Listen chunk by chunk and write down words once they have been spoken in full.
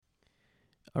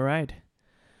All right.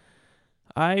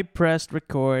 I pressed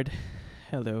record.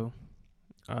 Hello.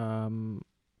 Um,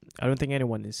 I don't think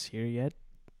anyone is here yet.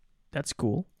 That's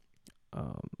cool.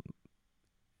 Um,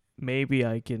 maybe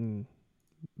I can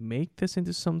make this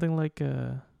into something like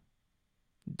a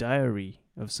diary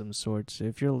of some sort. So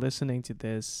if you're listening to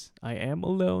this, I am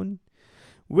alone,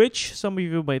 which some of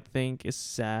you might think is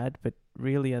sad, but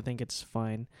really I think it's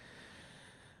fine.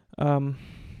 Um,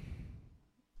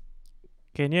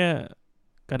 kayaknya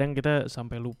kadang kita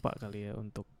sampai lupa kali ya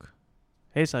untuk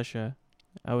Hey Sasha,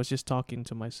 I was just talking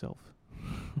to myself.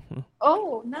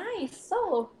 Oh, nice.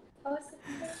 So, how was the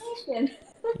conversation?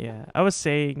 Yeah, I was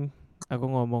saying, aku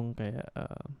ngomong kayak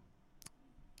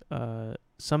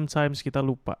sometimes kita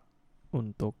lupa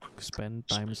untuk spend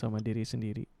time sama diri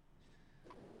sendiri.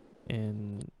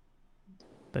 And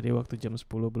tadi waktu jam 10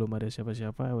 belum ada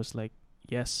siapa-siapa, I was like,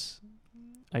 yes,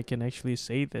 I can actually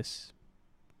say this.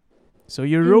 So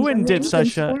you ruined Jamnya it, ini jam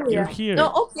Sasha. 10 You're ya? here.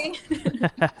 Oh, okay.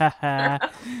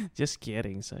 Just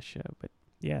kidding, Sasha. But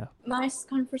yeah, Nice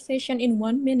conversation in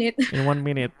 1 minute. in 1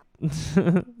 minute.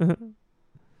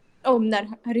 Oh, bentar.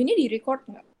 Hari ini di-record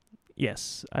nggak?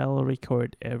 Yes, I'll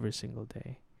record every single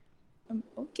day.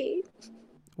 Okay.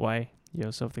 Why?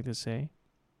 You have something to say?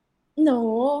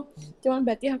 No, cuman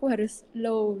berarti aku harus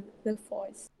low the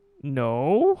voice.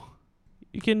 No.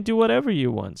 You can do whatever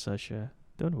you want, Sasha.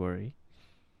 Don't worry.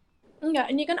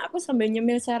 Enggak, ini kan aku sambil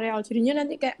nyemil sereal, jadinya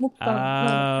nanti kayak mukbang.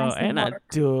 Oh, ASMR. enak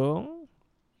dong.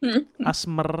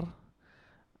 Asmer.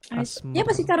 Ya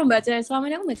pasti cara baca. Selama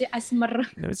ini aku baca asmer.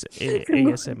 No, it's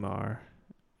ASMR.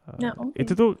 Nah, okay.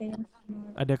 Itu tuh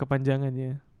ada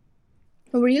kepanjangannya.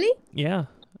 Oh, really? Yeah.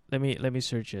 Let me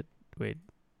search it. Wait.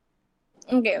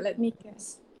 Okay, let me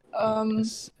guess.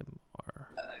 ASMR.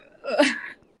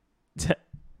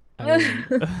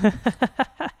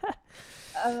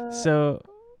 So,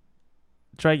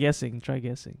 try guessing.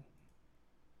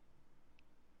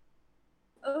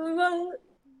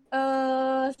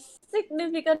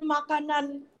 Signifikan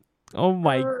makanan. Oh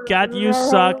my god, you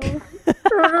suck.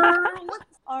 What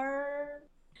are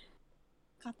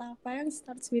kata apa yang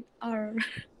starts with R?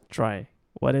 Try.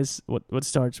 What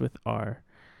starts with R?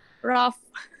 Rough.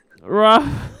 I'm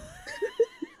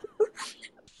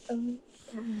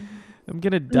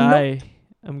gonna die.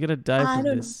 I'm gonna die from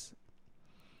don't this.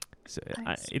 So,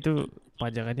 itu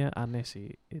panjangannya aneh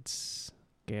sih. It's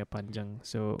kayak panjang.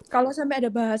 So kalau sampai ada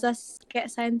bahasa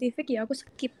kayak scientific ya aku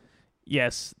skip.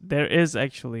 yes, there is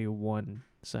actually one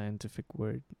scientific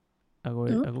word. Aku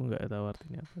nggak tahu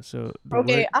artinya apa. So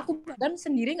Oke, aku bahkan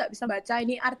sendiri nggak bisa baca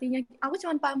ini artinya. Aku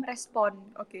cuma paham respon.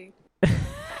 Oke.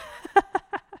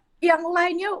 Yang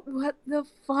lainnya what the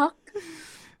fuck?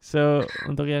 So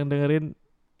untuk yang dengerin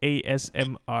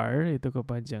ASMR itu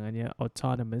kepanjangannya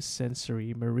Autonomous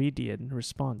Sensory Meridian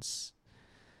Response.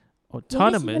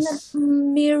 Autonomous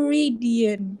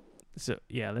Meridian. So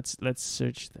yeah, let's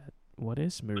search that. What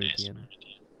is meridian?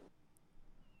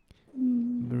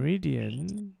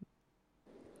 Meridian.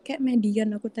 Kayak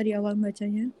median aku tadi awal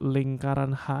bacanya.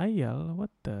 Lingkaran hayal. What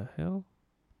the hell?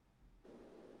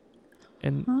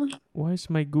 And why is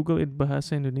my Google in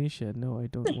bahasa Indonesia? No, I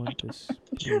don't want this.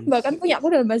 Please. Bahkan punya aku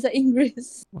dalam bahasa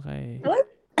Inggris. Okay.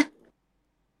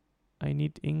 I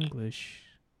need English.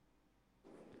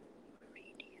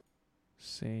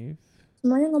 Save.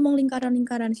 Semuanya ngomong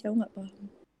lingkaran-lingkaran sih, aku nggak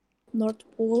paham. North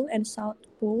Pole and South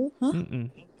Pole, huh?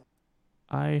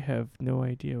 I have no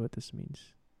idea what this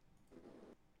means.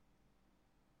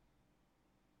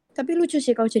 Tapi lucu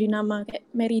sih kalau jadi nama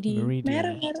kayak Meridian.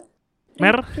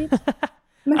 Mer.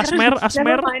 Asmer.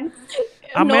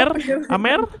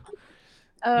 Amer.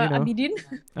 Abidin.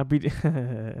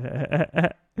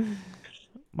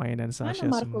 Mainan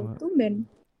Sasha Mana Marco? semua. Tumben.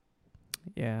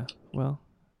 Yeah, well.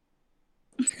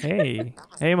 Hey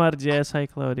Marjes, hi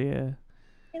Claudia.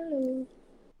 Hello.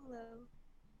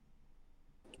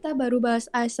 Kita baru bahas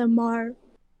ASMR.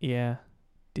 Yeah.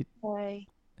 Hai.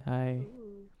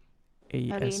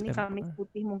 ASMR. Hari ini Kamis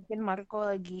Putih, mungkin Marco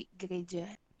lagi gereja.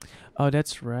 Oh,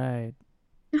 that's right.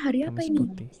 Hari apa ini?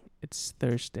 Putih. It's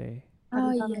Thursday.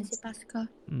 Oh iya, si Pasca.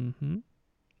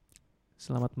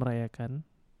 Selamat merayakan.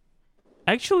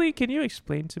 Actually, can you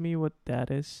explain to me what that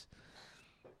is?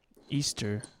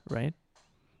 Easter, right?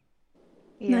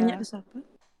 Nanya ke siapa?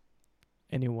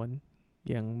 Anyone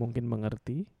yang mungkin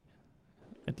mengerti?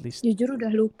 At least. Jujur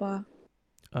udah lupa.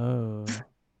 Oh.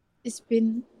 It's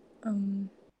been 2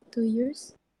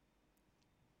 years.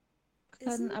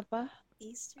 Kan apa?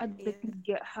 Easter, ada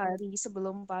 3 hari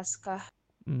sebelum Paskah.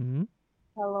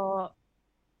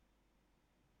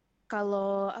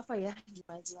 Kalau apa ya?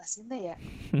 Gimana jelasinnya ya?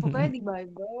 Pokoknya di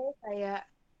Bible kayak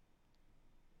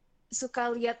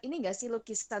suka lihat ini gak sih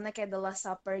lukisannya kayak The Last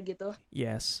Supper gitu?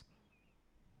 Yes.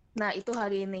 Nah, itu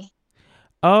hari ini.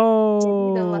 Jadi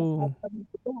The Last Oh. Supper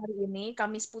itu hari ini,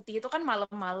 Kamis Putih itu kan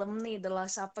malam-malam nih. The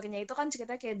Last Supper-nya itu kan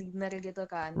ceritanya kayak dinner gitu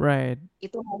kan. Right.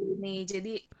 Itu hari ini.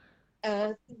 Jadi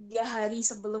 3 hari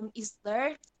sebelum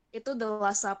Easter itu The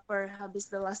Last Supper.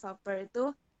 Habis The Last Supper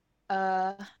itu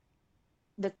uh,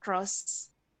 The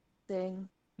Cross thing.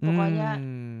 Pokoknya I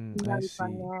see.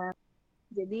 penyalipannya.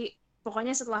 Jadi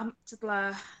pokoknya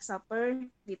setelah supper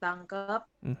ditangkap,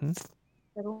 Mm-hmm.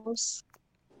 terus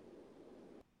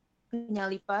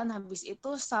penyalipan, habis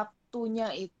itu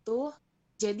Sabtunya itu.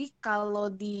 Jadi kalau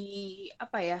di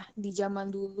apa ya, di zaman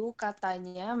dulu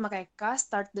katanya mereka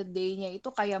start the day-nya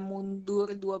itu kayak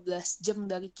mundur 12 jam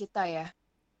dari kita ya.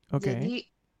 Okay. Jadi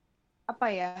apa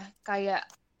ya, kayak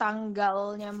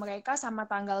tanggalnya mereka sama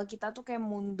tanggal kita tuh kayak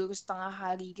mundur setengah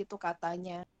hari gitu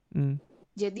katanya. Mm.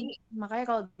 Jadi makanya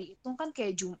kalau dihitung kan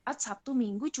kayak Jumat, Sabtu,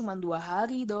 Minggu cuma 2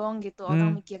 hari dong gitu.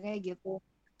 Orang Mm. mikirnya gitu.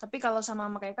 Tapi kalau sama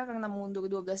mereka karena mundur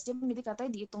 12 jam, jadi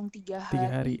katanya dihitung 3 3 hari.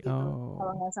 hari gitu. Kalau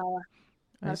Oh, nggak salah.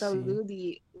 I Nggak tahu see. dulu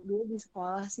di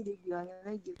sekolah sih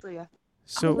dibilangnya gitu ya. Aku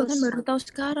So, bahkan Terus baru tahu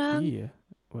sekarang. yeah.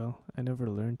 Well, I never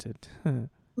learned it.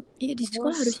 Iya di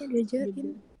sekolah harusnya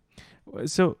diajarin.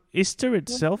 So, Easter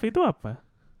itself itu apa?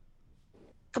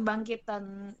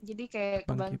 kebangkitan. Jadi kayak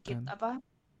Bangkitan.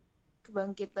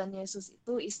 kebangkitan Yesus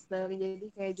itu Easter. Jadi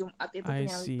kayak Jumat itu I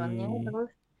penyalipannya. see.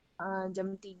 Terus jam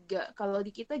 3. Kalau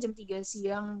di kita jam 3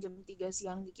 siang. Jam 3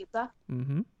 siang di kita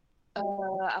Mm-hmm.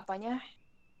 apanya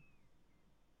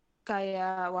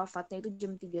kayak wafatnya itu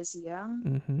jam 3 siang.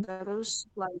 Mm-hmm. Terus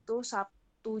setelah itu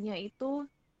Sabtunya itu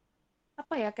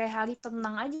apa ya, kayak hari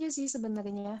tenang aja sih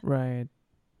sebenarnya. Right.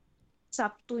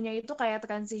 Sabtunya itu kayak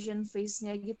transition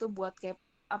phase-nya gitu buat kayak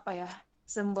apa ya,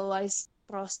 symbolize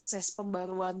proses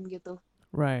pembaruan gitu.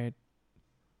 Right.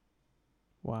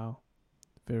 Wow.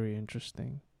 Very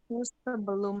interesting. Terus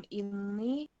sebelum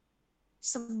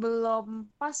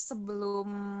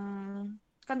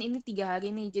kan ini 3 hari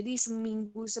nih, jadi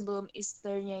seminggu sebelum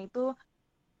Easter-nya itu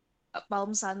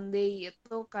Palm Sunday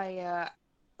itu kayak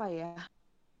apa ya,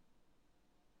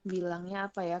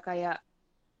 bilangnya apa ya,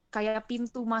 kayak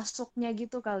pintu masuknya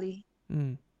gitu kali.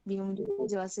 Mm. Bingung juga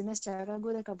jelasinnya, secara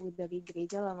gue udah kabur dari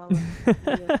gereja lama banget.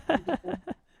 Gitu.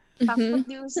 Takut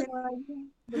diusir lagi,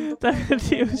 bentuknya Takut udah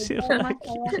diusir kayak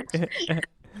lagi.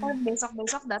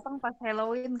 besok-besok datang pas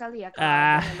Halloween kali ya, kalau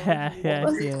ada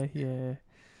Halloween. Yeah.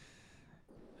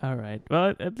 All right.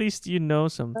 Well, at least you know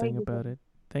something Gitu. about it.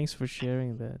 Thanks for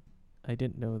sharing that. I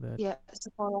didn't know that. Ya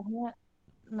sekolahnya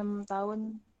 6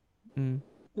 tahun, Mm.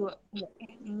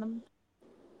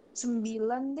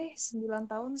 9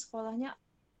 tahun sekolahnya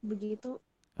begitu.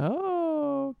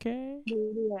 Oh, okay.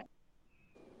 Dulu ya.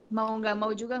 Mau nggak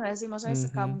mau juga nggak sih, maksudnya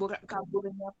Mm-hmm.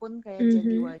 kaburnya pun kayak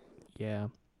jadi wajib.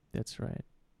 Yeah, that's right.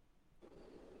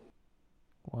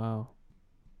 Wow.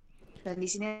 Dan di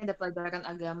sini ada pelajaran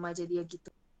agama, jadi ya gitu.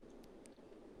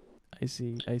 I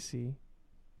see.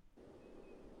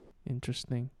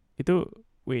 Interesting. Itu,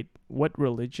 wait, what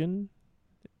religion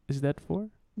is that for?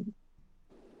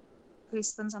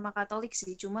 Kristen sama Katolik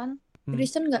sih, cuman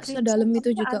Kristen nggak sedalam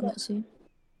itu juga nggak sih?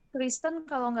 Kristen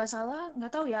kalau nggak salah,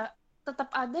 nggak tahu ya,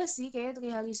 tetap ada sih kayak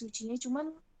hari sucinya,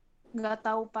 cuman nggak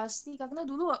tahu pasti karena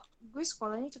dulu gue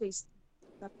sekolahnya Kristen,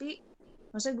 tapi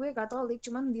maksudnya gue Katolik,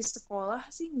 cuman di sekolah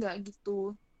sih nggak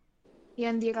gitu.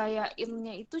 Yang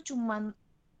dirayainnya itu cuman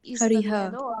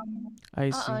Easter-nya doang. I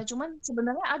see. Cuman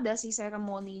sebenarnya ada sih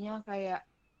seremoninya kayak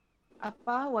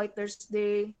apa White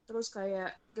Thursday, terus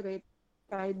kayak Great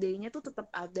Friday-nya tuh tetap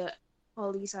ada,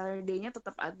 Holy Saturday-nya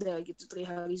tetap ada gitu, 3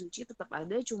 hari suci tetap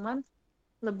ada, cuman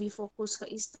lebih fokus ke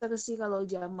Easter sih kalau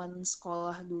zaman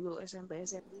sekolah dulu, SMP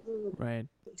dulu. Right.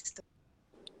 Easter.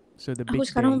 So the Aku big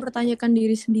sekarang day. mempertanyakan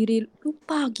diri sendiri,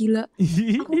 lupa gila.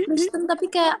 Aku Kristen tapi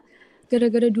kayak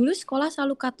gara-gara dulu sekolah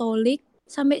selalu Katolik,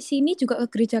 sampai sini juga ke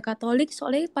gereja Katolik,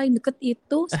 soalnya paling deket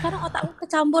itu. Sekarang otakku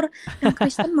kecampur, yang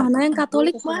Kristen mana, yang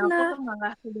Katolik mana. Aku tuh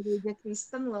malah ke gereja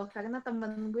Kristen loh, karena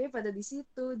temen gue pada di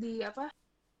situ, di apa,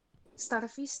 Star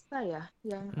Vista ya,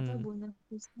 yang apa, Bunar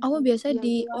Vista. Aku biasa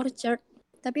di Orchard,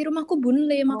 tapi rumahku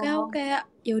Bunle, makanya aku kayak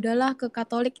ya udahlah ke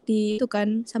Katolik di itu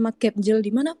kan, sama Gapjel di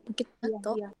mana, Bukit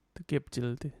Batok. Iya. Itu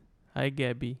Gapjel tuh. Hai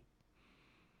Gabby.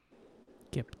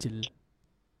 Gapjel.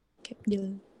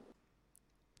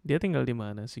 Dia tinggal di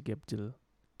mana sih Gapjel?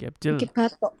 Bukit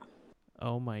Batok.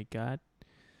 Oh my god.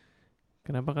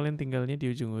 Kenapa kalian tinggalnya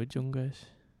di ujung-ujung, guys?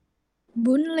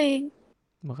 Bunle.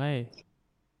 Makanya.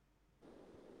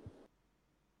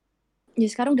 Ya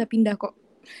sekarang udah pindah kok.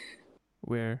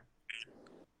 Where?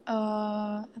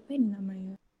 Apa ini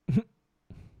namanya?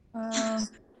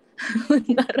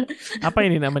 Bentar. Apa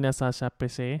ini namanya Sasha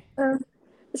PC?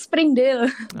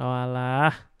 Springdale. Oh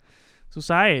alah.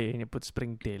 Susah ya nyebut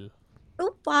Springdale.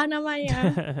 Lupa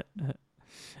namanya.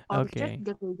 Orchard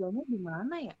Oke. gerejanya di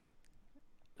mana ya?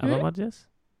 Apa Marjas?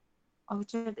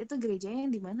 Orchard itu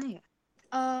gerejanya di mana ya?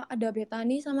 Ada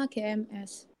Bethany sama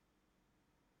GMS.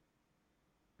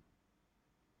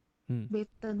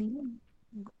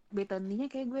 Bethany-nya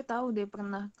kayak gue tahu deh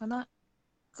pernah karena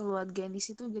keluarga di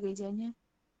situ gerejanya.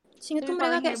 Seinget Tapi tuh mereka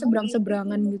paling kayak hebat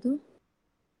seberang-seberangan gitu.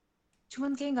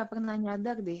 cuman kayak nggak pernah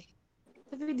nyadar deh.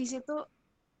 Tapi di situ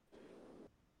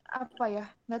apa ya?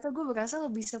 Nggak tahu, gue berasa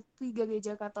lebih sepi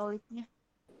gereja Katoliknya.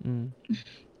 Tapi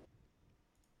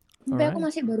aku Alright.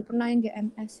 masih baru pernah yang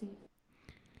GMS sih.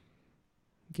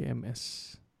 GMS.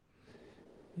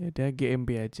 Ya udah GMB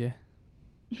aja.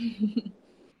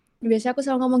 Biasanya aku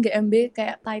selalu ngomong GMB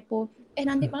kayak typo.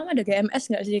 Nanti malam ada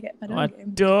GMS nggak sih? Kayak padahal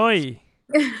GMB. Waduh.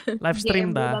 Live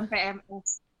stream GMB dah. dan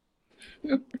PMS.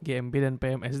 GMB dan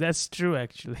PMS. That's true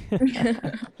actually.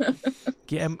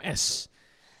 GMS.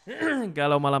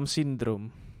 Galau malam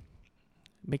syndrome.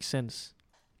 Makes sense.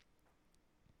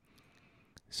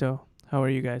 So, how are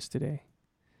you guys today?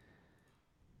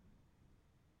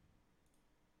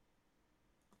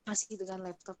 Masih dengan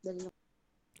laptop dari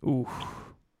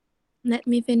Let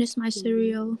me finish my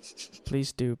cereal.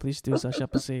 Please do, Sasha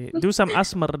Pase. Do some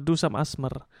asmer.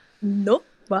 Nope,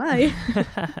 bye.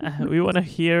 We want to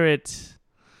hear it.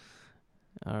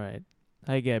 All right.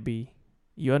 Hi, Gabby.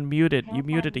 You unmuted. You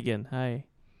muted again. Hi.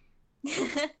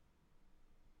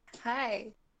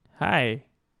 Hi. Hi.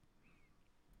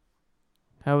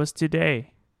 How was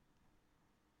today?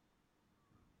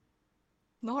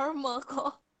 Normal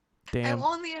kok. Damn. I'm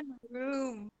only in my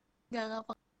room. Gak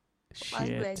ngapa-ngapain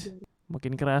Shit. belajar.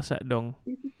 Makin kerasa dong.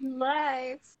 This is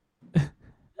life.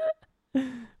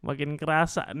 Makin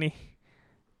kerasa nih.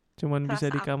 Cuman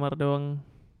bisa Kerasa di kamar doang.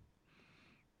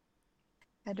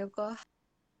 Aduh kok.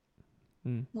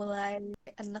 Mulai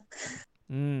enak.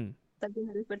 Tapi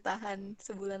harus bertahan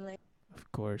sebulan lagi.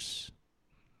 Of course.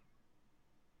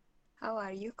 How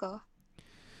are you kok?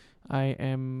 I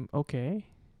am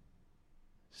okay.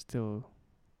 Still,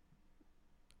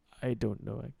 I don't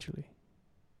know actually.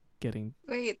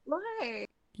 Wait, why?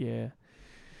 Yeah.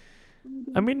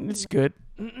 I mean, it's good.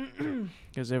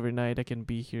 Because every night I can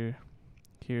be here,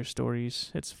 hear stories.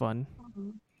 It's fun.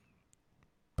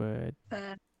 But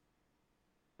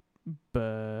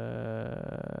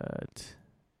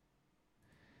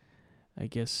I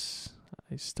guess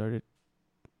I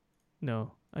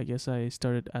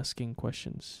started asking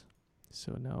questions.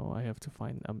 So now I have to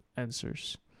find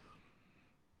answers.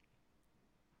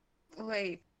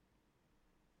 Wait.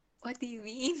 What do you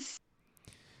mean?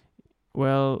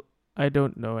 Well, I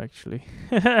don't know actually.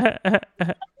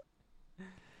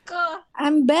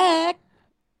 I'm back.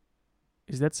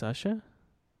 Is that Sasha?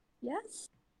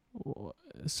 Yes.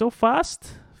 So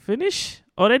fast? Finish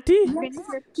already?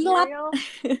 Kilat.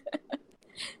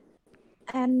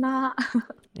 Enak.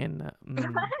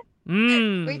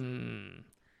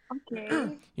 Okay.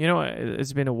 You know,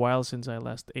 it's been a while since I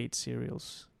last ate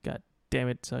cereals. God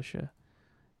damn it, Sasha.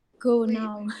 Go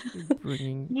now.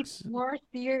 Eat more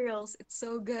cereals. It's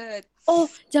so good. Oh,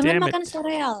 jangan Damn makan it.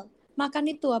 sereal. Makan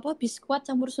itu apa? Biskuit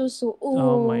campur susu.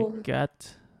 Oh my god.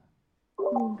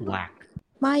 Whack.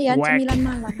 Mayan Whack. cemilan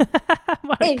malam.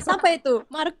 Siapa itu?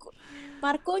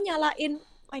 Marco nyalain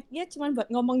mic-nya cuma buat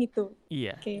ngomong itu.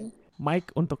 Iya. Okay.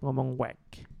 Mike untuk ngomong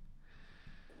whack.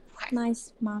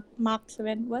 Nice, Mark.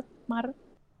 What? Marco.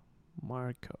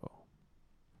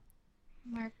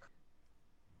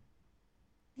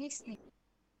 Nice name.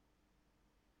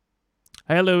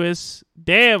 Hi, Lewis.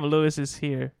 Damn, Lewis is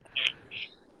here.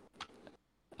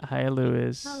 Hi,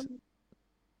 Lewis.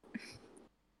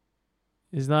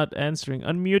 He's not answering.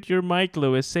 Unmute your mic,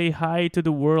 Lewis. Say hi to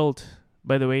the world.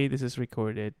 By the way, this is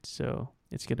recorded, so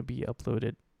it's going to be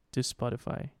uploaded to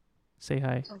Spotify. Say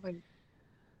hi. Oh, wait.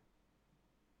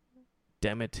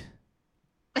 Damn it.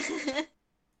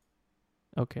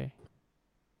 Okay.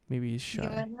 Maybe he's shy.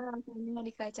 Gimana rasanya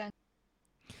dikacang?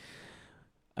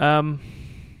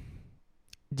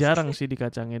 Jarang sih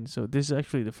dikacangin. So this is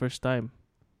actually the first time.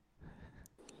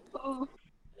 Oh.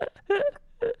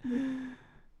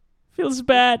 Feels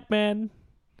bad, man.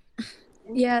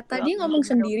 Ya, tadi ngomong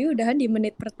sendiri udahan di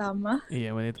menit pertama.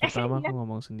 Iya, menit pertama aku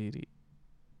ngomong sendiri.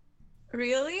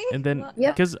 Really? And then,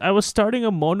 Yep. because I was starting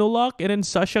a monologue, and then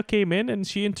Sasha came in and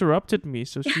she interrupted me,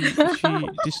 so she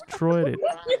destroyed it.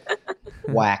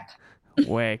 Whack.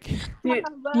 Whack.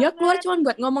 Dia keluar cuma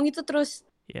buat ngomong itu terus.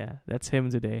 Yeah, that's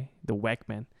him today, the whack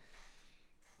man.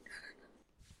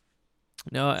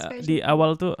 No, di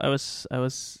awal tuh I was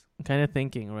kind of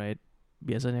thinking, right?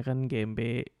 biasanya kan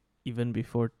GMB even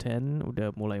before 10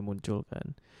 udah mulai muncul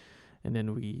kan. And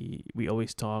then we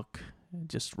always talk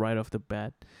just right off the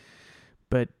bat.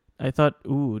 But I thought,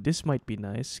 this might be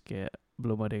nice. Kayak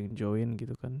belum ada yang join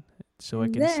gitu kan. So I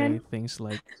And can say then- things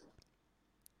like,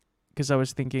 because I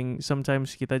was thinking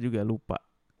sometimes kita juga lupa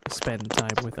spend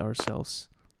time with ourselves.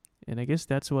 And I guess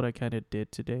that's what I kind of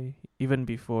did today. Even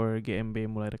before GMB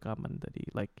mulai rekaman tadi.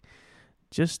 Like,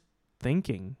 just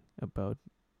thinking about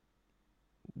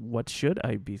what should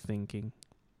I be thinking,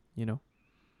 you know?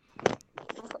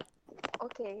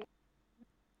 Okay.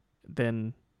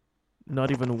 Then not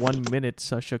even 1 minute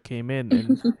Sasha came in and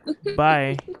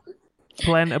bye.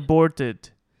 Plan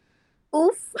aborted.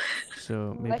 Oof.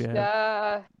 So Mas maybe I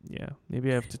dah.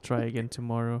 maybe I have to try again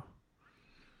tomorrow.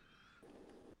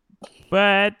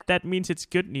 But that means it's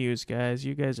good news, guys.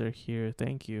 You guys are here.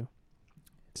 Thank you.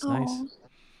 It's nice. Aw.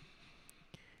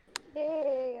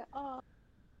 Yay. Oh.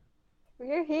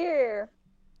 We're here.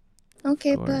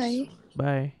 Okay, Of course. bye.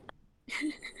 Bye.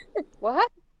 What?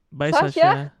 Bye,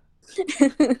 Sasha? Sasha.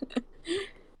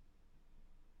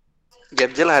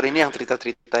 Gapjel hari ini yang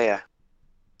cerita-cerita ya.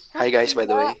 Hi guys, by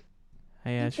the way.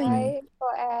 Hi, Apa Ashmi. ini? Hai, Ko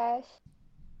Ash.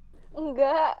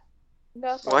 Enggak.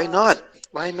 Enggak kok. Why not?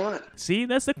 Why not? See,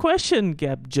 that's the question,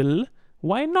 Gabjel.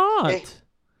 Why not?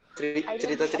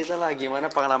 Cerita-cerita lah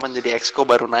gimana pengalaman jadi exco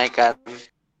baru naik kan.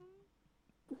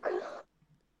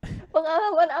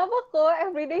 Pengalaman apa kok?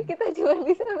 Everyday kita cuma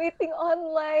bisa meeting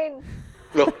online.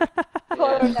 Loh,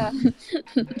 Corona.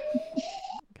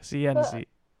 Kasihan sih.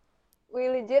 We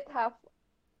legit have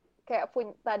kayak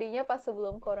tadinya pas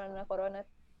sebelum corona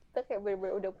kita kayak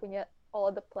bener-bener udah punya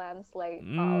all the plans laid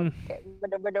out, kayak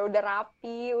bener-bener udah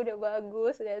rapi, udah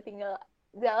bagus, udah tinggal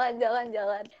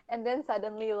jalan, and then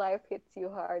suddenly life hits you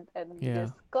hard and Yeah.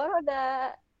 just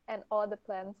corona and all the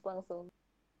plans langsung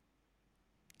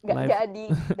nggak Life- jadi.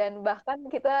 Dan bahkan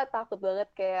kita takut banget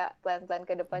kayak plan-plan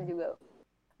ke depan juga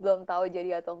belum tahu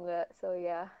jadi atau enggak. So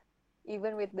yeah,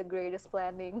 even with the greatest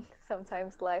planning,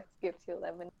 sometimes life gives you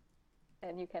lemon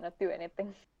and you cannot do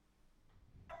anything.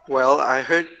 well, I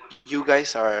heard you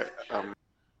guys are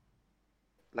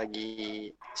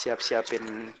lagi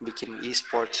siap-siapin bikin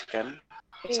esports kan?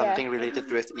 Something related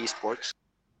with esports.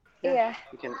 Iya.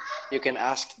 You can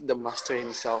ask the master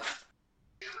himself.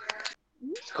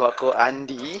 Ko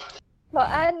Andi. Kok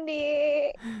Andi?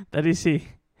 Tadi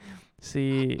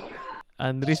si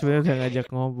Andri sebenarnya udah ngajak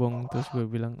ngobong, terus gue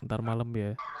bilang ntar malam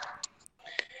ya.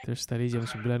 Terus tadi jam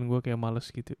 9 gue kayak males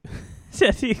gitu.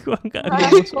 Jadi gue nggak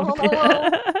ngomong.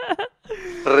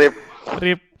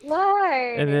 Rip.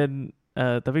 Why? And then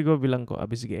tapi gue bilang kok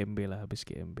abis GMB.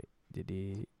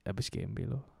 Jadi abis GMB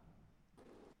loh.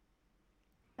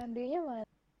 Andinya mana?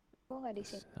 Kok nggak di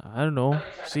sini? I don't know.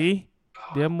 See?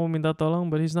 Dia mau minta tolong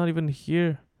but he's not even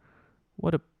here.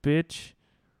 What a bitch.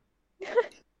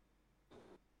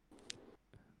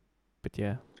 But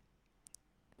yeah.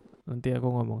 Nanti aku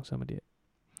ngomong sama dia.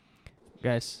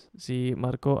 Guys, si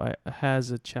Marco has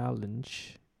a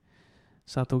challenge.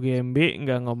 1 GMB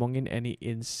nggak ngomongin any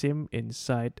insim,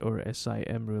 insight, or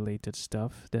SIM related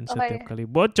stuff. Dan setiap kali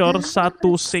bocor $1.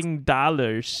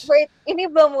 Wait, ini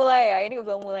belum mulai ya? Ini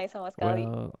belum mulai sama sekali.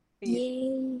 Well,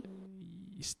 Yay.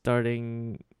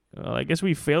 starting, well, I guess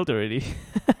we failed already.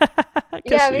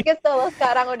 Yeah, because kalau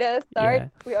sekarang udah start,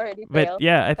 Yeah. we already But failed.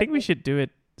 yeah, I think we should do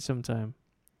it sometime.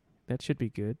 That should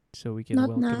be good. So we can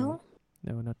Not welcome. now.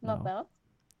 No, not Not now. now.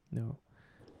 No.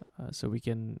 So we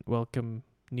can welcome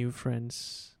new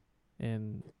friends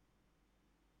and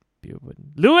be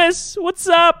open. Lewis, what's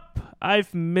up?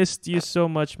 I've missed you so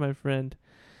much, my friend.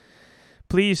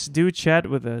 Please do chat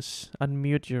with us.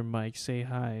 Unmute your mic. Say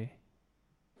hi.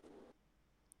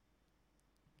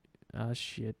 Ah,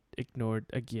 shit. Ignored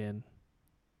again.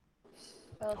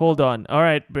 Hold on. All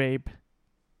right, babe.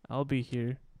 I'll be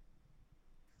here.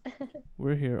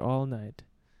 We're here all night.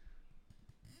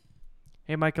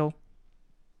 Hey, Michael.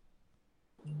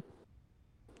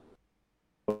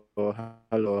 Oh,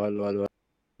 halo.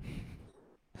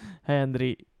 Hi,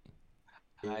 Andri.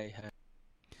 Hai.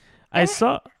 I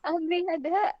saw. Andri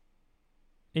ada.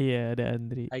 Iya, ada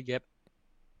Andri. Hai, Gap.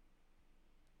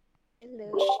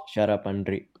 Hello. Shut up,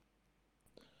 Andri.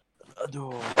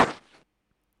 Aduh.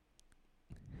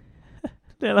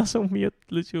 Dia langsung mute.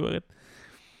 Lucu banget.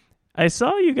 I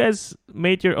saw you guys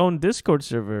made your own Discord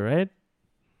server, right?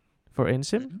 For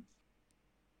Insim?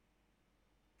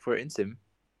 For Insim?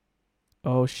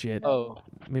 Oh, shit. Oh.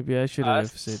 Maybe I should have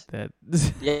said that.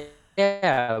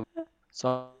 Yeah.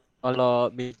 So kalau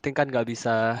meeting kan nggak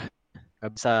bisa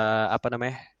apa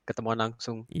namanya ketemuan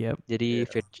langsung. Yep. Jadi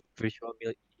virtual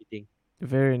meeting.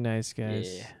 Very nice, guys.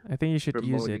 Yeah. I think you should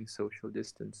use Promoting it. social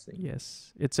distancing.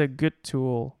 Yes, it's a good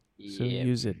tool. So Yeah.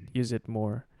 use it. Use it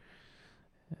more.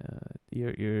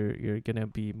 You're gonna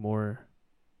be more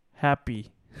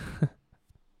happy.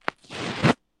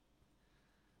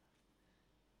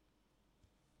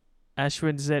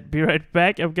 Ashwin said, "Be right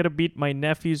back. I'm gonna beat my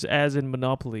nephew's ass in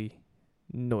Monopoly."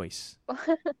 Noise.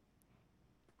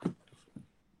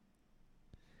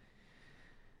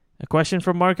 A question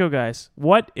from Marco, guys.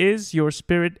 What is your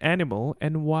spirit animal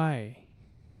and why?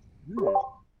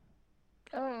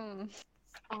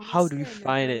 How do we Honestly, I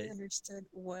find never really it? understood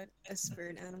what a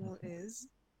spirit animal is.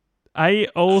 I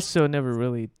also never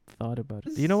really thought about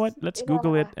it. You know what? Let's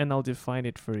Google it Yeah. and I'll define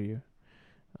it for you.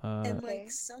 And Okay.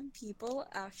 like some people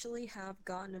actually have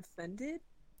gotten offended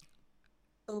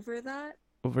over that.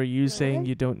 Over you saying Really?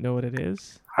 you don't know what it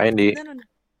is? Hi, Andy. No,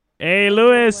 Hey, like,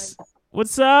 Lewis!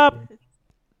 What's up?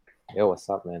 Yo, what's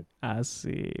up, man?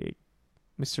 Asik.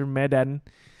 Mr. Medan.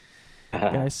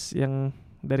 Guys, yang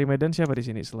dari Medan siapa di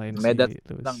sini selain Medan si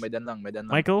Lewis? Medan lang.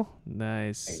 Michael?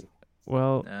 Nice.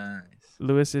 Well, Nice.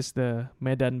 Lewis is the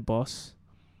Medan boss.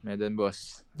 Medan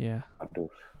boss. Yeah.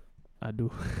 Aduh.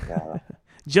 Yeah.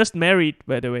 Just married,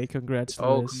 by the way. Congrats,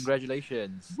 Oh, Lewis.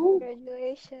 congratulations.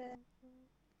 Congratulations.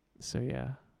 So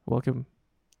yeah, welcome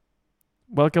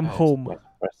home. My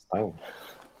first time.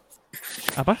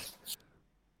 Apa?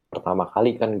 Pertama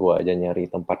kali kan gue aja nyari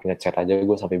tempat ngechat aja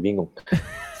gue sampai bingung.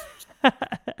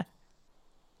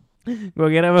 Gua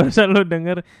kira barusan lo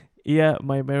denger, iya,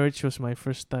 my marriage was my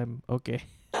first time. Okay.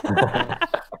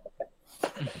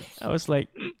 I was like,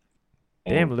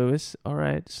 damn, Lewis.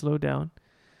 Alright, slow down.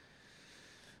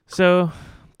 So,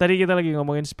 tadi kita lagi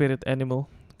ngomongin spirit animal.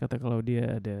 Kata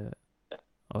Claudia ada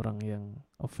orang yang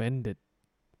offended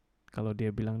kalau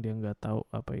dia bilang dia nggak tahu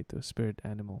apa itu spirit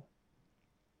animal.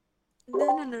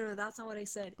 no, that's not what I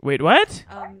said. Wait, what?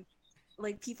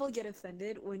 Like people get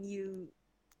offended when you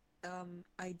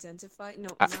identify,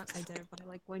 not identify,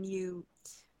 like when you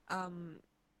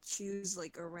choose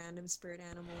like a random spirit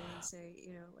animal and say,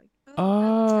 like, I'm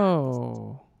a cat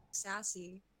because it's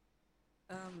sassy.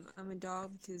 I'm a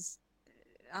dog because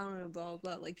I don't know, blah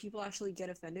blah. Like people actually get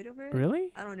offended over it.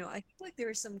 Really? I don't know. I feel like there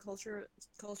is some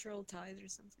cultural ties or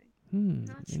something.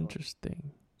 Not sure.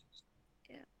 Interesting.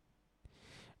 Yeah.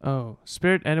 Oh,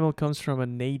 spirit animal comes from a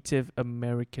Native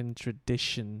American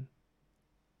tradition.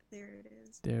 There it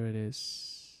is. There it is.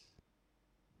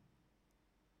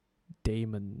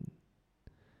 Damon.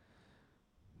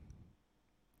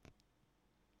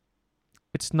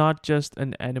 It's not just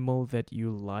an animal that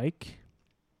you like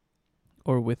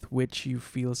or with which you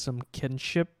feel some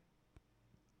kinship.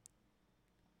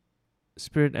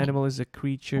 Spirit animal is a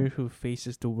creature who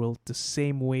faces the world the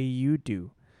same way you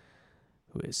do,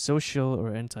 who is social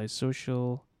or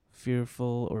antisocial,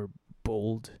 fearful or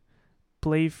bold,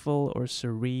 playful or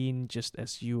serene, just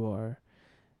as you are.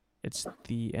 It's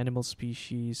the animal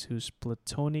species whose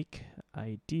platonic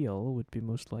ideal would be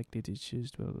most likely to choose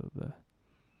blah blah blah.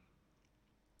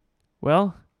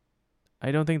 Well, I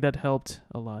don't think that helped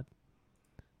a lot.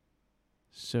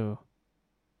 So,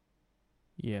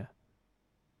 yeah.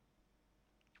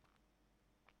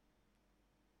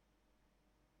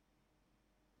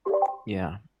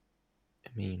 Yeah, I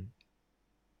mean,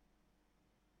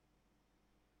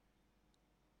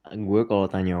 gue kalau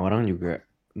tanya orang juga,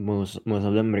 most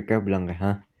of them mereka bilang kayak,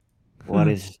 huh, what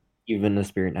is even a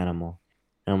spirit animal?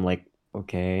 And I'm like,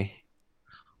 okay.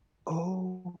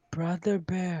 Oh, Brother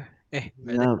Bear.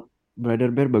 Yeah,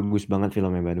 Brother Bear bagus banget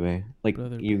filmnya, by the way. Like,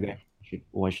 Brother you Bear. guys should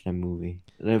watch that movie.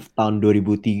 Tahun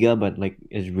 2003, but like,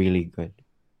 it's really good.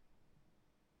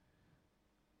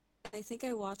 I think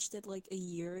I watched it like a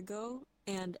year ago,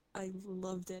 and I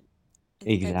loved it. I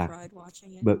think I Exactly. cried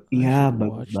watching it. But I yeah, should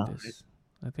bagus watch banget. this.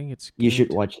 I think it's good. You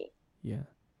should watch it. Yeah.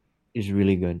 It's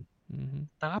really good. Mm-hmm.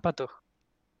 Tentang apa tuh?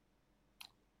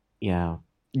 Yeah,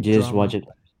 just Drama. watch it.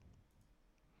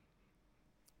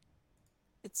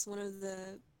 It's one of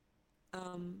the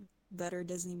better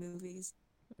Disney movies.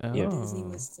 Oh. Yeah. Disney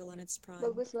was still in its prime.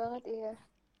 Bagus banget, iya.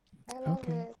 I love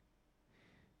Okay. it.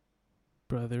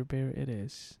 Brother Bear it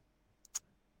is.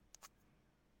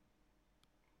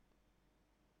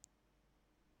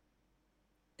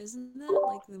 Isn't that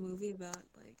like the movie about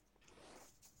like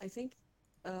I think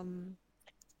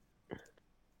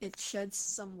it sheds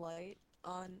some light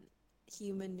on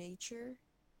human nature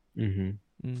Mm-hmm.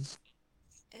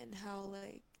 and how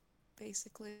like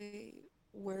basically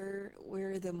we're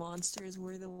the monsters,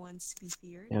 we're the ones to be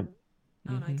feared. Yep.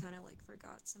 I don't know, I Mhm. kind of like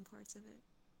forgot some parts of it,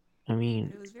 I but mean,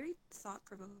 it was very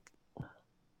thought-provoking.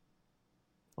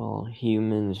 well,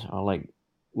 humans are like,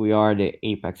 we are the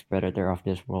apex predator of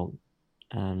this world,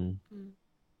 and Mm.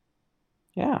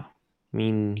 Yeah, I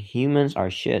mean humans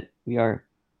are shit. We're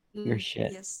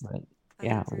shit, Yes, but I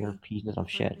yeah, we're agree pieces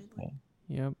of shit. wholeheartedly.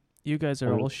 Yep. You guys I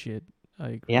are all mean, shit.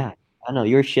 I agree. yeah, I know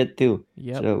you're shit too.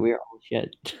 Yep. So we're all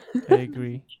shit. I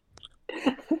agree.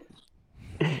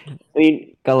 I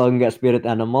mean, kalau nggak spirit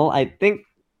animal, I think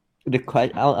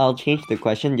I'll change the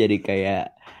question jadi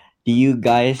kayak, do you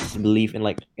guys believe in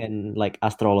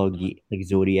astrology, like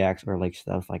zodiacs or like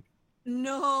stuff like?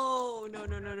 No.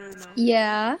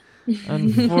 Yeah. Cloud,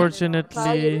 you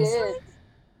Unfortunately, did.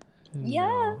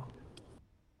 Yeah. no.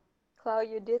 Cloud,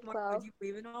 you did, Marco, Cloud. do you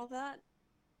believe in all that?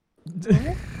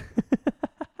 What?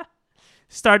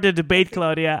 Start the debate, Okay.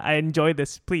 Claudia. I enjoy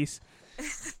this. Please.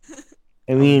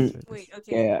 I I'll mean, enjoy Wait, this.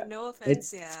 okay. kayak No it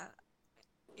offense, yeah.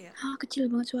 Kecil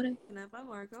banget suaranya. Kenapa,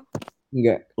 Marco?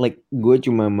 nggak like gue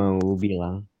cuma mau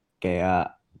bilang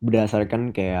kayak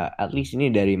berdasarkan kayak at least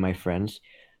ini dari my friends,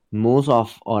 most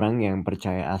of orang yang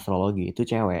percaya astrologi itu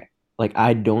cewek. Like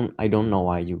I don't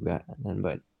know why juga,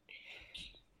 but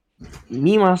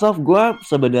me myself gue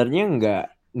sebenarnya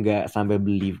nggak sampai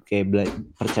believe kayak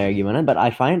percaya gimana, but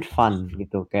I find it fun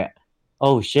gitu kayak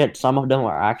oh shit some of them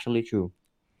are actually true.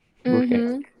 Gue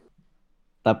kayak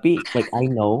tapi like I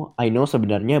know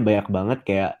sebenarnya banyak banget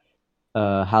kayak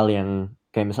hal yang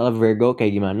kayak misalnya Virgo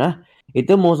kayak gimana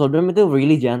itu most of them itu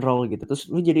really general gitu, terus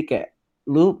lu jadi kayak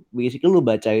lu basically lu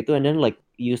baca itu and then like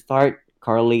you start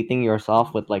correlating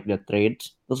yourself with like the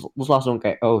traits, terus langsung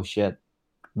kayak oh shit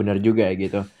benar juga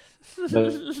gitu,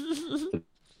 but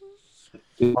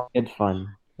it's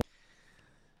fun.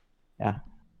 Yeah,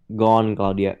 go on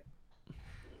Claudia.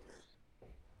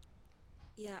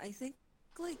 Yeah, I think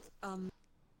like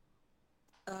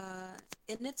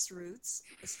in its roots,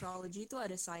 astrology itu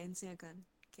ada sainsnya kan.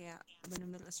 Kayak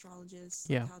benar-benar astrologist,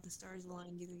 like Yeah. how the stars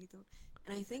align gitu-gitu.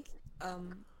 And I think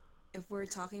if we're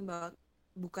talking about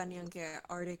bukan yang kayak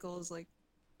articles like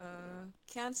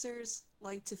cancers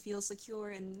like to feel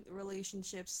secure in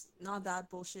relationships, not that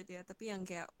bullshit ya, tapi yang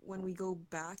kayak when we go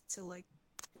back to like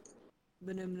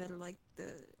benar-benar like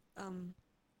the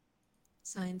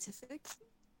scientific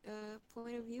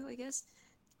point of view, I guess.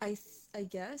 I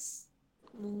guess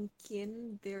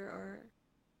mungkin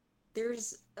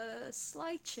there's a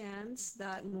slight chance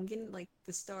that mungkin like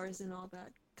the stars and all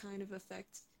that kind of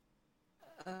affect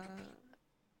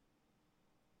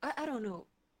I don't know.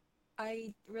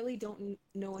 I really don't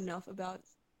know enough about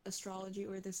astrology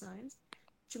or the science.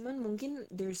 Cuman mungkin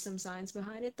there's some science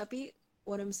behind it, tapi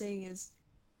what I'm saying is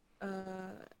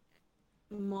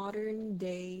modern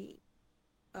day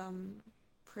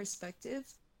perspective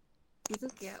itu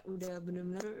kayak udah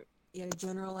bener-bener ya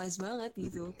generalize banget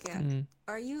gitu kayak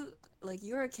are you like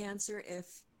you're a Cancer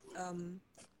if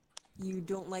you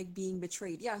don't like being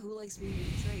betrayed. Yeah, who likes being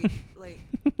betrayed? Like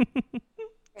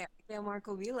kayak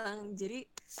Marco bilang, jadi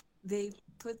they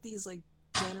put these like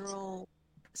general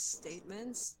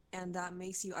statements and that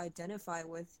makes you identify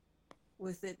with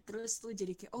it, terus lu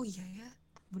jadi kayak oh iya ya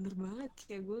bener banget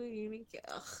kayak gue ini kayak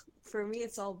for me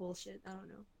it's all bullshit. I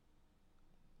don't know.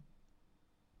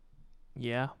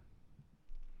 Yeah.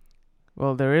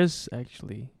 Well, there is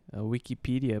actually a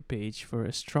Wikipedia page for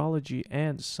astrology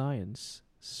and science.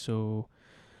 So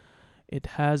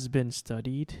it has been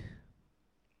studied,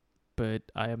 but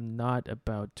I am not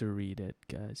about to read it,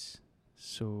 guys.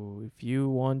 So if you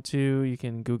want to, you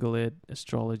can Google it,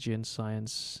 astrology and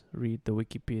science, read the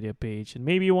Wikipedia page, and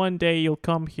maybe one day you'll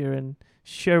come here and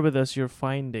share with us your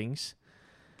findings.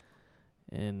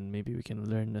 And maybe we can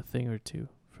learn a thing or two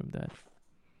from that.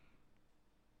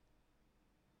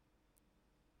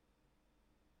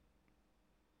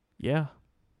 Yeah.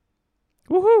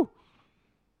 Woohoo!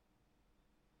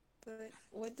 But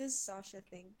what does Sasha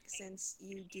think, since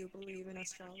you do believe in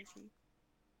astrology?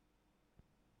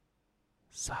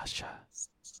 Sasha.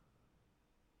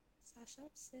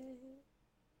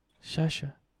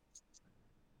 Sasha.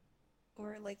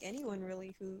 Or like anyone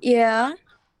really who Yeah.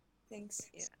 thinks,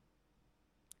 yeah.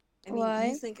 I mean, Why?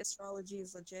 you think astrology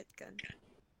is legit, Gun?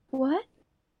 What?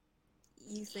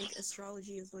 You think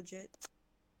astrology is legit?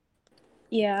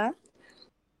 Yeah.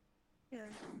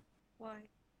 Yeah. Why?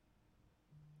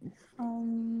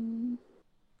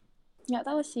 Nggak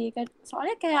tahu sih,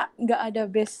 soalnya kayak nggak ada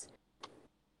base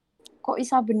kok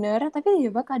bisa bener, tapi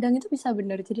ya kadang itu bisa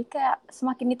bener, jadi kayak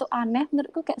semakin itu aneh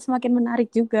menurutku kayak semakin menarik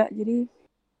juga, jadi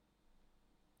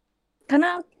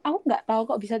karena aku nggak tahu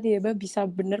kok bisa tiba-tiba bisa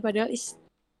bener padahal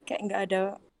kayak nggak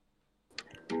ada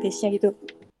base-nya gitu.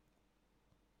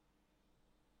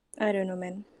 I don't know,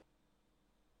 man.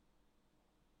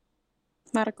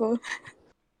 Marco.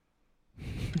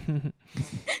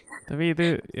 Tapi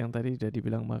itu yang tadi udah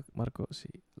dibilang Marco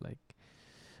sih, like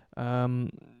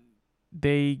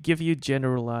they give you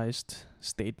generalized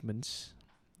statements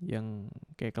yang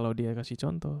kayak kalau dia kasih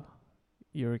contoh,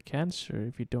 you're a Cancer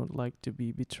if you don't like to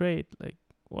be betrayed. Like,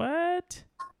 what?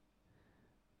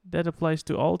 That applies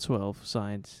to all 12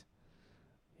 signs,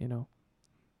 you know.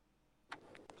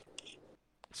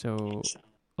 So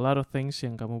a lot of things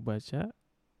yang kamu baca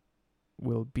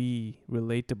will be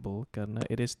relatable karena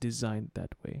it is designed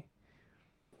that way.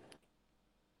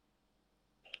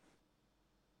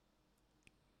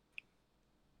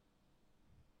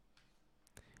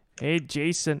 Hey,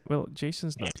 Jason. Well,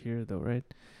 Jason's not here though, right?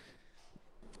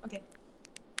 Okay.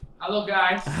 Hello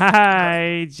guys.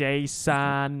 Hi,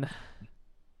 Jason.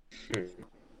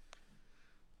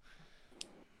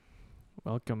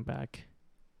 Welcome back.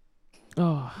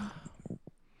 Oh.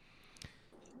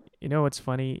 You know what's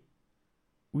funny?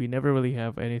 We never really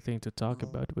have anything to talk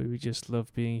about, but we just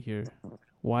love being here.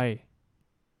 Why?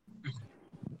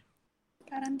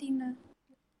 Karantina.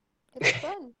 It's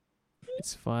fun.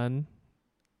 It's fun.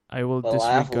 I will Well,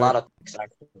 I have a lot disregard. of topics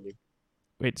actually.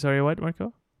 Wait, sorry, what,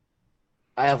 Marco?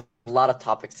 I have a lot of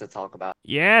topics to talk about.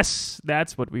 Yes,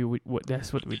 that's what we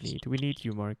that's what we need. We need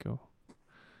you, Marco.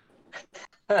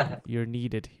 You're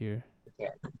needed here.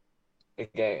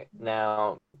 Okay,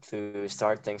 now to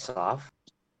start things off,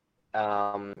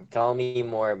 tell me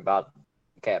more about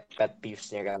kayak pet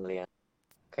peeves-nya kalian.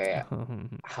 Kayak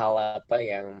hal apa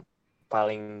yang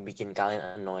paling bikin kalian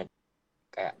annoyed?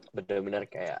 Kayak bener-bener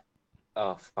kayak,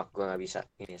 oh fuck, gue nggak bisa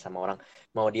ini sama orang.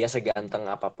 Mau dia seganteng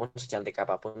apapun, secantik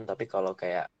apapun, tapi kalau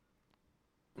kayak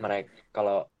mereka,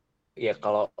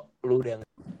 kalau lu udah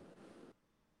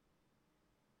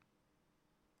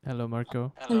Hello,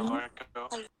 Marco. Hello, Marco.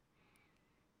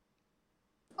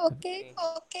 Okay.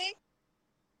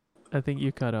 I think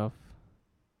you cut off.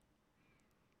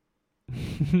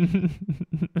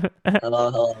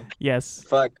 hello. Yes,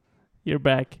 Fuck. you're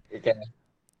back.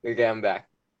 Okay, I'm back.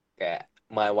 Kayak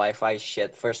my Wi-Fi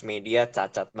shit, First Media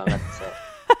cacat banget.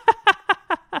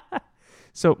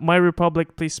 So, My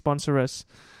Republic, please sponsor us.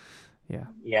 Yeah.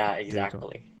 Yeah, There you go.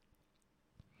 exactly.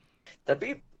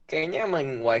 Tapi kayaknya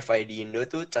emang Wi-Fi di Indo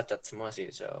tuh cacat semua sih,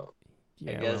 so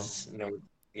I Yeah, well, guess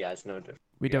it's no different.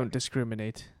 we don't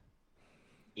discriminate.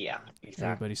 Yeah,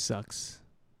 Everybody exactly. sucks.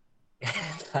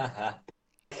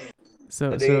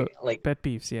 So Jadi, like, pet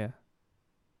peeves, yeah.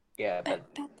 yeah,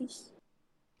 Petis.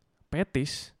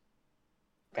 Petis?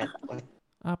 what?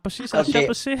 Apa sih? Sasha, Okay.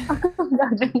 apa sih?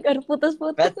 Nggak dengar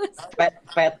putus-putus.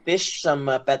 Fetish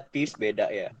sama pet peeves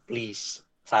beda ya, please,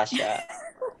 Sasha.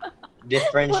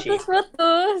 Differentiate.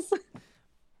 Putus-putus.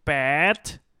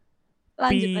 Pet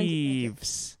Lanjut.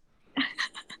 peeves.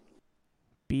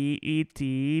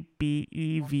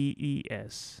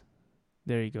 PETPEVES.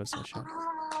 There you go, Sasha.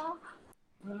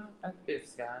 Pet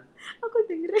peeves kan. Aku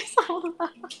dengernya salah.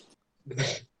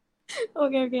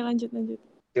 Oke, lanjut.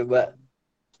 Coba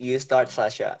you start,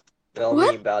 Sasha. Tell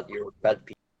me about your pet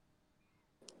peeve.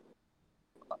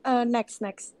 Next.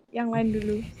 Yang lain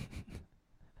dulu.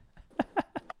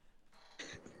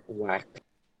 Whack.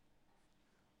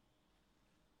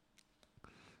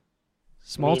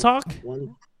 Small I mean, talk?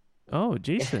 one- Oh,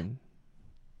 Jason.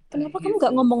 Kenapa kamu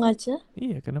nggak ngomong aja?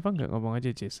 Iya, kenapa nggak ngomong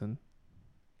aja, Jason?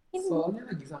 Soalnya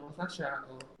lagi sama Sasha.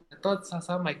 Atau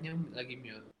Sasha mic-nya lagi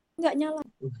mute. Nggak nyala.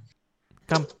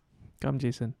 Come,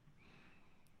 Jason.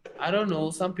 I don't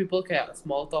know, some people kayak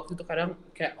small talk itu kadang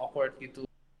kayak awkward gitu.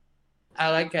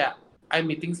 I like kayak I'm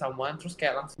meeting someone terus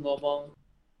kayak langsung ngomong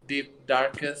deep,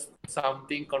 darkest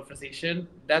something conversation.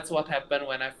 That's what happened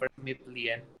when I first meet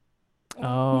Lian.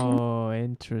 Oh,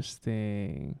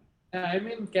 interesting. I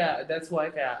mean kayak that's why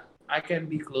kayak I can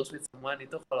be close with someone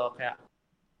itu kalau kayak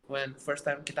when first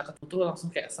time kita ketemu tuh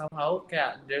langsung kayak somehow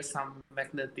kayak there's some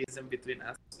magnetism between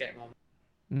us, kayak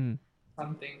ngomong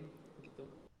something gitu.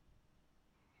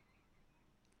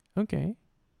 Okay.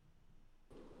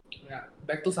 Yeah,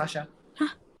 back to Sasha.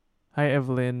 Hi,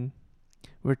 Evelyn.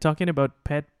 We're talking about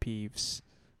pet peeves.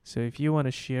 So if you want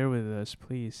to share with us,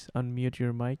 please unmute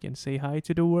your mic and say hi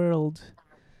to the world.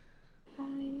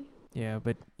 Hai. Yeah,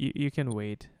 but you can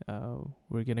wait.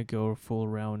 We're gonna go full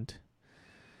round.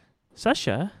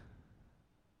 Sasha?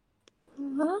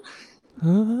 Hah?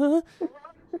 Huh?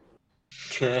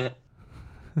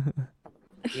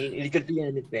 It could be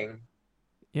anything.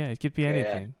 Yeah, it could be Kayak-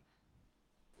 anything.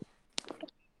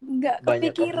 Nggak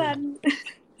Banyak kepikiran.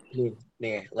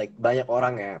 Nih, like banyak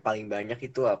orang ya, paling banyak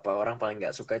itu apa? Orang paling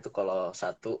nggak suka itu kalau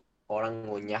satu orang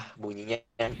ngunyah bunyinya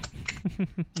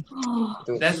Oh,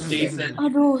 itu. That's Jason.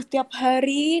 aduh, tiap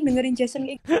hari dengerin Jason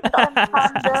kayak gitu.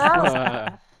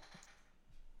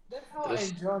 That's how I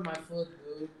Terus- enjoy my food,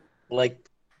 dude. Like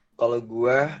kalau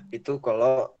gue itu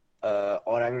kalau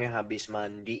orang yang habis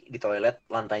mandi di toilet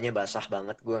lantainya basah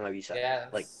banget, gue nggak bisa.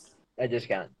 Like Yes. I just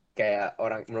can't. Kayak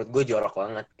orang, menurut gue jorok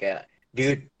banget. Kayak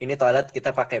dude, ini toilet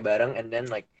kita pakai bareng, and then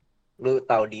like lu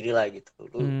tahu diri lah gitu.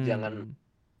 Lu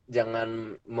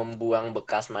jangan membuang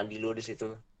bekas mandi lu di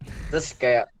situ. Terus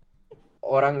kayak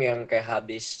orang yang kayak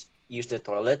habis use the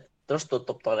toilet terus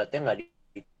tutup toiletnya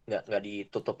nggak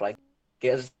ditutup lagi.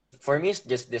 Kayak for me it's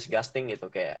just disgusting gitu.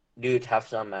 Kayak dude, have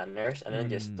some manners, and then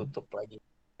just tutup lagi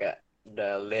kayak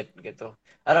the lid gitu.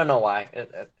 I don't know why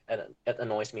it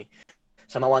annoys me.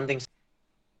 Sama one thing,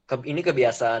 ini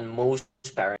kebiasaan most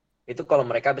parents itu kalau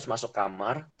mereka habis masuk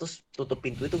kamar terus tutup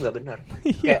pintu itu nggak benar.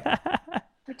 Kayak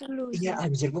iya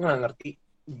anjir, gue nggak ngerti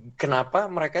kenapa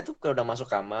mereka tuh kalau udah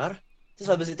masuk kamar terus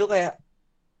habis itu kayak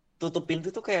tutup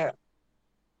pintu tuh kayak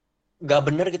nggak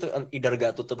bener gitu. Either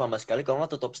gak tutup sama sekali, kalau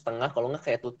nggak tutup setengah, kalau nggak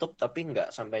kayak tutup tapi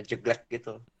nggak sampai jeglek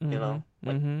gitu. You know,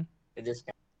 like it just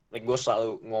like gue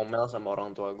selalu ngomel sama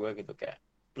orang tua gue gitu kayak,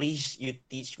 please you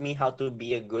teach me how to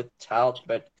be a good child,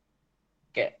 but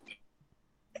kayak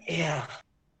yeah,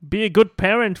 be a good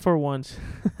parent for once.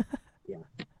 yeah,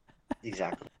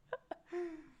 exactly.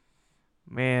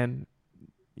 Man,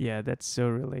 yeah, that's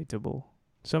so relatable.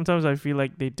 Sometimes I feel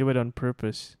like they do it on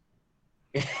purpose.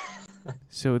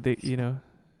 So they,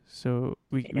 so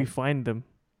we find them,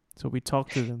 so we talk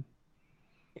to them.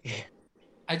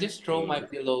 I just throw my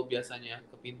pillow biasanya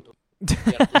ke pintu.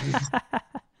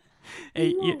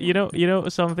 Hey, you know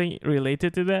something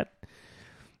related to that?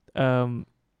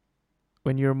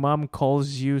 When your mom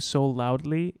calls you so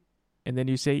loudly, and then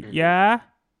you say yeah,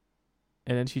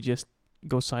 and then she just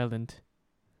goes silent.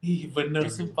 Ih, bener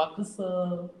sumpah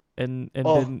kesel. And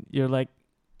then you're like,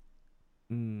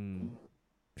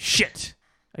 shit,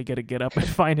 I gotta get up and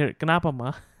find her. Kenapa,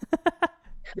 Ma?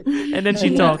 And then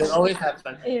she talks. That always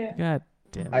happens. Iya. God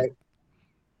damn it.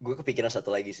 Gue kepikiran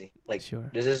satu lagi sih. Like, Sure.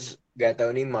 this is, gak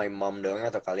tau nih my mom doang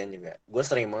atau kalian juga. Gue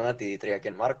sering banget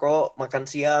diteriakin, Marco makan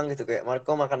siang gitu. Kayak,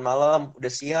 Marco makan malam,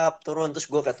 udah siap, turun. Terus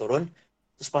gue kayak turun.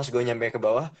 Terus pas gue nyampe ke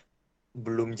bawah,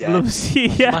 belum jadi. Belum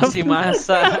siap. Masih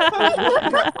masak.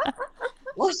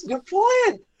 What's the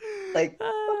point? Like,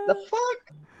 what the fuck?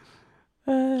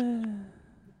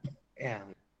 Yeah.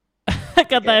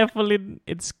 Kata Evelyn,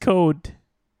 it's code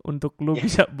untuk lu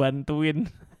bisa bantuin.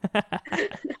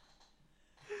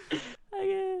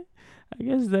 I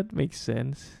guess that makes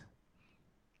sense.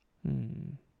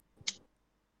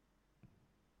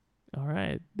 All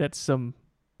right, that's some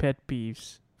pet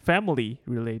peeves, family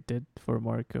related for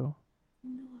Marco.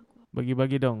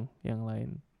 Bagi-bagi dong yang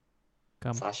lain.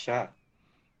 Come. Sasha,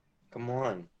 come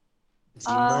on.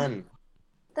 Ziman.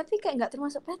 Tapi kayak nggak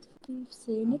termasuk pet peeve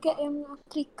sih. Ini kayak yang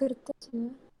trigger aja.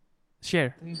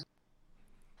 Share.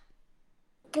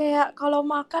 Kayak kalau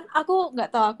makan, aku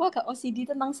nggak tahu, aku agak OCD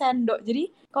tentang sendok. Jadi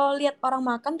kalau lihat orang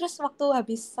makan terus waktu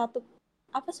habis satu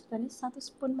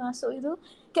spoon masuk itu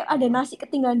kayak ada nasi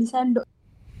ketinggalan di sendok.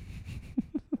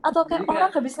 Atau kayak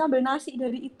orang habis ngambil nasi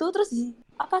dari itu terus di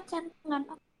centengan.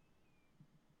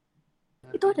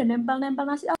 Itu ada nempel-nempel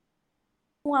nasi.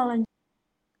 Mualan.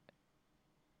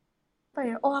 Apa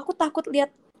ya? Oh, aku takut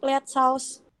lihat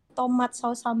saus tomat,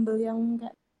 saus sambal yang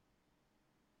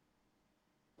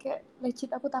kayak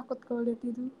legit aku takut kalau lihat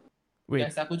itu. Wait.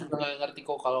 Guys, aku juga nggak ngerti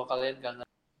kok kalau kalian nggak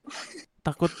ngerti.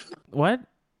 Takut what?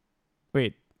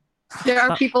 Wait. There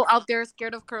are people out there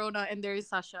scared of corona and there is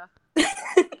Sasha.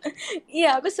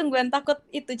 Iya, aku sungguhan takut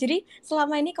itu. Jadi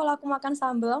selama ini kalau aku makan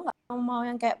sambal, aku nggak mau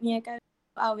yang kayak punya kayak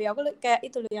awi. Aku kayak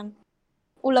itu loh yang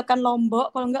ulekan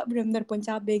Lombok. Kalau nggak benar-benar bon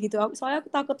cabe gitu. Soalnya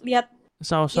aku takut lihat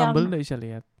saus sambal nggak bisa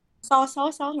lihat. Saus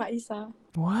nggak bisa.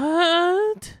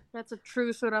 What? That's a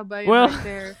true Surabaya Well, right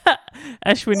there.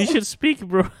 Ashwin, you should speak,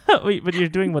 bro. Wait, but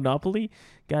you're doing Monopoly?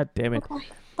 God damn it.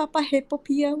 Papa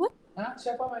Hepopia, what? Hah?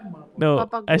 Siapa main Monopoly? No,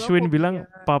 Papa gua Ashwin phobia. bilang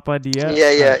papa dia.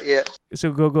 Iya.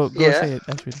 So go Iya. say it,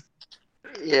 Ashwin.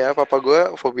 Iya, papa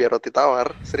gue fobia roti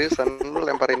tawar. Seriusan, lu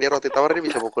lemparin dia roti tawar, dia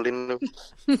bisa pukulin lu.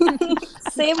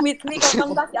 Same with me, kalau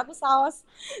kamu kasih aku saus.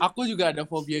 Aku juga ada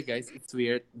fobia, guys. It's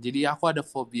weird. Jadi aku ada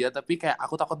fobia, tapi kayak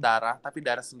aku takut darah, tapi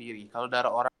darah sendiri. Kalau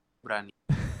darah orang berani.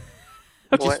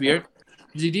 Which is weird.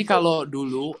 Jadi kalau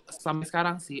dulu sampai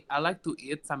sekarang sih, I like to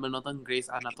eat sambil nonton Grey's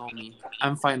Anatomy.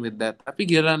 I'm fine with that. Tapi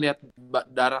giliran lihat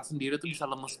darah sendiri tuh bisa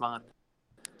lemes banget.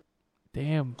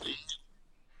 Damn.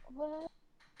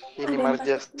 Ini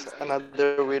Marjas,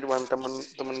 another weird one.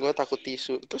 Temen gue takut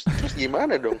tisu. Terus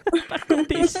gimana dong? Takut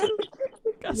tisu.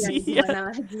 Ya, Kasihan. gimana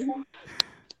lagi?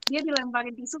 Dia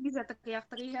dilemparin tisu bisa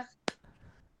teriak-teriak.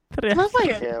 Kenapa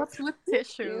ya? Yeah. What's with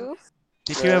tissue?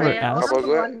 Did you ever Kayak ask? orang Apa gua-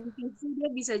 keluar tisu dia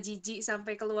bisa jijik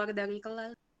sampai keluar dari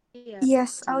kelas. Iya.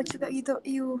 Yes, aku juga gitu.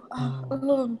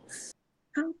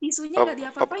 Tisunya Oh, nggak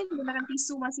diapa-apain, beneran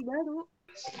tisu masih baru.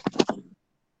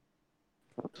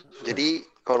 Jadi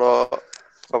kalau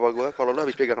papa gue, kalau lu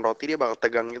habis pegang roti dia bakal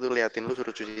tegang gitu liatin lu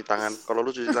suruh cuci tangan. Kalau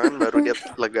lu cuci tangan baru dia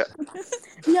lega.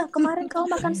 Iya, kemarin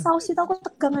kamu makan saus itu aku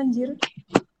tegang anjir.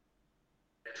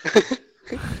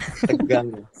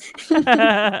 Tegang.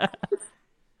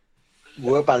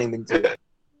 Gue paling benci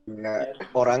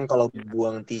orang kalau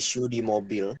buang tisu di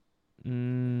mobil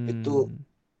itu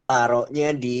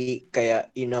taruhnya di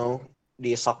kayak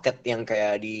di soket yang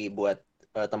kayak dibuat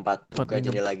tempat buka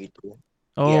jendela gitu.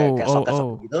 Iya, kayak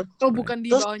soket-soket gitu. Oh, bukan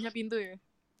di Terus bawahnya pintu ya?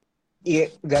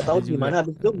 iya, nggak tahu gimana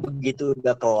habis itu begitu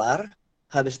udah kelar,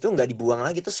 habis itu nggak dibuang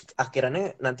lagi, terus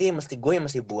akhirnya nanti gue yang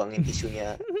mesti buangin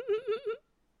tisunya.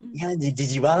 Ya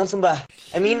jijik banget sumpah.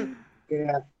 I mean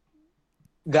kayak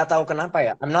nggak tahu kenapa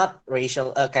ya. I'm not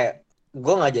racial, kayak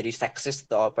gue nggak jadi seksis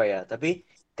atau apa ya, tapi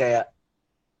kayak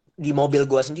di mobil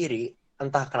gue sendiri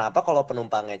entah kenapa kalau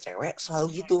penumpangnya cewek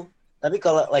selalu gitu. Tapi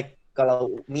kalau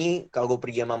gue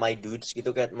pergi sama my dudes gitu,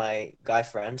 kayak my guy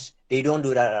friends, they don't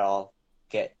do that at all.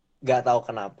 Kayak gak tahu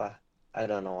kenapa. I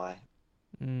don't know why.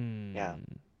 Yeah.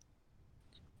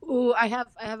 Ooh, I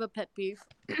have a pet peeve.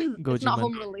 Go, It's not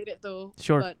Jiman. home related though.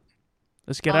 Sure. But,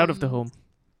 Let's get out of the home.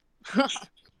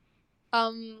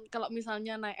 Kalau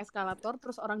misalnya naik eskalator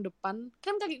terus orang depan,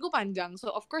 kan kakiku panjang, so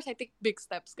of course I take big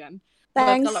steps kan.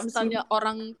 But kalau misalnya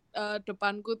orang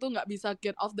depanku tuh nggak bisa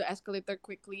get off the escalator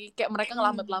quickly, kayak mereka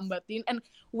ngelambat-lambatin, and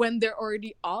when they're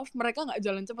already off, mereka nggak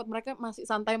jalan cepat, mereka masih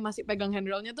santai, masih pegang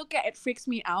handrailnya tuh kayak it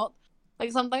freaks me out.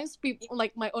 Like sometimes people,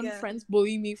 like my own friends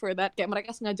bully me for that, kayak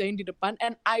mereka sengajain di depan,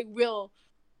 and I will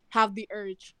have the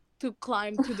urge to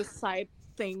climb to the side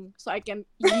thing so I can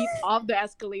yeet off the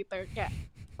escalator. Kayak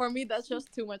for me that's just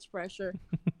too much pressure.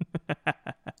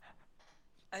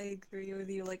 I agree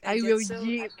with you. Like I get will so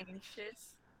yeet.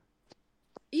 anxious.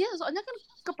 Iya, soalnya kan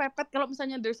kepepet kalau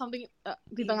misalnya there's something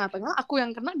di tengah-tengah, aku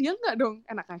yang kena, dia nggak dong,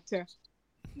 enak aja.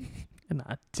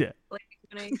 Enak aja. Like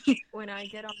when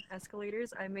I get on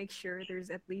escalators, I make sure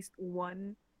there's at least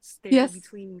one stair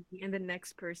between me and the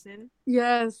next person.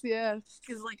 Yes.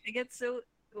 Because like I get so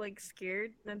like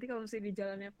scared. Nanti kalau misalnya di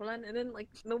jalannya pelan, and then like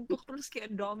numpuk terus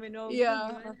kayak domino.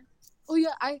 Yeah. Oh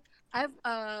yeah,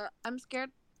 I'm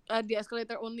scared di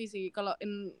escalator only sih. Kalau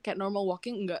in kayak normal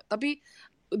walking enggak. Tapi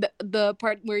the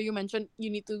part where you mentioned you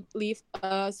need to leave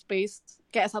space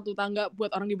kayak satu tangga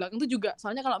buat orang di belakang tuh juga.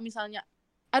 Soalnya kalau misalnya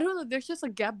I don't know, there's just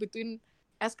a gap between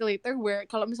escalator where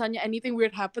kalau misalnya anything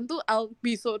weird happen tuh I'll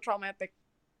be so traumatic.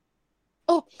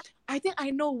 Oh, I think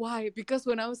I know why. Because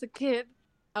when I was a kid,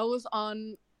 I was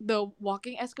on the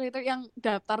walking escalator yang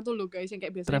datar tuh loh guys, yang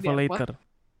kayak biasanya Travelator.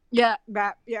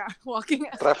 Walking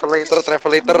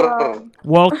Travelator.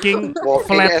 Walking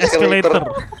flat escalator.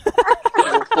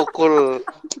 Pukul.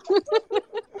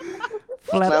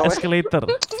 Flat escalator.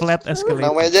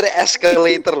 Namanya aja deh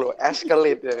escalator loh,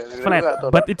 escalate ya. Flat,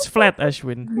 but it's flat,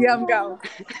 Ashwin. Diam kau.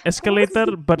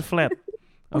 Escalator but flat.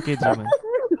 Oke, Jaman.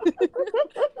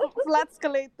 Flat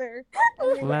escalator.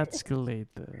 Flat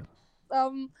escalator.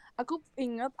 Aku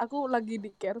ingat aku lagi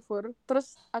di Carrefour,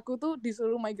 terus aku tuh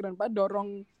disuruh my grandpa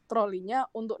dorong trolinya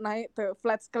untuk naik ke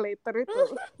flat escalator itu.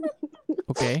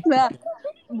 Oke. Nah,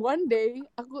 one day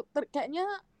aku kayaknya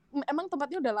emang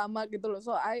tempatnya udah lama gitu loh,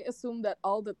 so I assume that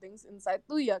all the things inside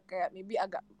tuh ya kayak maybe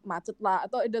agak macet lah,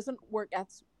 atau it doesn't work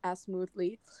as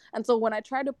smoothly. And so when I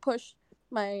try to push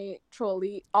my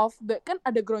trolley off kan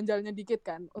ada geronjalnya dikit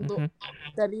kan untuk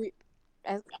dari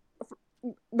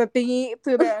the thingy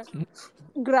to the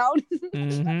ground.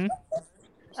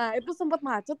 Nah itu sempat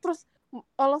macet, terus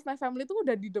all of my family tuh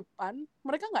udah di depan,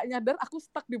 mereka nggak nyadar aku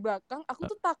stuck di belakang,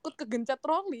 aku tuh takut kegencet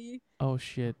troli. Oh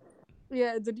shit.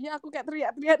 Ya, jadinya aku kayak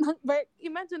teriak-teriak. But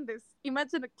imagine this.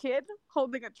 Imagine a kid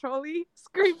holding a trolley,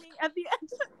 screaming at the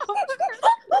edge of the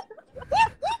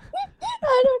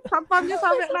Aduh, sampahnya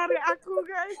sampai narik aku,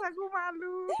 guys. Aku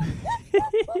malu.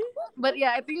 But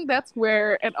yeah, I think that's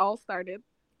where it all started.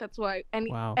 That's why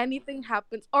anything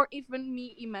happens, or even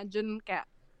me imagine kayak,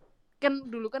 kan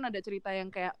dulu kan ada cerita yang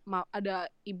kayak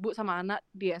ada ibu sama anak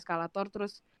di eskalator,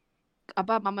 terus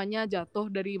mamanya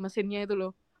jatuh dari mesinnya itu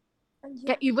loh.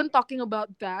 Kayak even talking about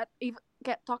that,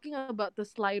 kayak talking about the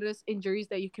slightest injuries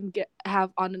that you can have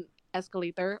on an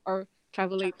escalator or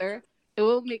travelator, it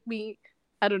will make me,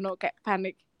 I don't know, kayak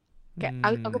panic.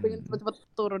 Kayak aku pengen cepet-cepet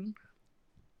turun.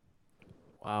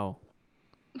 Wow.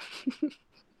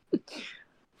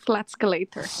 Flat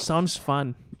escalator. Sounds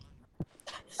fun.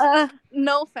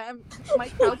 No fam, my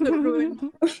childhood ruined.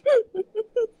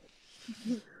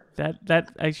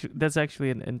 That's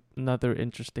actually another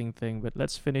interesting thing, but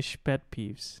let's finish pet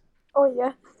peeves. Oh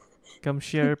yeah. Come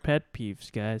share pet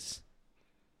peeves, guys.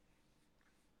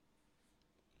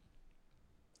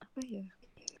 ya?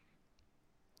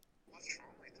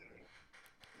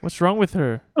 What's wrong with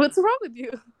her? What's wrong with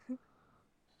you?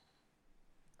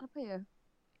 Apa ya?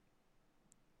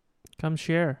 Come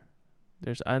share.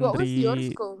 There's What was your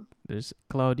Andri, school? there's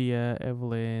Claudia,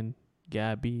 Evelyn,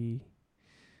 Gabby,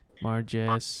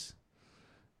 Marges.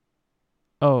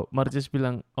 Oh, Marges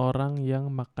bilang orang yang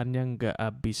makannya nggak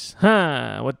habis.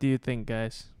 What do you think,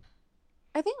 guys?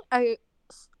 I think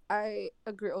I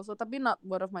agree also, tapi not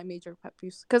one of my major pet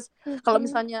peeves. Cause kalau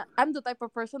misalnya I'm the type of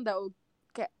person that would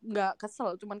kayak nggak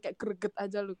kesel, cuman kayak greget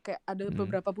aja lu, kayak ada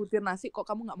beberapa butir nasi kok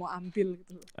kamu nggak mau ambil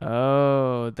gitu.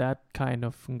 Oh, that kind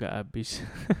of nggak habis.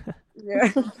 Yeah.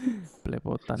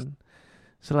 Belepotan.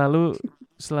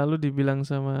 Selalu dibilang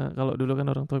sama, kalau dulu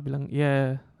kan orang tua bilang,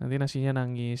 iya nanti nasinya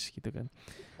nangis gitu kan.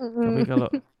 Tapi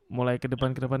kalau mulai ke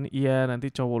depan, iya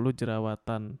nanti cowok lu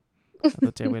jerawatan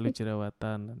atau cewek lu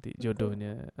jerawatan, nanti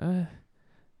jodohnya.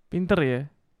 Pinter ya.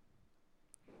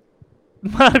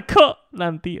 Marco,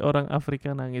 nanti orang Afrika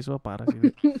nangis, wah parah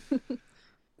sih.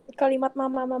 Kalimat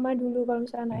mama dulu kalau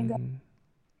misalnya enggak.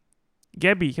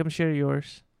 Gabby, come share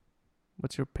yours.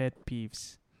 What's your pet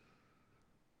peeves?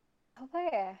 Apa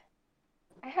ya?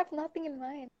 I have nothing in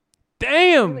mind.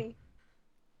 Damn! Really.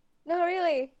 No,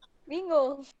 really.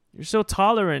 Bingung. You're so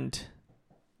tolerant.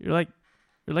 You're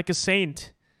like a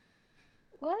saint.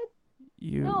 What?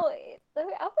 You No,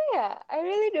 tapi apa ya? I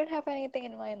really don't have anything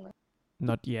in mind.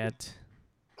 Not yet.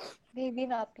 Maybe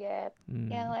not yet.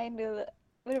 Yang lain dulu.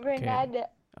 Bener-bener Okay. nggak ada.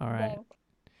 Alright. Blank.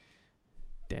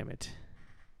 Damn it.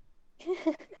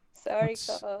 Sorry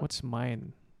kok. What's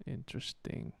mine?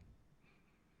 Interesting.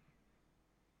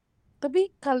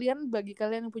 Tapi bagi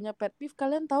kalian yang punya pet peeve,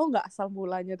 kalian tahu nggak asal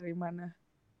mulanya dari mana?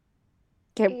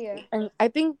 Kayak, I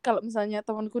think kalau misalnya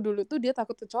temanku dulu tuh dia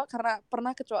takut kecoa karena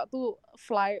pernah kecoa tuh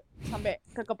fly sampai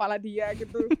ke kepala dia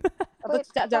gitu. Atau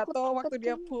cicak jatuh waktu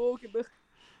dia poop gitu.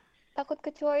 Takut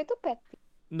kecoa itu pet peeve?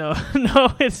 No,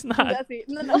 it's not. Enggak sih.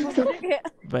 No, maksudnya kayak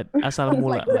But asal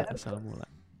mula.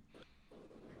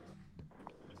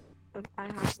 I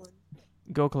have one.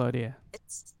 Go, Claudia.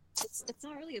 It's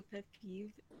not really a pet peeve.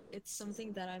 It's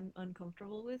something that I'm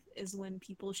uncomfortable with is when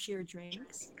people share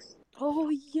drinks. Oh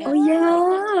yeah. Oh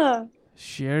yeah.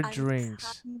 Share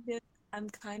drinks. I'm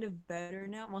kind of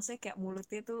better now. Maksudnya kayak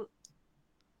mulutnya tuh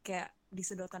kayak di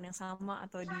sedotan yang sama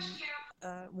atau di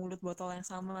mulut botol yang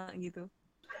sama gitu.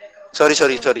 Sorry,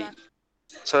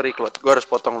 Claude. Gue harus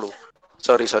potong lu.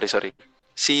 Sorry.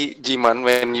 Si Jiman,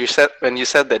 when you said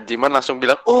that, Jiman langsung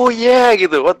bilang, oh yeah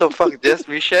gitu. What the fuck, Jess?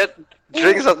 We shared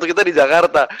drinks waktu kita di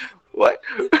Jakarta. What?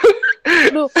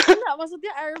 Loh, enggak,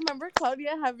 maksudnya I remember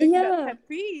Claudia having that pet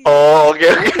peeve. Oh, oke.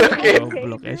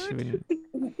 Goblok Ashwin.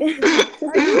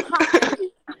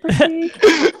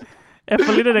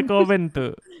 Evelyn ada komen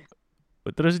tuh.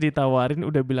 Terus ditawarin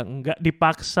udah bilang enggak,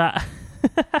 dipaksa.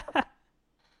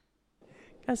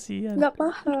 Kasihan. Enggak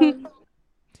paham.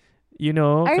 You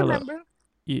know, I kalau remember.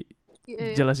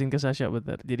 jelasin ke Sasha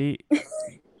bentar. Jadi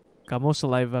kamu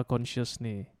saliva conscious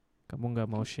nih. Kamu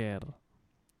nggak mau share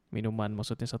minuman,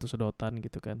 maksudnya satu sedotan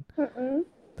gitu kan.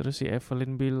 Terus si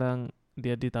Evelyn bilang,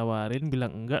 dia ditawarin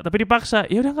bilang enggak, tapi dipaksa.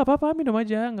 Ya udah nggak apa-apa, minum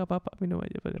aja.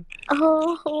 Padahal.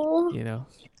 Oh. You know,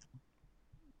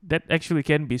 that actually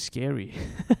can be scary.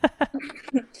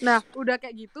 Nah, udah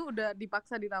kayak gitu, udah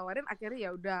dipaksa ditawarin,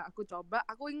 akhirnya ya udah aku coba.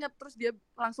 Aku inget terus dia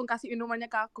langsung kasih minumannya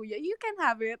ke aku. Ya, you can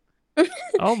have it.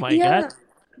 Oh my god.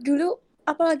 Dulu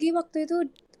apalagi waktu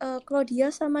itu Claudia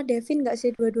sama Devin nggak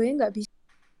sih, dua-duanya nggak bisa.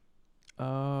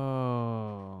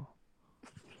 Oh.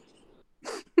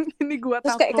 Ini gua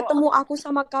terus kayak ketemu aku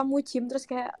sama kamu Jim, terus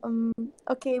kayak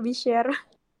okay, we share.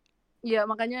 Iya,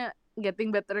 makanya getting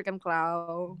better kan,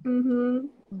 Clau.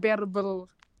 Bearable.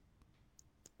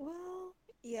 Well,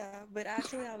 yeah, but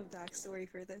actually I have a backstory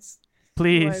for this.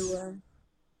 Please.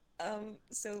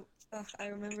 So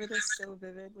I remember this so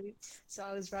vividly. So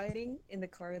I was riding in the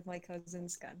car with my cousin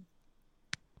Scan,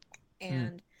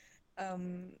 and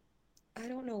I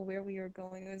don't know where we were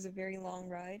going. It was a very long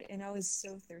ride, and I was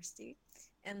so thirsty.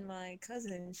 And my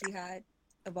cousin, she had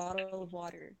a bottle of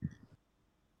water,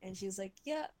 and she was like,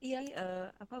 "Yeah,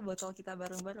 apa botol kita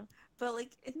bareng-bareng." But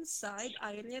like inside,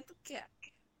 airnya tuh kayak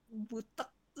butek,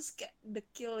 terus kayak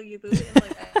dekil gitu, and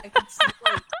like I could see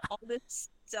like all this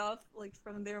stuff like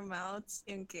from their mouths,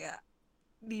 yang kayak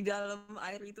di dalam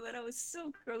air itu, and I was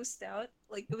so grossed out.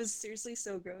 Like it was seriously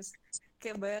so gross.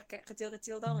 Kayak banyak kayak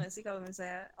kecil-kecil, tau gak sih kalau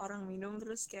misalnya orang minum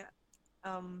terus kayak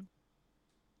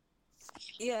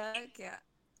kayak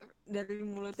dari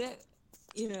mulutnya,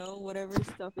 you know, whatever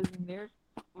stuff is in there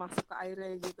masuk ke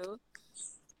airnya gitu,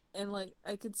 and like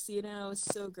I could see it and I was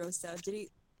so grossed out. Jadi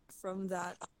from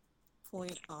that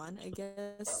point on, I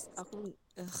guess aku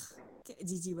kayak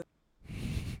jijik banget.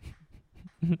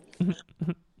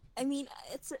 I mean,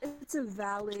 it's a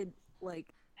valid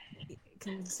like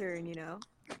concern, you know.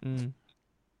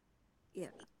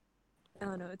 Yeah. I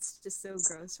don't know. It's just so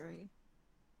gross for me.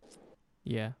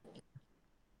 Yeah.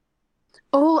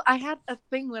 Oh, I had a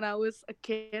thing when I was a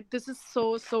kid. This is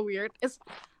so weird. This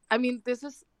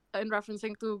is in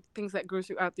referencing to things that gross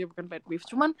you out, ya, bukan pet peeves.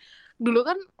 Cuman dulu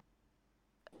kan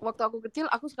waktu aku kecil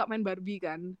aku suka main Barbie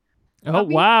kan. Oh,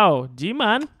 wow,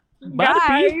 Jiman,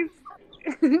 Barbie. Guys.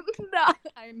 Nah,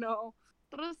 I know.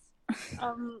 Terus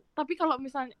tapi kalau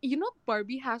misalnya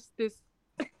Barbie has this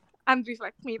Andre's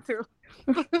like me too.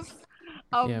 Terus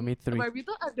Yeah, me too. Barbie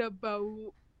tuh ada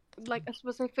bau like a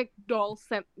specific doll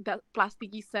scent, that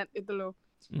plasticky scent itu loh.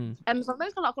 And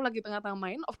sometimes kalau aku lagi tengah-tengah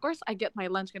main, of course I get my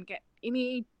lunch kan, kayak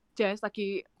ini Jess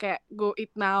lagi kayak go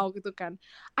eat now gitu kan.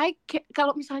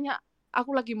 Kalau misalnya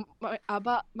aku lagi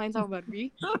main sama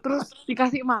Barbie terus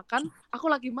dikasih makan, aku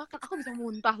lagi makan, aku bisa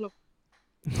muntah loh.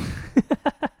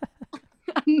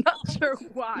 I'm not sure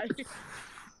why.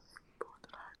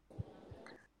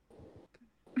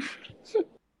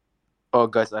 Oh,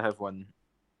 guys, I have one.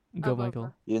 Go,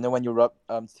 Michael. You know when you rub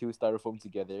two styrofoam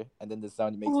together and then the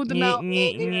sound makes. Oh, the now.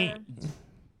 Yeah.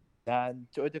 Dan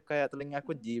itu kayak telinga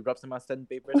aku di-rub sama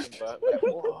sandpaper sumpah.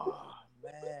 Oh,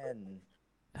 man.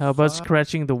 How about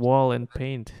scratching the wall and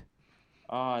paint?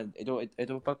 Itu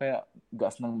apa kayak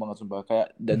gak senang banget sumpah.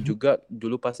 Kayak dan juga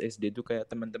dulu pas SD tuh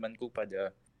kayak teman-temanku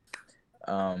pada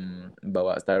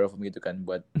bawa styrofoam gitu kan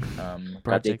buat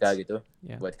KTK gitu,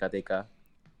 buat KTK.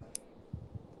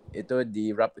 Itu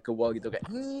di-rub ke wall gitu kayak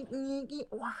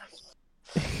wah.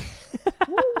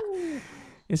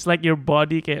 It's like your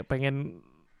body kayak pengen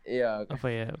apa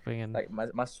ya, pengen like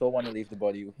my soul wanna leave the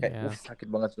body. Kayak sakit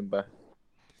banget sumpah.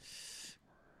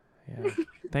 Yeah.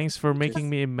 Thanks for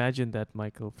making me imagine that,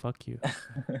 Michael. Fuck you.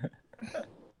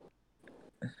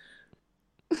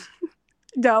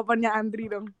 Jawabannya Andri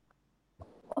dong.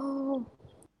 Oh,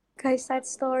 guys, side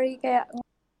story kayak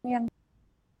yang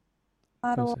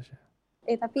taruh.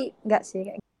 Tapi enggak sih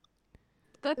kayak.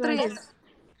 Tetris.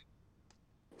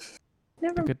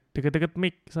 Deket-deket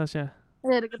mic, Sasha.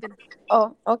 Ya, deketin.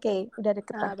 Oh, oke. Udah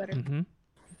deket.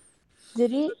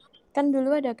 Jadi kan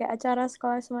dulu ada kayak acara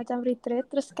sekolah semacam retreat,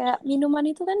 terus kayak minuman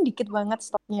itu kan dikit banget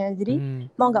stoknya, jadi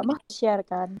mau nggak mau share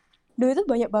kan. Dulu itu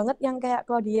banyak banget yang kayak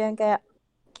Claudia yang kayak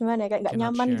gimana ya, kayak nggak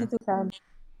nyaman gitu kan.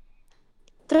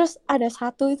 Terus ada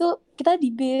satu itu kita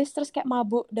di bis, terus kayak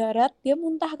mabuk darat, dia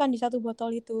muntah kan di satu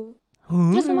botol itu.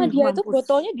 Terus sama dia itu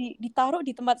botolnya ditaruh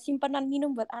di tempat simpanan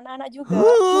minum buat anak-anak juga.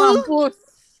 Mampus.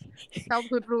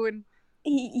 Childhood ruin.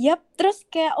 Yap, terus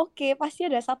kayak oke, pasti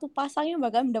ada satu pasang yang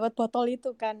bakal mendapat botol itu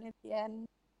kan, Etienne.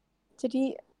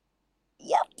 Jadi,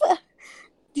 yap.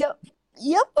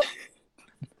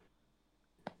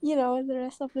 You know the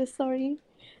rest of the story.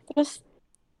 Terus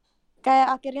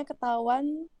kayak akhirnya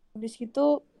ketahuan, habis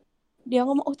gitu dia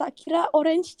ngomong, oh tak kira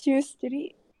orange juice,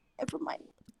 jadi never mind.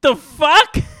 The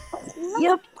fuck?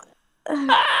 Yap.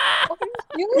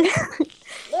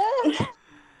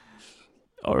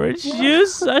 Orange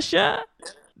juice, Sasha?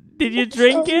 Did you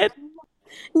drink it?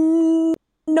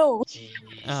 No.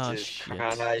 Oh shit.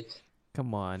 Christ.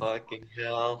 Come on. Fucking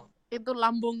hell. Itu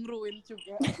lambung ruin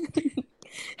juga.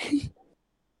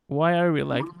 Why are we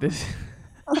like this?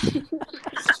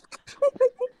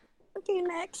 Okay,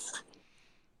 next.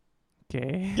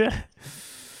 Okay.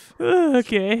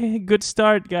 Okay, good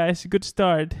start, guys. Good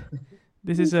start.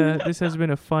 This has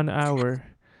been a fun hour.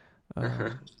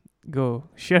 Go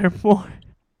share more.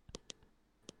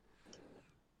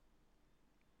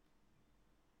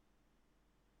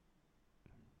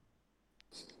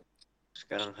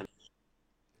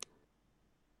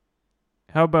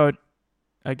 How about,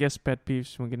 I guess pet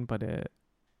peeves mungkin pada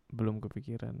belum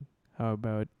kepikiran. How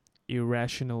about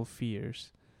irrational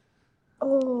fears?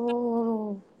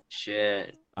 Oh.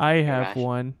 Shit. I have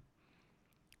one.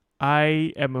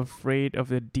 I am afraid of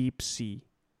the deep sea.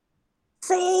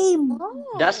 Same.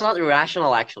 That's not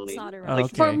irrational, actually. It's not irrational.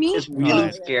 Like, For me, it's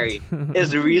really scary.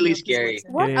 It's really scary.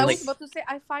 What? I was Like, about to say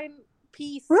I find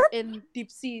peace in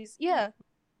deep seas. Yeah.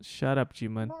 Shut up,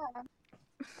 Jiman.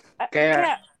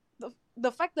 Kayak the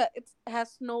fact that it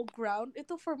has no ground,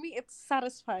 itu for me it's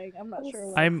satisfying. I'm not sure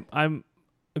why. I'm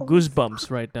goosebumps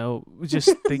right now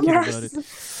just thinking about it.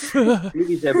 Lu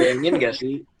bisa bayangin gak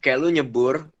sih, kayak lu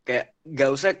nyebur, kayak gak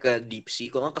usah ke deep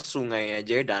sea, kalau nggak ke sungai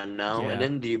aja, danau, and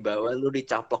then di bawah lu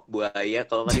dicaplok buaya,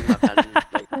 kalau nggak dimakan,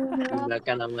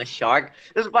 dimakan sama shark.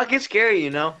 It's fucking scary,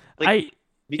 you know. Like,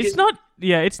 it's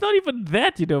not even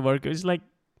that, you know, Marco. It's like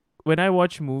when I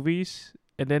watch movies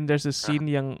and then there's a scene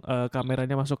yang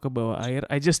kameranya masuk ke bawah air.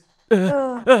 I just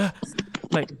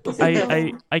like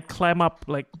I climb up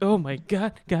like, oh my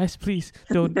god, guys, please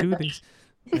don't do this.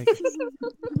 Like,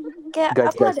 kayak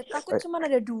Guys, aku guys. ada takut cuman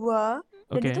ada 2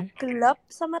 dan itu Okay. gelap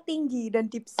sama tinggi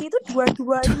dan deep sea itu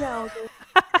dua-duanya. Oke.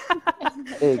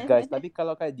 Guys, tapi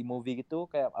kalau kayak di movie gitu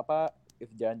kayak apa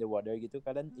if they're underwater gitu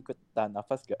kalian ikut tahan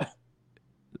nafas gak?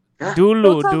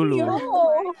 Dulu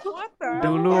What the?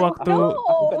 Dulu waktu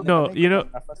Aku you know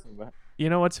tahan nafas nih, Mbak. you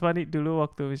know what's funny, dulu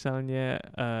waktu misalnya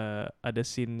ada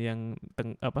scene yang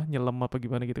nyelam apa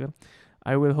gimana gitu kan,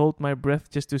 I will hold my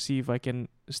breath just to see if I can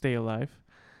stay alive.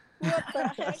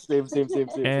 Same.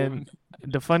 And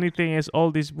the funny thing is,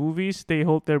 all these movies, they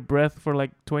hold their breath for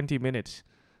like 20 minutes.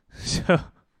 So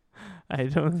I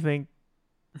don't think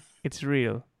it's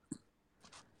real.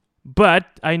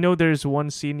 But I know there's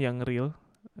one scene yang real.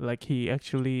 Like he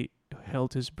actually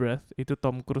held his breath. Itu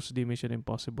Tom Cruise di Mission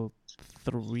Impossible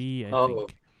 3, I think.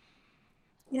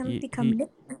 Yang He- 3 he- menit.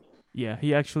 Yeah,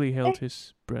 he actually held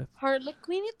his breath. Harley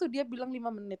Quinn itu dia bilang 5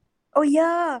 menit. Oh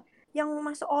ya, yang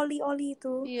masuk oli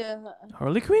itu. Iya.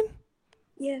 Harley Quinn?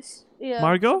 Yes. Iya.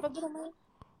 Margot? Siapa tuh namanya?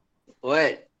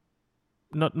 Wait.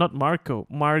 Not Margot.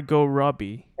 Margot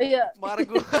Robbie. Iya.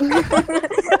 Margot.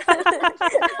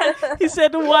 He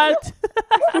said what?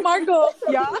 Margot.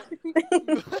 Ya.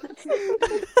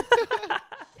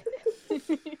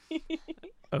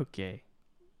 Okay.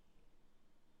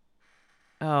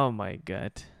 Oh my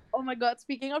god. Oh my god,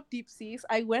 speaking of deep seas,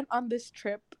 I went on this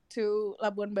trip to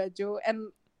Labuan Bajo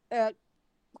and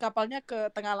kapalnya ke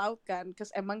tengah laut kan,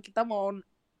 cause emang kita mau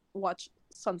watch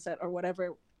sunset or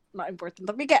whatever, not important.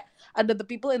 Tapi kayak ada the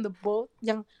people in the boat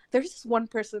yang there's this one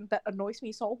person that annoys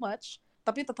me so much,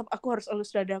 tapi tetap aku harus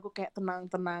elus dada aku kayak tenang,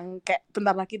 kayak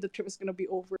bentar lagi the trip is gonna be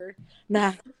over.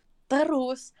 Nah,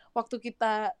 terus waktu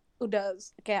kita udah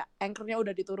kayak anchornya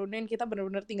udah diturunin, kita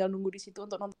benar-benar tinggal nunggu di situ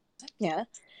untuk nonton sunsetnya.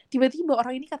 Tiba-tiba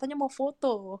orang ini katanya mau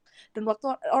foto, dan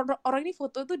waktu orang ini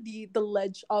foto tuh di the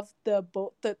ledge of the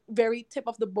boat, the very tip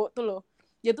of the boat tuh loh.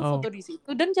 Dia tuh foto di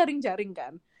situ dan jaring-jaring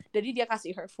kan. Jadi dia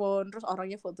kasih her phone, terus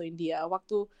orangnya fotoin dia.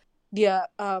 Waktu dia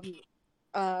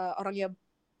orangnya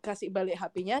kasih balik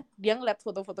HP-nya, dia ngeliat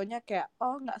foto-fotonya kayak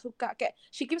nggak suka, kayak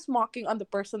she keeps mocking on the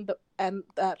person and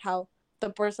that how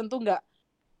the person tuh nggak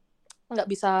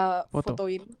bisa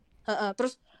fotoin.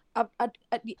 Terus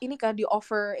ini kan di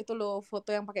offer itu loh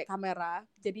foto yang pakai kamera,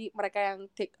 jadi mereka yang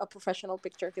take a professional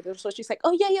picture gitu. So she's like,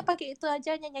 oh iya pakai itu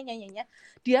aja, nyanya.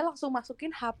 Dia langsung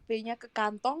masukin HP-nya ke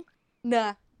kantong.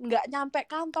 Nah, nggak nyampe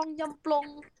kantong,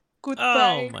 nyemplung.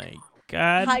 Goodbye. Oh my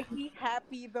god. Highly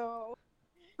happy though.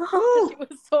 She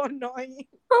was so annoying.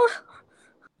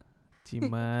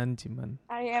 Ciman.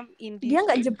 I am in Dia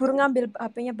nggak jebur ngambil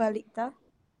HP-nya balik ta?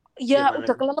 Ya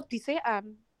udah kelelep di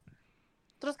sean.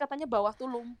 Terus katanya bawah tuh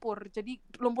lumpur, jadi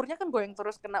lumpurnya kan goyang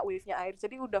terus kena wave-nya air,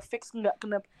 jadi udah fix nggak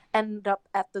kena end up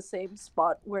at the same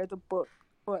spot where the boat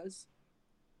was.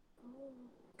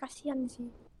 Kasian sih.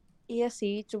 Iya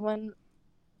sih, cuman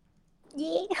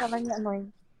kalanya annoying.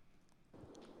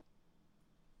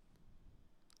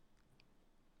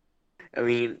 I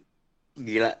mean,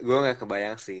 gila, gue nggak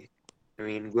kebayang sih. I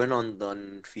mean, gue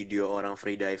nonton video orang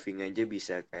free diving aja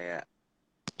bisa kayak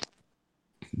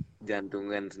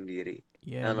jantungan sendiri.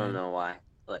 Yeah, I don't man. know why.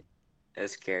 Like,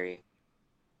 that's scary.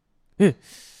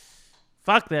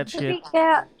 Fuck that Tapi shit.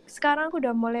 kayak sekarang aku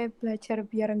udah mulai belajar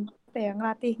biar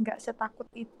ngelatih nggak setakut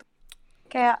itu.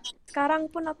 Kayak sekarang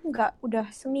pun aku nggak,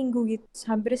 udah seminggu gitu,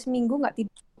 hampir seminggu nggak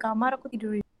tidur di kamar, aku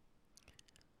tidur di.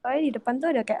 Soalnya di depan tuh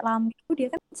ada kayak lampu,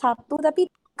 dia kan satu tapi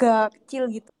gak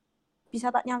kecil gitu, bisa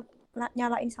tak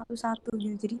nyalain satu-satu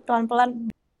gitu. Jadi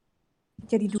pelan-pelan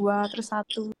jadi 2, terus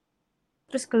 1,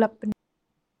 terus gelap bener.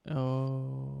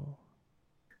 Oh,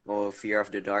 fear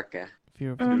of the dark ya.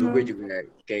 Fear of Dulu the gue dark. juga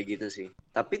kayak gitu sih.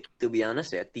 Tapi to be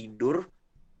honest ya, tidur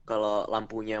kalau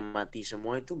lampunya mati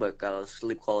semua itu bakal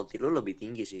sleep quality lu lebih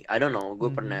tinggi sih. I don't know,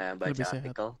 gue pernah baca Lebih sehat.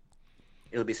 artikel.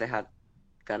 Lebih sehat.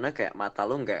 Karena kayak mata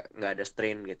lu nggak ada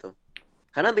strain gitu.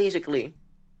 Karena basically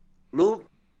lu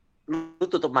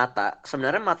tutup mata,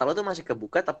 sebenarnya mata lu tuh masih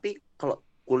kebuka, tapi kalau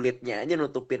kulitnya aja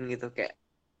nutupin gitu kayak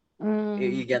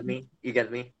you get me?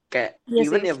 Kayak Yes,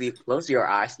 even yes. if you close your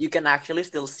eyes, you can actually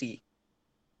still see.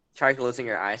 Try closing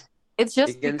your eyes. It's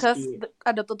just You can because see.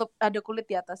 ada kulit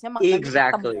di atasnya, makanya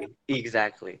hitam.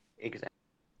 Exactly.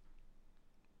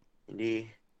 Jadi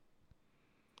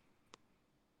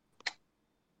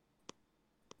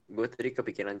gue tadi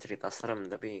kepikiran cerita serem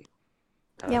tapi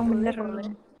Yang bener.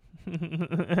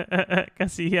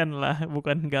 Kasihan lah,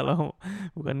 bukan galau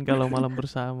malam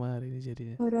bersama hari ini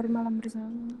jadinya. Horor malam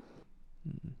bersama.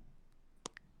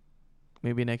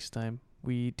 Maybe next time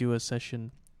we do a session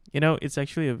You know, it's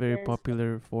actually a very Very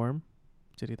popular form,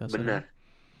 cerita Bener.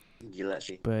 serem. Gila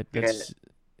sih. But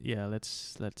Kayak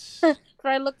let's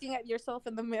Try looking at yourself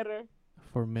in the mirror.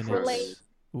 for minutes. Relate.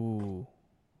 Ooh,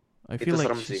 I itu feel like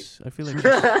serem sih.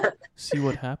 see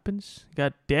what happens.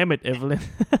 God damn it, Evelyn.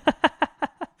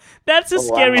 That's a Oh,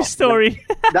 scary wow. story.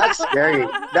 That's scary.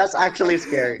 That's actually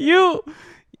scary.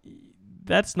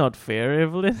 That's not fair,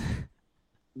 Evelyn.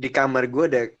 Di kamar gue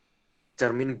ada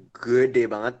cermin gede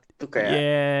banget. Itu kayak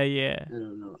Yeah. I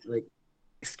don't know, like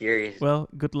scary. Well,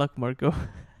 good luck, Marco.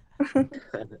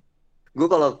 Gue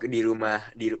kalau di rumah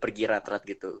pergi rat-rat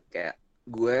gitu, kayak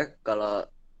gue kalau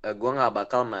gue nggak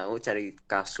bakal mau cari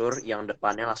kasur yang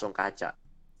depannya langsung kaca.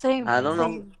 Same. I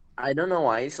don't know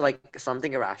why, it's like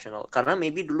something irrational. Karena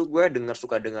maybe dulu gue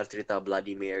suka dengar cerita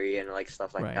Bloody Mary and like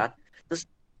stuff like Right. that. Terus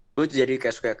gue jadi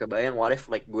kayak suka kebayang, what if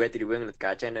like gue tiba-tiba ngeliat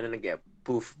kaca and then kayak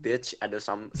poof bitch, ada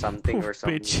something or Poof,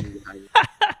 something bitch. behind.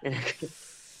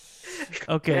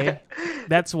 Okay,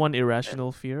 that's one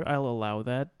irrational fear. I'll allow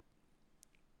that.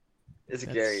 It's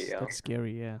scary, yo. That's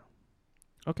scary, yeah.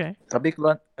 Okay, Tapi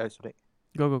kalian, sorry.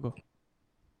 go.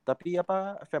 Tapi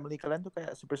apa family kalian tuh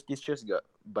kayak superstitious gak?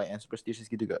 Banyak yang superstitious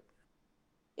gitu gak?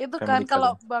 Itu Family kan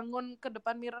kalau kalian. bangun ke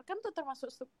depan mirror kan tuh termasuk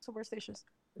superstitious.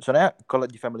 Soalnya kalau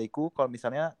di familyku, kalau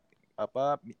misalnya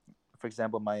apa, for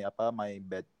example my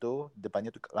bed tuh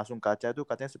depannya tuh langsung kaca tuh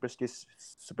katanya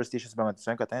superstitious banget.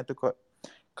 Soalnya katanya tuh kok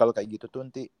kalau kayak gitu tuh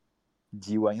nanti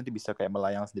jiwanya tuh bisa kayak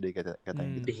melayang sendiri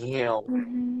katanya gitu. Damn.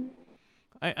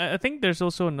 I think there's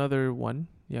also another one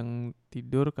yang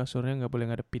tidur kasurnya nggak boleh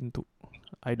ngadep pintu.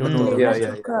 I don't know the Iya,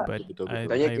 reason, iya. but Betul. I've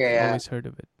Kayak- always heard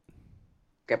of it.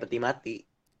 Kayak peti mati.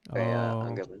 Kayak Oh.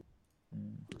 anggapan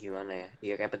gimana ya?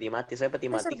 Iya kayak peti mati. Saya peti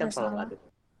mati kan serba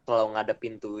selalu ngadep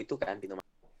pintu itu kan, pintu mati.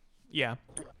 Yeah.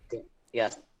 Ya,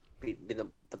 pintu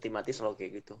peti mati selalu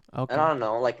kayak gitu. Okay. I don't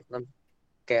know, like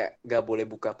kayak gak boleh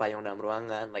buka payung dalam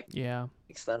ruangan, like Yeah.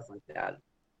 stuff like that,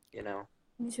 you know.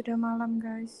 Ini sudah malam,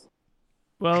 guys.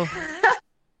 Well,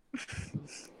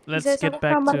 let's Bisa get sama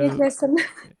back kamarnya to Jason.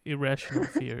 irrational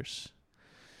fears.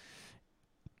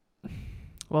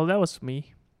 Well, that was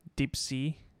me, deep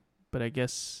sea, but I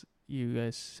guess you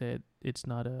guys said it's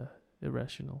not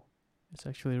irrational. It's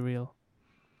actually real.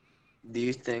 Do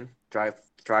you think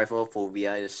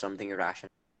trypophobia is something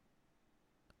irrational?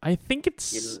 I think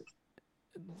it's You-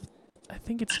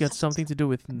 got something to do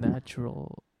with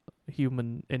natural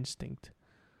human instinct.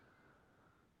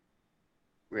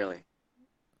 Really?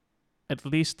 At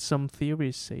least some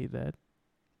theories say that.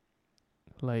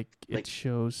 Like it Like-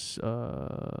 shows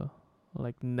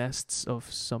like nests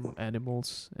of some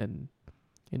animals, and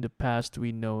in the past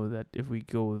we know that if we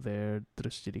go there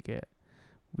terus jadi kayak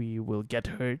we will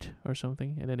get hurt or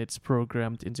something, and then it's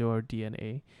programmed into our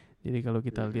DNA. Jadi kalau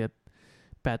kita lihat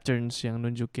patterns yang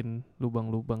nunjukin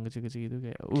lubang-lubang kecil-kecil gitu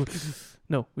kayak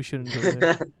no, we shouldn't go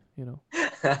there, you know.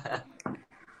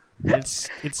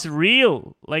 It's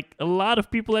real. Like a lot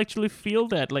of people actually feel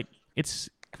that. Like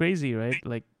it's crazy, right?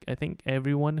 Like I think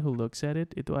everyone who looks at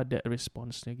it itu ada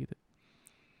response-nya gitu.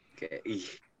 Kayak ih,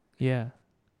 Yeah.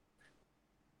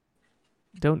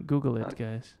 Don't Google it,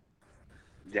 guys.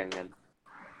 jangan.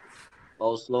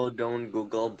 Also, don't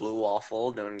Google blue waffle.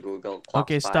 Don't Google clock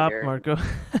Okay, stop, spider. Marco.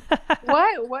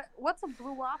 Why? What's a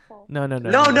blue waffle? No. No,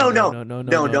 Please. don't,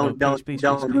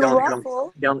 Blue don't,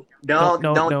 waffle? don't, No,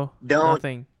 don't,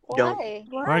 nothing. don't, Why?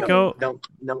 Marco, no.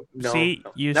 see,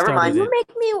 you Never mind. You started it.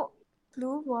 make me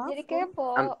blue waffle. Jadi kepo.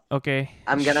 Okay,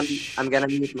 I'm gonna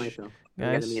mute myself.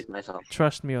 I'm guys, gonna mute myself.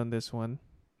 trust me on this one.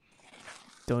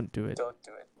 Don't do it.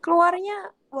 Keluarnya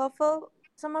waffle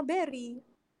sama berry.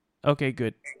 Okay,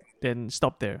 good. Then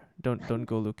stop there. Don't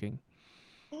go looking.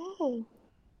 Oh.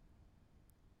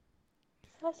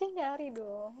 Masih nyari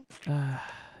dong.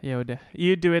 Ya udah.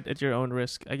 You do it at your own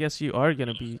risk. I guess you are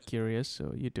gonna be curious,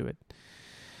 so you do it.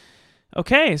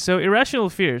 Okay, so irrational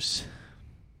fears.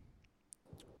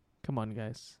 Come on,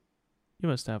 guys. You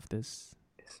must have this.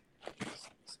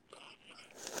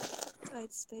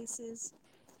 Tight spaces.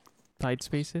 Tight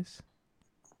spaces?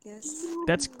 Yes.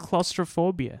 That's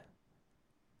claustrophobia.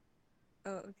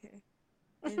 Oh, okay.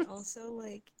 And also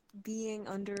like being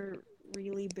under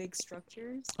really big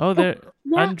structures. Oh, there.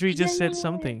 Yeah, Andrew just yeah, said yeah.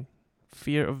 something.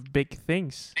 Fear of big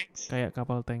things. Kayak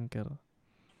kapal tanker.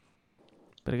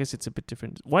 But I guess it's a bit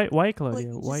different. Why, Like Claudia?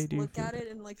 you Why just do you look feel at that?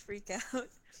 it and like freak out.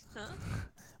 Huh?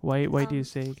 Why do you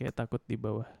say kayak takut di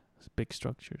bawah big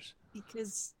structures?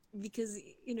 Because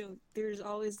you know there's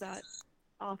always that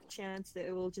off chance that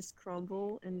it will just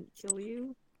crumble and kill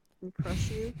you and crush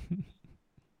you.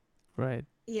 Right.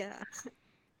 Yeah.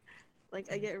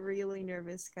 Like I get really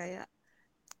nervous kayak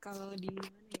kalau di mana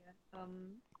ya?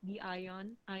 Di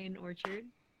Ion Orchard.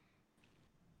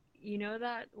 you know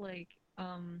that like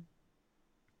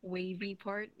wavy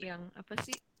part yang apa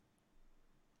sih?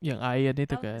 Yang iron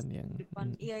itu Tahu kan, nggak sih? yang Di depan,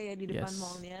 iya di depan yes.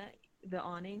 mallnya, the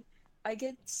awning. I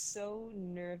get so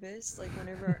nervous like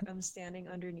whenever I'm standing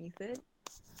underneath it,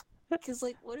 because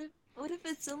like what if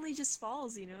it suddenly just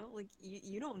falls? You know, like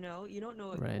you don't know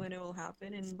Right. when it will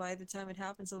happen, and by the time it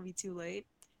happens, it'll be too late.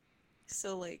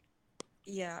 So like,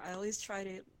 yeah, I always try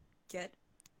to get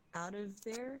out of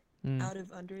there, out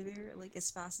of under there, like as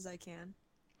fast as I can.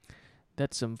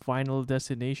 That's some Final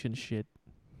Destination shit.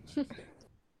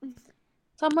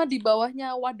 Sama di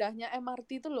bawahnya wadahnya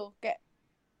MRT itu loh, kayak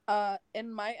in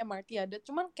my MRT ada,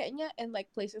 cuman kayaknya in like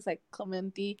places like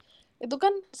Clementi itu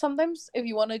kan sometimes if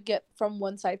you wanna get from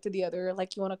one side to the other,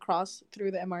 like you wanna cross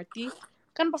through the MRT,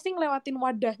 kan pasti ngelewatin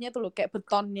wadahnya tuh loh, kayak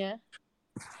betonnya.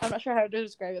 I'm not sure how to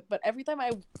describe it, but every time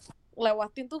I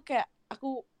lewatin tuh kayak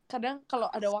aku kadang kalau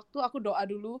ada waktu aku doa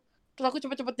dulu, terus aku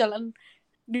cepet-cepet jalan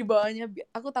di bawahnya,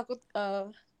 aku takut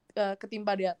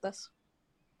ketimpa di atas.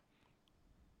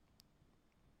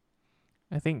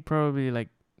 I think probably like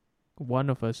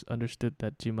one of us understood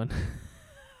that, Jiman.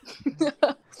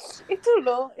 Itu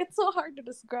loh, it's so hard to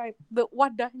describe. The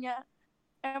wadahnya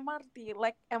MRT,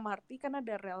 like MRT kan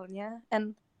ada relnya,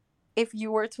 and if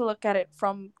you were to look at it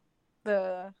from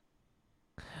the...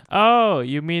 Oh,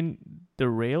 you mean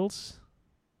the rails?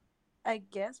 I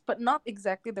guess, but not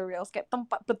exactly the rails. Kayak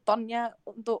tempat betonnya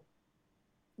untuk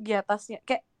di atasnya.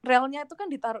 Kayak relnya itu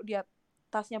kan ditaruh di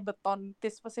atasnya beton,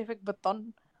 this specific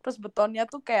beton. Terus betonnya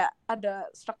tuh kayak ada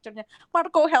strukturnya.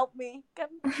 Marco, help me.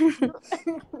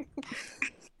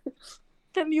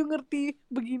 Kan you ngerti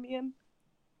beginian.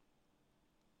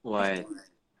 Why?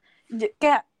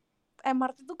 Kayak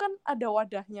MRT itu kan ada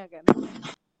wadahnya kan.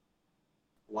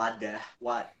 Wadah?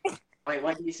 What? Wait,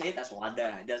 why did you say that's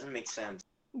wadah? It doesn't make sense.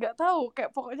 Nggak tahu,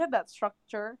 kayak pokoknya that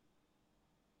structure.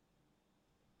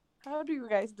 How do you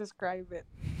guys describe it?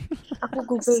 Aku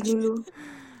Google dulu.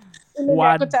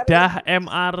 Wadah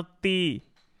MRT.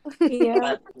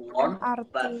 Iya.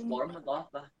 Platform atau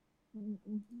apa?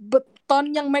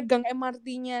 Beton yang megang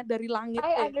MRT-nya dari langit.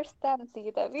 I understand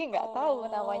sih, tapi nggak tahu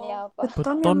namanya apa.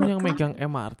 Beton yang megang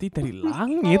MRT dari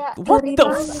langit? What the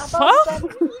fuck?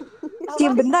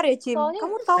 Cim, bentar ya Cim. Soalnya,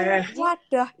 kamu tahu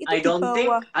wadah itu I di don't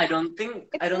bawah. think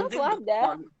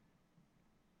wadah.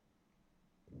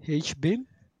 H-beam?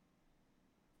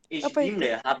 H-beam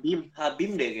deh,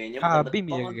 Habim deh kayaknya. Habim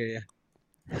ya kayaknya.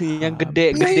 Yang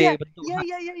gede-gede bentuk.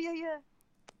 Iya.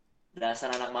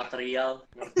 Dasar anak material.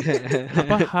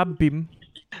 Apa Habim?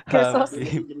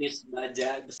 Habim jenis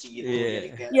baja besi gitu.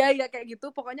 Iya kayak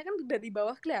gitu. Pokoknya kan dari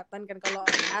bawah kelihatan kan kalau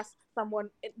as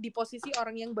someone di posisi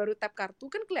orang yang baru tap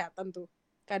kartu kan kelihatan tuh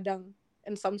kadang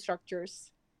in some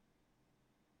structures.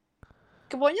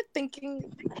 Pokoknya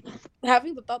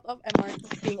having the thought of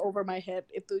MRT being over my head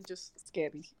itu just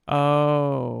scary.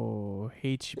 Oh,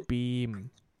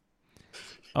 H-beam.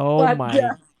 Oh Wadah. my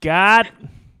god.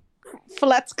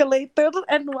 Flat escalator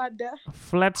and wadah.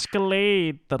 Flat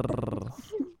escalator.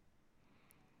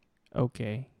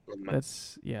 Okay.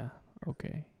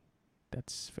 Okay.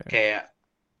 That's fair. Kayak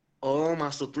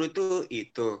maksud lu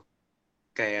itu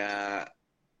kayak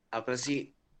apa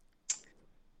sih?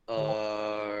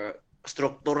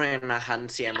 Strukturnya nahan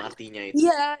si MRT-nya itu.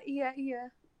 Iya.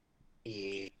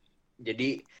 Jadi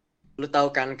lu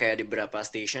tahu kan kayak di beberapa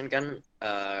station kan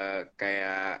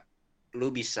kayak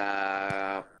lu bisa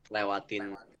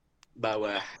lewatin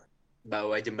bawah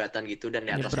jembatan gitu dan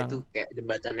di atas itu kayak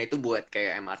jembatannya itu buat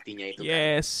kayak MRT-nya itu.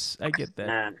 Yes, I get that.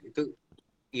 Nah, itu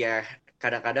ya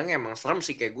kadang-kadang emang serem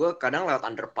sih, kayak gue kadang lewat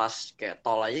underpass kayak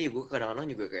tol aja gue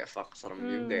kadang-kadang juga kayak fuck serem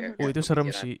juga ya. Oh, itu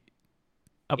serem sih.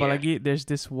 Apalagi there's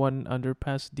this one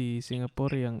underpass di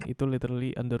Singapore yang itu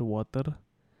literally underwater.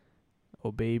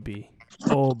 Oh baby.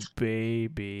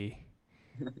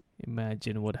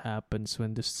 Imagine what happens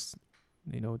when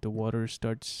the water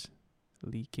starts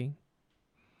leaking.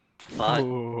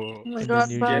 Oh my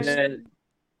god,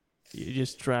 you're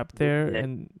just trapped there,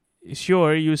 and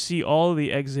sure, you see all the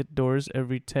exit doors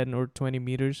every 10 or 20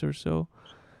 meters or so,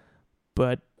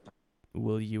 but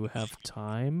will you have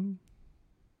time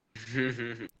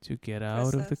to get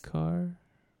out of the car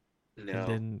and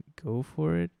then go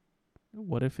for it?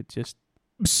 What if it just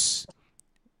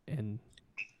and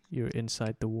you're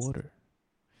inside the water?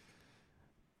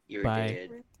 You're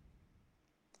dead.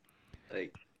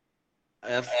 Like,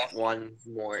 I have one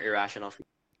more irrational.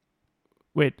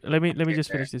 Wait, let me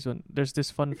just finish this one. There's this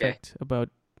fun fact about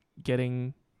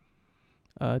getting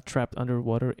trapped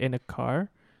underwater in a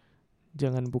car.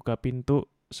 Jangan buka pintu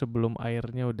sebelum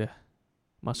airnya udah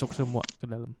masuk semua ke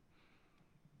dalam.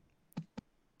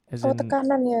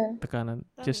 Tekanan ya. Tekanan.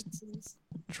 Just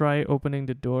try opening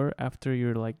the door after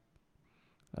you're like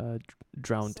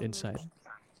drowned inside,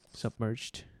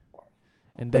 submerged,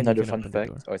 and then you Another can fun open the fact.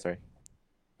 door. Oh, sorry.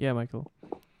 Yeah, Michael.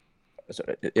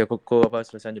 Ya, kok apa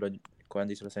selesai dulu? Kok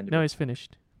nanti selesai dulu? No, it's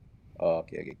finished. Oh,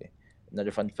 oke.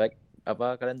 Another fun fact.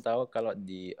 Apa kalian tahu kalau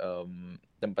di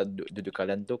tempat duduk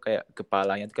kalian tuh kayak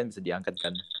kepalanya tuh kan bisa diangkat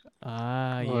kan?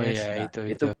 Ah, Oh yes. ya, Nah,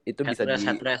 itu. itu bisa di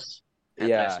Headrest.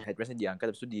 Iya, headrestnya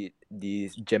diangkat, terus di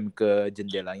jam ke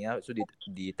jendelanya, terus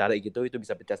ditarik gitu, itu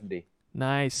bisa pecah sendiri.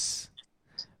 Nice.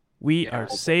 We are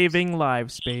saving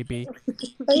lives, baby.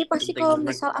 Tapi pasti kalau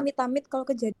misal amit-amit kalau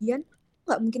kejadian,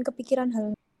 nggak mungkin kepikiran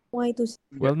hal semua itu.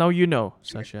 Well, now you know,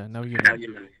 Sasha. Now you know.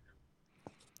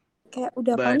 Kayak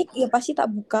udah panik, ya pasti tak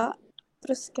buka.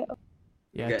 Terus kayak...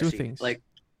 Yeah, two things. Like,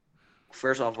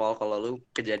 first of all, kalau lu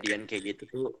kejadian kayak gitu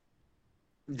tuh,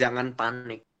 jangan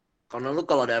panik. Karena lu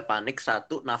kalau udah panik,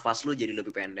 satu, nafas lu jadi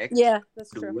lebih pendek. Yeah,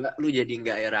 that's true. Dua, lu jadi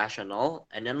nggak irrational.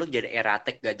 And then lu jadi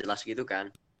erratic, gak jelas gitu kan.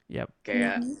 Yep.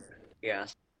 Kayak, ya,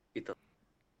 gitu.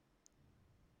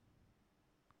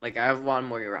 Like, I have one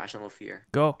more irrational fear.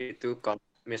 Go. Itu kalau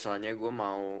misalnya gue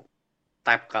mau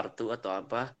type kartu atau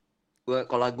apa,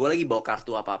 kalau gue lagi bawa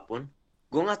kartu apapun,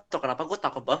 gue nggak tahu kenapa gue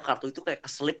takut banget kartu itu kayak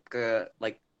keselip ke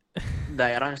like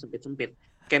daerah yang sempit-sempit.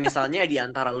 Kayak misalnya di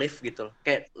antara lift gitu.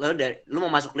 Kayak lu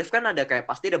mau masuk lift kan ada kayak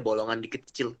pasti ada bolongan dikit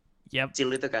kecil.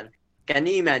 Kecil itu kan. Can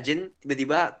you imagine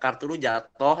tiba-tiba kartu lu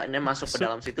jatuh and then masuk ke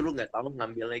dalam situ, lu nggak tahu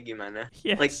ngambilnya gimana.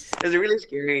 Yes. Like it's really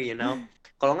scary, you know.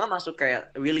 Kalau nggak masuk kayak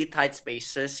really tight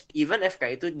spaces, even if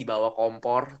kayak itu di bawah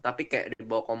kompor, tapi kayak di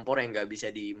bawah kompor yang nggak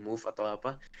bisa di move atau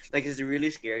apa, like it's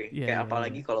really scary. Kayak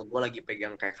apalagi kalau gue lagi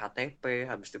pegang kayak KTP,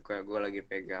 habis itu kayak gue lagi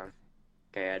pegang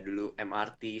kayak dulu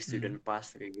MRT, student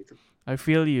pass kayak gitu. I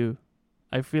feel you.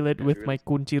 I feel it with my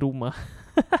kunci rumah.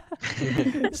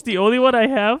 It's the only one I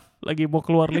have. Lagi mau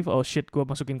keluar lift, oh shit, gue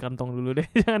masukin kantong dulu deh.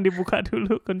 Jangan dibuka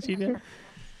dulu kuncinya.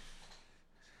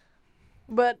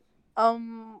 But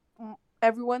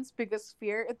everyone's biggest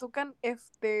fear itu kan if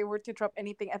they were to drop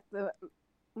anything at the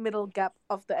middle gap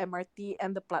of the MRT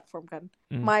and the platform kan.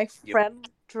 My friend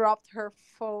dropped her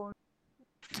phone.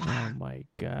 Oh my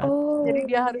god. Jadi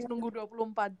dia harus nunggu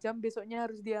 24 jam, besoknya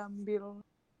harus diambil.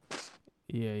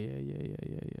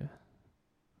 Iya.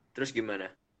 Terus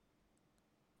gimana?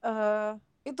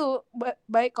 Itu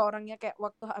baik ke orangnya, kayak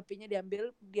waktu HP-nya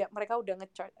diambil, mereka udah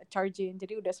nge-charge-in,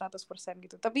 jadi udah 100%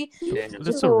 gitu. Tapi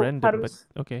that's so random, but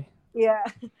okay. Iya,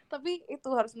 tapi itu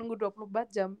harus nunggu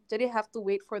 24 jam. Jadi have to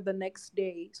wait for the next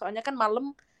day. Soalnya kan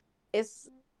malam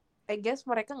is, I guess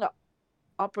mereka nggak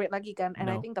operate lagi kan, and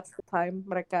I think that's the time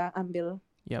mereka ambil.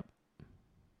 Yep.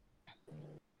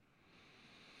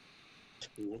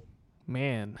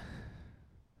 Man,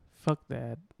 fuck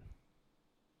that.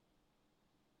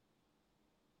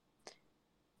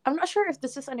 I'm not sure if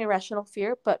this is an irrational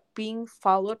fear, but being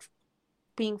followed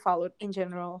in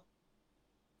general.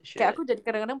 Kayak aku jadi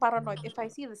kadang-kadang paranoid if I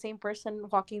see the same person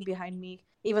walking behind me,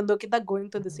 even though kita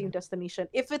going to the same destination.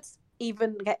 If it's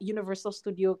even kayak Universal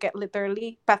Studio, kayak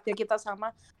literally pathnya kita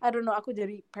sama, I don't know, aku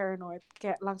jadi paranoid.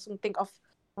 Kayak langsung think of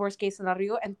worst case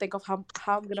scenario and think of how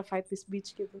I'm gonna fight this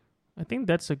bitch gitu. I think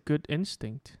that's a good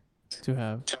instinct to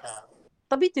have.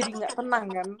 Tapi jadi nggak tenang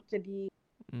kan, jadi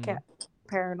kayak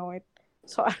paranoid.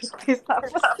 Soal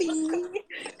apa sih?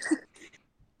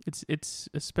 It's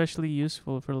especially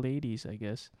useful for ladies, I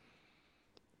guess.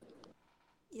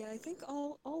 Yeah, I think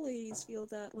all ladies feel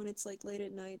that when it's like late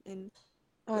at night and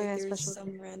yeah, there's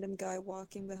some random guy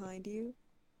walking behind you.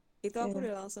 Itu aku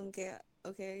udah langsung kayak,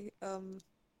 okay,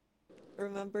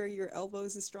 remember your elbow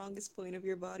is the strongest point of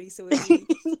your body, so if he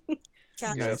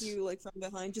catches you like from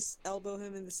behind, just elbow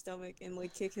him in the stomach and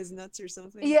like kick his nuts or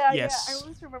something. Yeah, I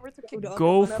always remember to kick.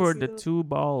 Go for the 2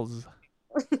 balls.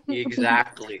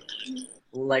 Exactly.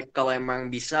 Like kalau emang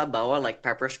bisa bawa like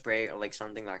pepper spray or like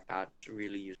something like that, it's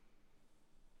really useful.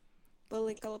 But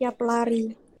like kalau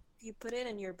pelari. You put it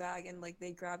in your bag and like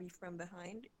they grab you from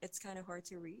behind, it's kind of hard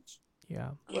to reach.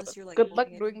 Yeah. Unless you're like good luck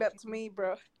doing that to me,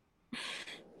 bro.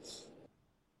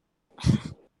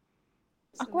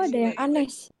 Aku ada yang aneh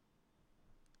sih.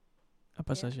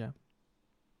 Apa Sasha?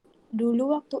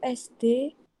 Dulu waktu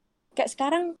SD, kayak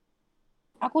sekarang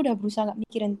aku udah berusaha gak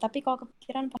mikirin, tapi kalau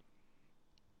kepikiran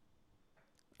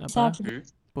bisa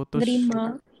putus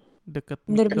nerima, deket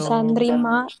bisa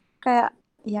nerima kayak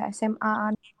ya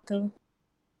SMA gitu.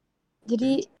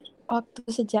 Jadi waktu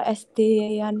sejak SD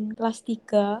yang kelas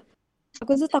 3,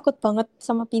 aku tuh takut banget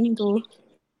sama pintu.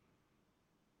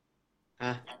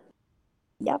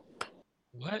 Yap.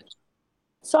 What?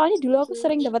 Soalnya dulu aku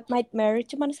sering dapat nightmare,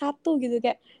 cuman 1 gitu,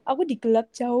 kayak aku di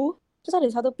gelap jauh, terus ada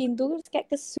 1 pintu, terus kayak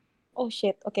oh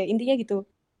shit, oke, intinya gitu,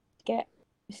 kayak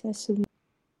business zoom.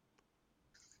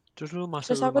 Terus lu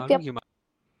masuk Terus aku rumah lu tiap gimana?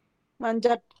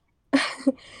 Manjat.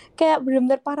 kayak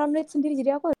bener-bener paranoid sendiri,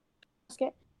 jadi aku harus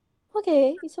kayak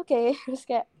it's okay. Terus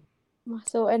kayak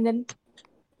masuk and then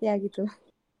ya gitu.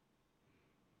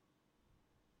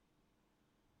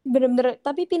 Bener-bener,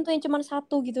 tapi pintunya cuma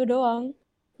satu gitu doang.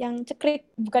 Yang cekrek,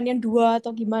 bukan yang dua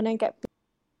atau gimana yang kayak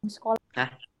sekolah.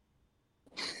 Hah?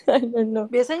 I don't know.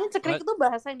 Biasanya cekrek itu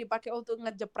bahasa yang dipakai untuk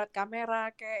ngejepret kamera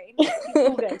kayak ini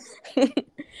pintu guys.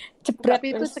 Jepret Tapi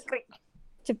itu Mas. cekrek.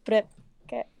 Jepret.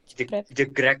 Kayak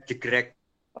jepret. Jegrek.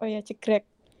 Oh ya, cekrek.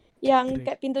 Yang Cekrek.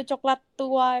 kayak pintu coklat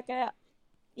tua kayak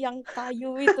yang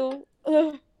kayu itu.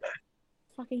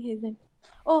 Fucking hate them.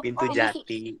 Oh, Pintu ini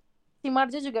jati. si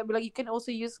Marja juga bilang you can also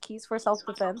use keys for self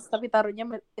defense, tapi taruhnya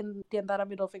di antara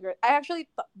middle finger. I actually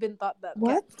been taught that.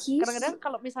 What? Kayak, Keys? kadang-kadang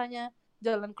kalau misalnya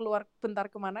jalan keluar bentar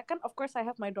kemana kan, of course I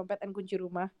have my dompet and kunci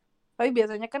rumah. Tapi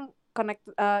biasanya kan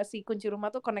si kunci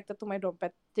rumah tuh connected to my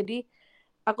dompet. Jadi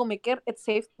aku mikir it's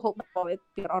safe to hold my wallet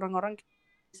biar orang-orang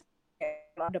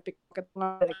kayak kalau ada pickpocket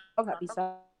nggak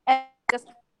bisa. Just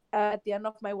at the end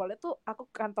of my wallet tuh aku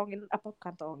cantolin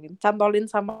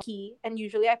sama key, and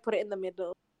usually I put it in the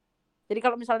middle. Jadi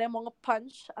kalau misalnya mau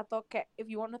nge-punch atau kayak if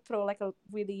you want to throw like a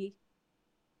really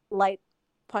light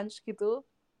punch gitu,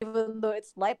 even though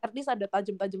it's light, at least ada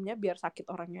tajam-tajamnya biar sakit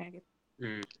orangnya gitu.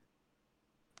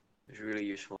 It's really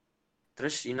useful.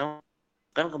 Terus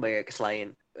kan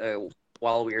selain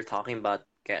while we're talking about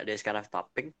kayak this kind of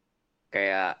topic,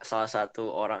 kayak salah satu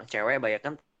orang cewek banyak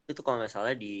kan itu kalau nggak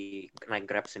salah di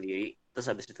naik Grab sendiri, terus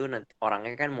habis itu nanti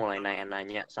orangnya kan mulai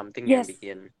nanya something yang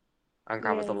bikin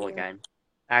uncomfortable kan.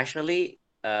 Actually,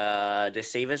 the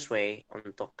safest way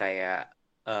untuk kayak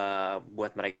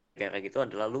buat mereka kayak gitu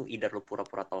adalah lu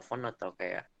pura-pura telepon atau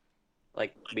kayak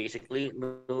like basically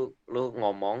lu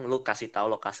ngomong, lu kasih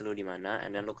tahu lokasi lu di mana,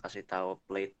 and then lu kasih tahu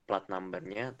plat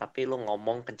numbernya, tapi lu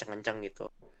ngomong kenceng-kenceng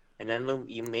gitu, and then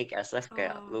you make as if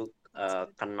kayak lu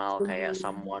kenal kayak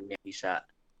someone yang bisa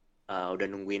udah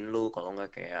nungguin lu, kalau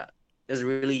nggak kayak it's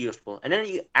really useful. And then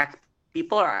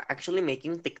people are actually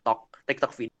making TikTok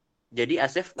video. Jadi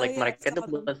as if like mereka tuh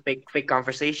buat fake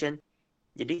conversation.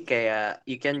 Jadi kayak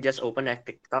you can just open a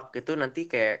TikTok itu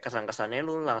nanti kayak kesan-kesannya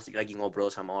lu langsung lagi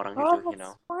ngobrol sama orang gitu, you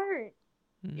know. Smart.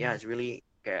 Yeah, it's really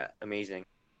kayak amazing.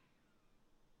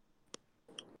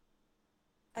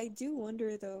 I do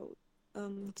wonder though,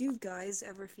 do guys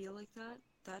ever feel like that?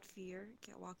 That fear,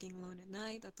 kayak walking alone at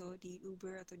night atau di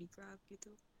Uber atau di Grab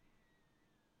gitu?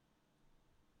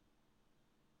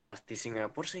 Di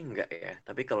Singapura sih enggak ya,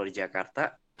 tapi kalau di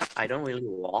Jakarta I don't really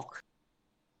walk.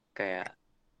 Kayak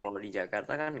kalau di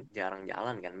Jakarta kan jarang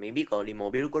jalan kan. Maybe kalau di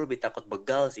mobil gue lebih takut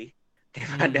begal sih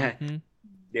daripada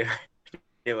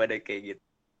kayak gitu.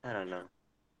 I don't know.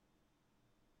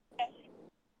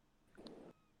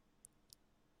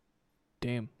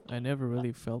 Damn, I never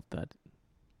really felt that.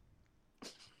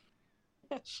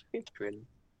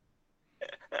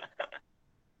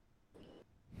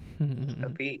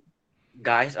 Tapi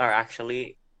guys are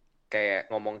actually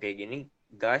kayak ngomong kayak gini,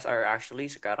 guys are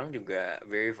actually sekarang juga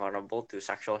very vulnerable to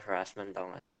sexual harassment,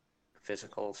 tau gak?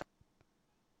 Physical.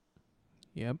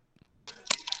 Yep.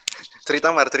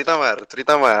 Cerita Mar.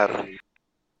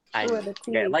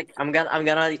 Like I'm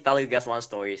gonna tell you guys one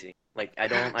story sih. Like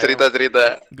I don't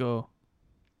cerita. Go.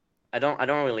 I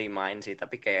don't really mind sih,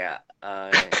 tapi kayak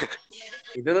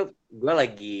itu tuh gue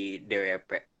lagi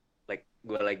DWP. Like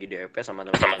gue lagi DWP sama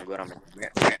teman-teman gue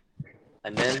rame-rame.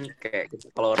 And then kayak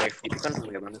kalau rave itu kan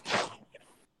bagaimana?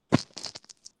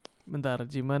 Bentar,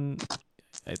 Jiman,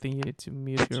 I think you need to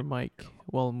mute your mic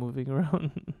while moving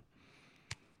around.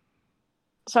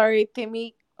 Sorry,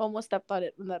 Timmy almost stepped on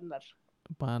it. Bentar.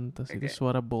 Pantas, itu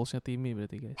suara ballsnya Timmy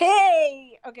berarti guys.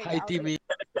 Hey! Okay, Hi Timmy.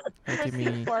 Hi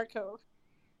Timmy.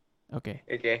 Oke.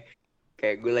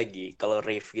 Kayak gue lagi kalau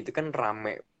rave gitu kan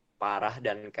rame parah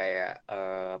dan kayak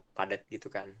padat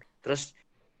gitu kan. Terus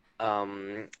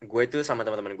gue tuh sama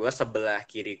teman-teman gue sebelah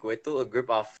kiri gue tuh a group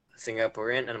of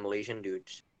Singaporean and Malaysian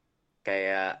dudes.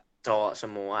 Kayak cowok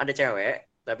semua, ada cewek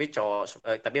tapi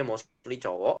tapi mostly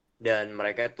cowok, dan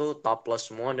mereka tuh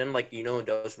topless semua, dan like you know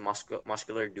those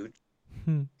muscular dudes.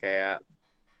 Kayak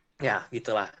ya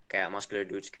gitulah, kayak muscular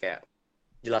dudes, kayak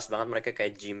jelas banget mereka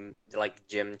kayak gym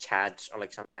chads or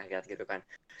like something like that gitu kan.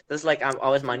 Terus like I'm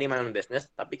always minding my own business,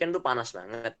 tapi kan tuh panas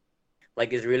banget. Like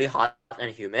it's really hot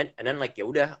and humid, and then like ya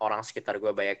udah orang sekitar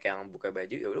gue banyak yang buka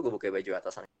baju, ya udah gue buka baju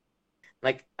atasan.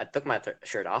 Like I took my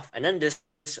shirt off, and then this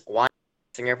one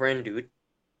Singaporean dude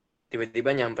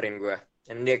tiba-tiba nyamperin gue,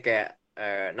 and dia kayak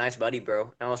nice body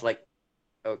bro, and I was like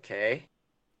okay,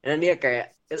 and then dia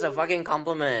kayak it's a fucking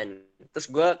compliment.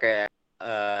 Terus gue kayak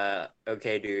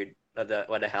okay dude,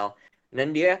 what the hell, and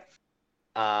then dia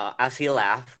as he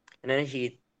laughed and then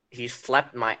he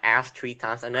slapped my ass 3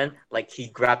 times, and then like he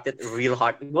grabbed it real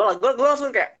hard. Gue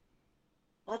langsung kayak,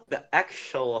 what the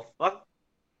actual fuck?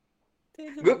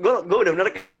 Gue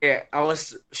bener-bener kayak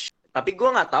tapi gue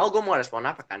nggak tahu gue mau respon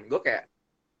apa kan. Gue kayak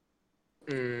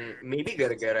maybe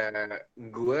gara-gara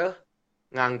gue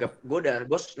nganggap gue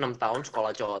 6 tahun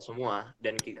sekolah cowok semua,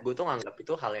 dan gue tuh nganggap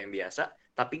itu hal yang biasa.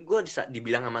 Tapi gue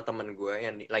dibilang sama temen gue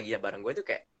yang lagi bareng gue itu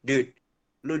kayak, dude,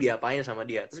 lu diapain sama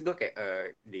dia? Terus gue kayak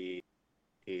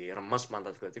diremes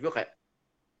pantat gue. Terus gue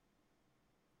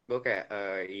kayak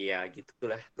iya gitu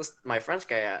lah. Terus my friends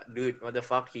kayak, dude, what the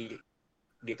fuck, dia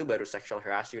itu baru sexual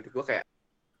harassment. Gue kayak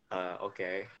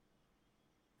okay.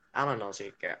 I don't know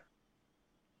sih, kayak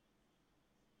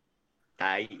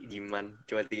tai Jiman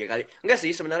cuma 3 kali. Enggak sih,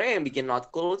 sebenarnya yang bikin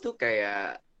not cool tuh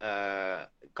kayak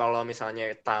kalau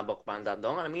misalnya tabok pantat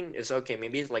dong, I mean it's okay,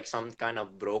 maybe it's like some kind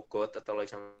of bro code atau like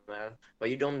something, but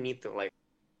you don't need to like,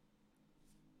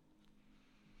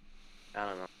 I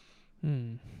don't know.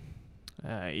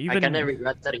 I kinda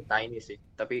regret cerita ini sih,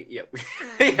 tapi ya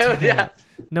ya udah.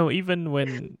 No, even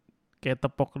when kayak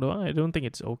tepok doang, I don't think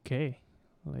it's okay.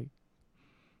 Like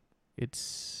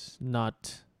it's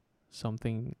not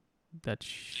something that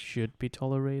should be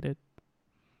tolerated.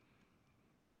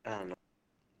 I don't know.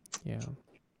 Yeah.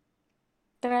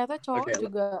 Ternyata cowok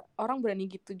juga orang berani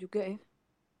gitu juga ya.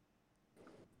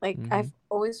 Like I've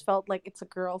always felt like it's a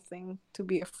girl thing to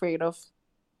be afraid of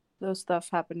those stuff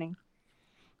happening.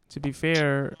 To be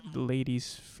fair, the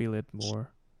ladies feel it more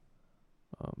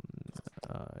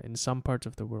in some parts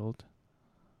of the world.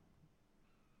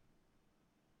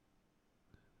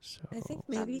 So, I think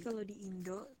maybe kalau di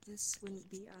Indo this wouldn't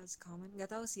be as common. Gak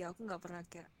tahu sih, aku nggak pernah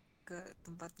kayak ke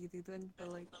tempat gitu kan.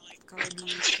 But like kalau di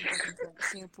tempat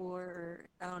Singapore or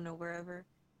I don't know wherever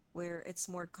where it's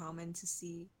more common to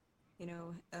see, you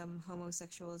know,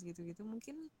 homosexuals gitu-gitu.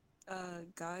 Mungkin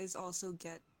guys also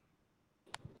get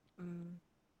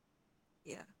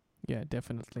yeah,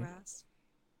 definitely.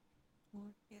 More,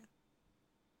 yeah.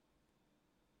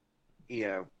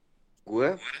 Iya, gue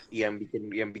yang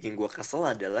bikin gue kesel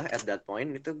adalah at that point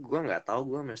itu gue nggak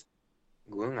tahu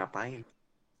gue ngapain.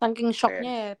 Saking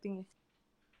shocknya ya tinggi.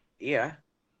 Iya,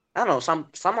 I don't know.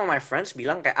 Some of my friends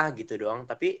bilang kayak gitu doang,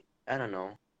 tapi I don't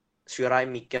know. Should I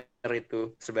mikir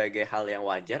itu sebagai hal yang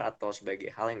wajar atau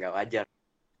sebagai hal yang nggak wajar?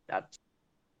 That's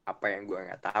apa yang gue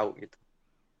nggak tahu gitu.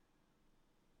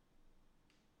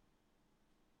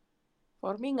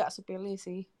 For me nggak sepele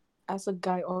sih, as a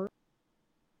guy or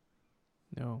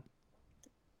no.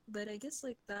 But I guess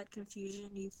like that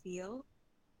confusion you feel,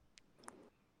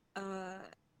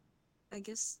 I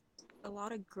guess a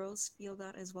lot of girls feel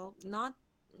that as well.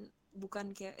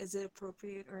 Bukan kayak is it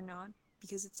appropriate or not,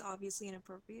 because it's obviously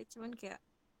inappropriate. Cuman kayak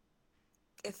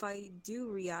if I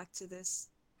do react to this,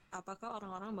 apakah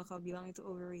orang-orang bakal bilang itu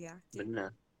overreacting?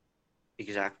 Benar,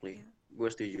 exactly. Yeah.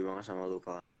 Gue setuju banget sama lu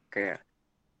kalau kayak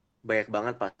banyak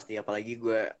banget pasti, apalagi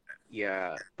gue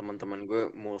ya teman-teman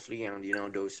gue mostly yang you know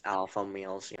those alpha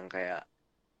males yang kayak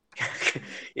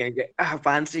yang kayak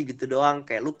apaan sih gitu doang,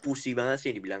 kayak lu pussy banget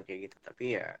sih dibilang kayak gitu,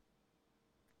 tapi ya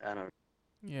I don't know.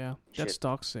 Yeah, that's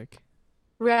toxic.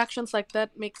 Reactions like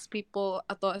that makes people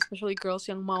atau especially girls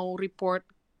yang mau report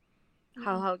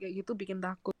hal-hal kayak gitu bikin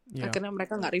takut. Yeah. Akhirnya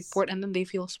mereka nggak report and then they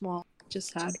feel small, just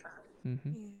sad.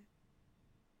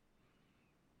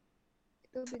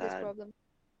 Itu biggest problem.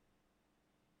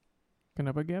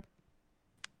 Kenapa, Gap?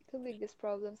 Itu biggest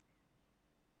problem.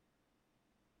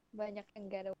 Banyak yang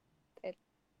get away with it.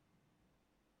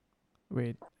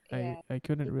 Wait, yeah. I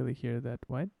couldn't really hear that.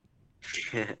 What?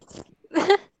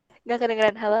 Gak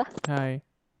kedengeran, halo? Hi.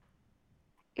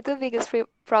 Itu biggest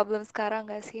problem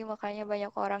sekarang gak sih? Makanya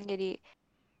banyak orang jadi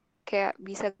kayak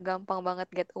bisa gampang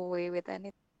banget get away with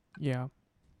anything. Yeah.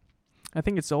 I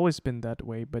think it's always been that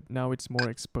way, but now it's more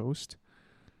exposed.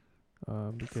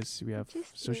 Because we have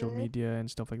social media and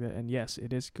stuff like that, and yes,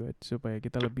 it is good supaya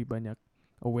kita lebih banyak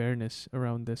awareness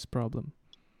around this problem.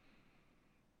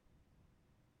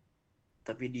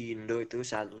 Tapi di Indo itu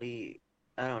sadly,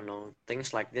 I don't know, things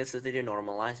like this itu di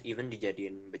normalize, even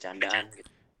dijadiin bercandaan gitu.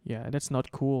 Yeah, that's not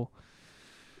cool.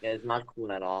 Yeah, it's not cool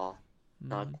at all.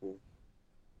 Not cool.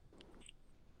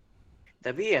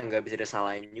 Tapi ya nggak bisa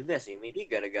disalahin juga sih. Maybe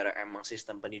gara-gara emang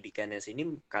sistem pendidikannya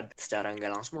sini secara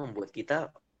nggak langsung membuat kita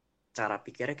cara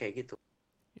pikirnya kayak gitu.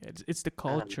 Yeah, it's the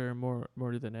culture more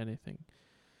than anything.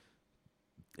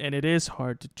 And it is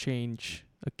hard to change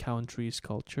a country's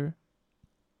culture.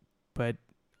 But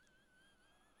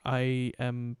I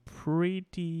am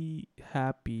pretty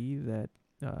happy that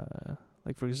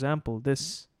like for example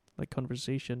this like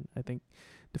conversation, I think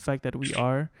the fact that we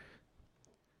are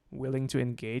willing to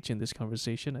engage in this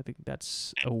conversation, I think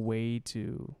that's a way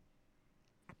to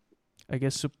I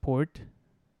guess, support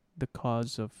the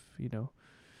cause of,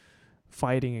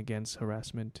 fighting against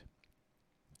harassment.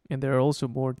 And there are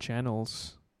also more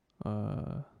channels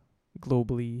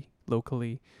globally,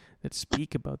 locally, that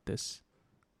speak about this.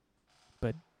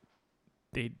 But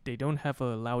they don't have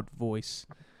a loud voice.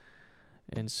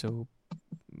 And so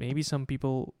maybe some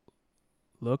people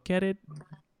look at it,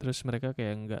 terus mereka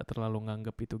kayak nggak terlalu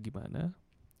nganggap itu gimana.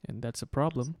 And that's a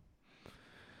problem.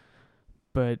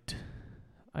 But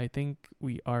I think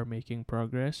we are making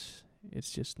progress.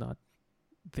 It's just not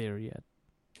there yet.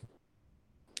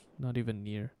 Not even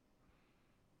near.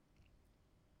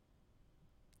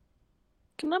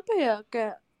 Kenapa ya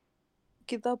kayak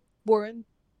kita born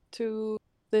to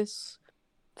this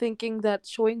thinking that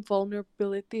showing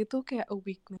vulnerability itu kayak a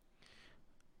weakness?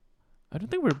 I don't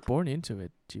think we're born into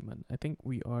it, Jiman. I think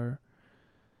we are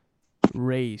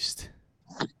raised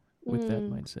with that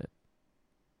mindset.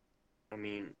 I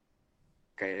mean,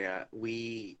 kayak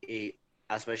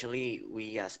especially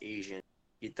we as Asian,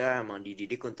 kita emang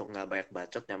dididik untuk nggak banyak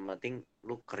bacot. Yang penting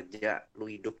lu kerja,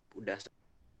 lu hidup, udah.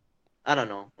 I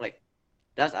don't know, like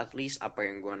that's at least apa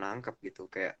yang gue nangkep gitu.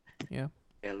 Kayak ya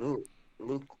lu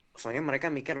soalnya mereka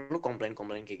mikir lu komplain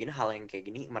kayak gini, hal yang kayak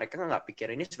gini, mereka nggak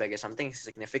pikir ini sebagai something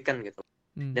significant gitu.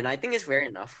 Dan I think it's fair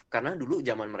enough, karena dulu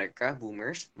zaman mereka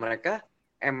boomers, mereka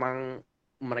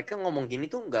ngomong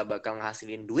gini tuh nggak bakal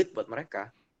ngasilin duit buat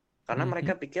mereka, karena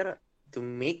mereka pikir to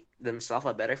make themselves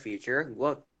a better future,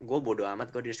 gue bodo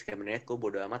amat, gue discriminate, gue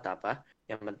bodo amat apa,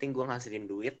 yang penting gue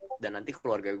ngasilin duit dan nanti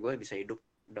keluarga gue bisa hidup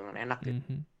dengan enak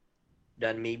gitu.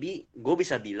 Dan maybe gue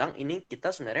bisa bilang ini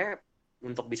kita sebenarnya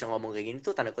untuk bisa ngomong kayak gini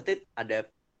tuh tanda kutip ada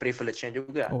privilege-nya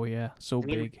juga. Oh yeah, so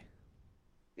big.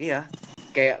 Iya,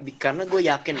 kayak karena gue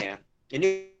yakin ya,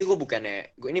 ini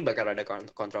bakal ada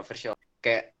kontroversial.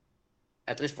 Kayak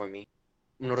at least for me,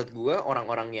 menurut gue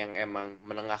orang-orang yang emang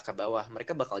menengah ke bawah,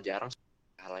 mereka bakal jarang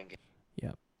hal yang kayak.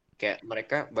 Yep. Kayak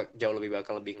mereka jauh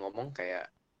lebih ngomong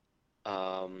kayak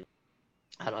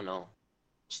I don't know,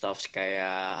 stuff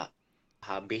kayak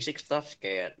basic stuff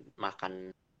kayak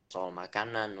soal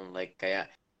makanan, like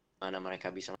kayak mana mereka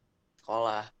bisa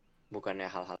sekolah, bukannya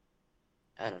hal-hal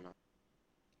I don't know.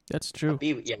 That's true.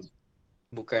 Tapi ya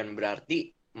bukan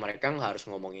berarti mereka nggak harus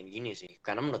ngomongin gini sih,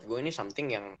 karena menurut gue ini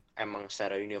something yang emang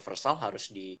secara universal harus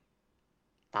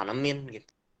ditanemin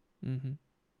gitu.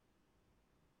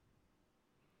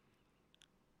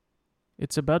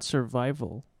 It's about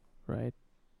survival, right?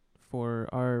 For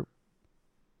our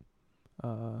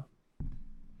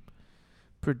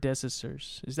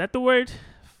predecessors. Is that the word?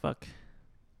 Fuck.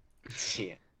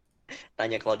 Iya.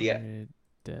 Tanya Claudia.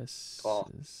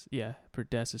 Yeah,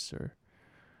 predecessor.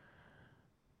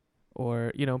 Or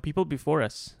people before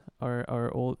us, our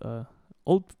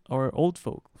old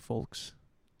folks.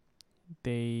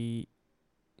 They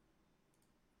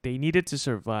needed to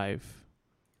survive.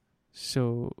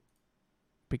 So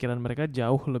pikiran mereka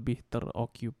jauh lebih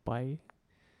teroccupy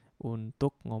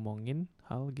untuk ngomongin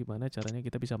hal gimana caranya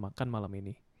kita bisa makan malam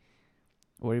ini.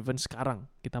 Or even sekarang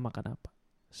kita makan apa.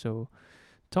 So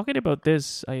talking about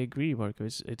this, I agree,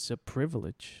 Marcus. It's a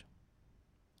privilege.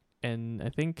 And I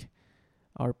think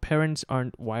our parents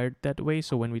aren't wired that way.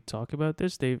 So when we talk about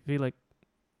this, they feel like,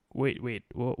 wait,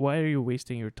 why are you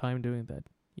wasting your time doing that?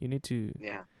 You need to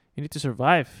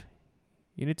survive.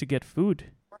 You need to get food.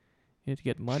 You need to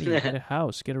get money, get a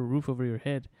house, get a roof over your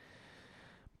head.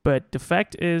 But the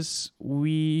fact is,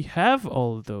 we have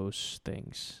all those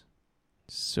things.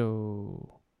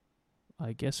 So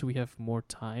I guess we have more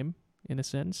time, in a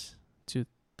sense, to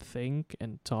think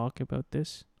and talk about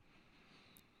this.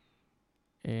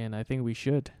 And I think we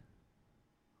should.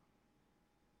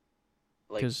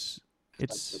 Because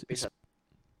it's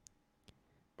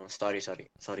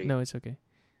Sorry. No, it's okay.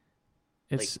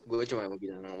 It's gue cuma mau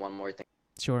bilang one more thing.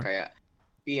 Sure. Kayak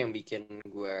yang bikin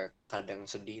gue kadang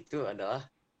sedih itu adalah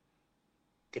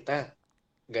kita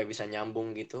nggak bisa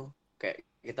nyambung gitu. Kayak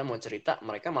kita mau cerita,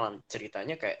 mereka malah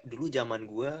ceritanya kayak dulu zaman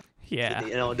gue. Yeah.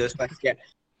 Gitu, kayak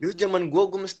dulu zaman gue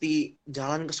mesti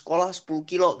jalan ke sekolah 10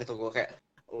 kilo gitu. Gue kayak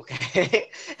oke.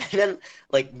 Dan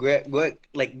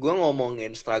gue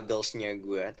ngomongin strugglesnya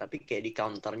gue, tapi kayak di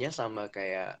counternya sama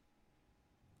kayak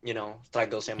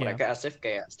strugglesnya mereka as if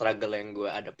kayak struggle yang gue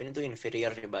hadapin itu inferior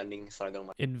dibanding struggle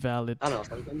mereka. Invalid. I don't know,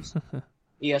 sometimes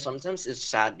sometimes it's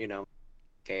sad,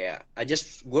 kayak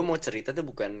gue mau cerita tuh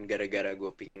bukan gara-gara gue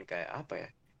pingin kayak apa ya,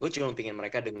 gue cuma pingin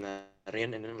mereka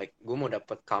dengerin, and then gue mau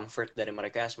dapet comfort dari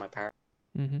mereka as my parent.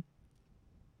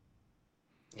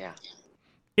 Yeah,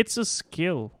 it's a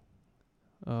skill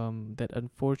that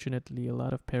unfortunately a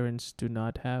lot of parents do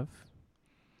not have.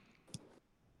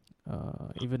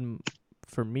 Even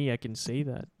for me, I can say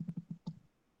that.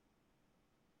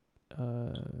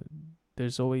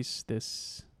 there's always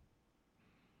this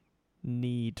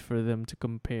need for them to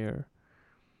compare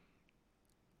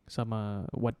sama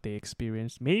what they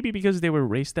experienced. Maybe because they were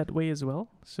raised that way as well.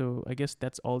 So I guess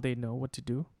that's all they know what to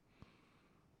do.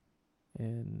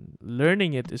 And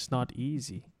learning it is not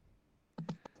easy.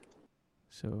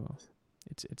 So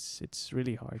it's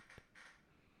really hard.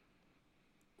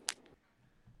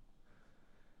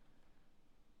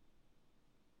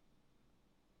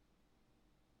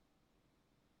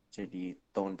 Jadi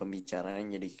tone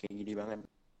pembicaraan jadi kayak gini banget.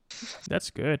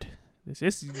 That's good. This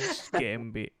is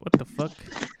GMB. What the fuck?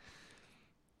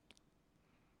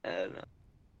 I don't know.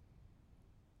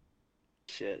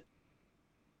 Shit.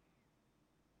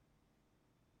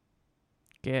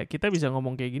 Kayak kita bisa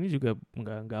ngomong kayak gini juga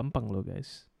nggak gampang loh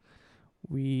guys.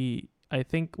 I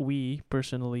think we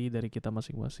personally dari kita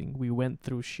masing-masing, we went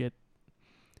through shit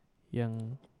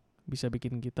yang bisa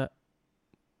bikin kita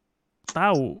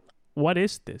tahu what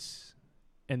is this,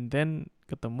 and then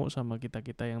ketemu sama kita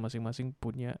yang masing-masing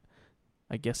punya,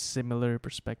 I guess, similar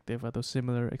perspective atau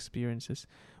similar experiences.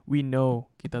 We know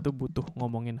kita tuh butuh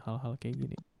ngomongin hal-hal kayak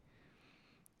gini.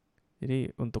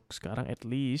 Jadi untuk sekarang at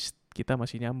least kita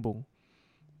masih nyambung.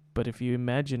 But if you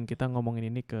imagine kita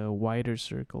ngomongin ini ke wider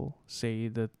circle,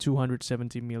 say the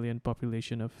 270 million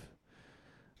population of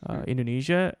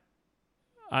Indonesia,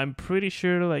 I'm pretty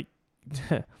sure like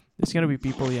there's gonna be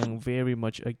people yang very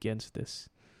much against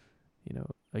this, you know,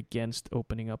 against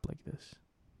opening up like this.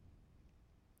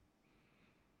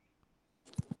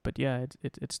 But yeah,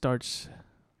 it starts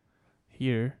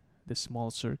here, this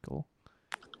small circle.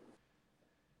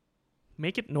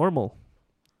 Make it normal,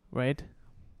 right?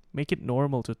 Make it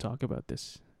normal to talk about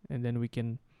this, and then we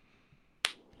can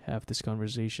have this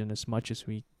conversation as much as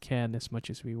we can, as much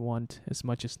as we want, as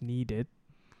much as needed.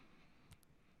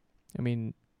 I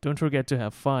mean, don't forget to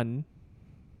have fun,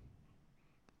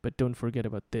 but don't forget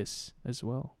about this as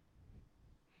well.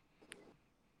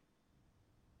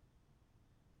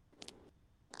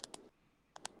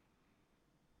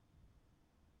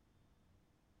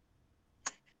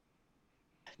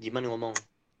 Gimana ngomong?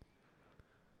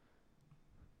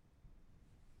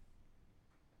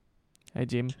 Hai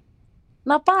Jim.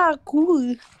 Kenapa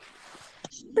aku?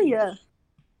 Itu ya.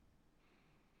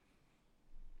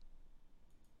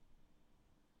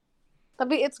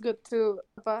 Tapi it's good to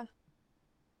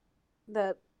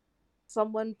that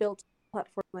someone built a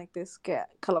platform like this.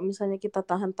 Kayak kalau misalnya kita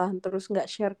tahan-tahan terus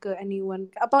nggak share ke anyone,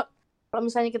 kalau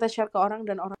misalnya kita share ke orang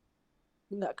dan orang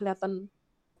nggak kelihatan,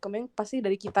 kemeng pasti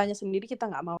dari kitanya sendiri kita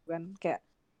nggak mau kan. Kayak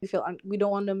we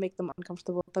don't want to make them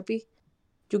uncomfortable. Tapi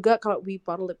juga kalau we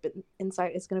bottle it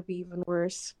inside, it's gonna be even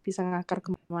worse. Bisa ngakar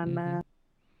kemana,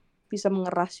 bisa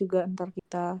mengeras juga antar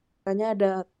kita. Makanya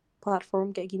ada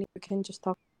platform kayak gini, we can just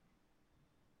talk.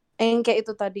 And kayak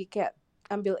itu tadi, kayak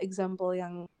ambil example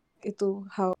yang itu,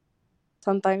 how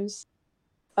sometimes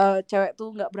cewek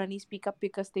tuh nggak berani speak up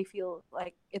because they feel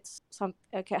like it's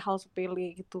kayak hal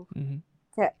sepele gitu.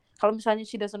 Kayak kalau misalnya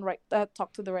she doesn't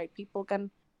talk to the right people, kan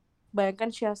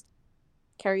bayangkan she has to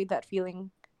carry that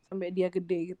feeling sampai dia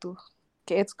gede gitu.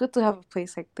 Kayak it's good to have a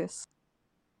place like this.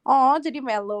 Oh, jadi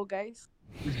mellow guys.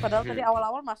 Padahal tadi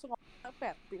awal-awal masuk ngomong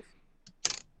kreatif.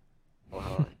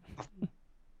 Wow.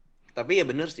 Tapi ya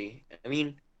bener sih. I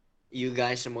mean, you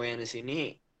guys semua yang di sini,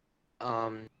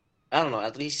 I don't know,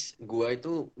 at least gua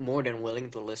itu more than willing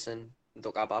to listen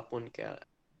untuk apapun, kayak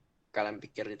kalian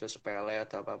pikir itu sepele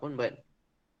atau apapun, but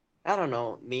I don't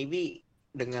know, maybe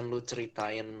dengan lu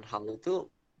ceritain hal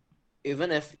itu,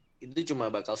 even if itu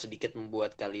cuma bakal sedikit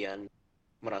membuat kalian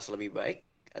merasa lebih baik,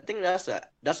 I think that's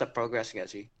a progress gak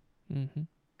sih?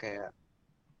 Kayak,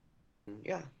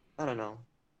 yeah, I don't know.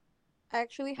 I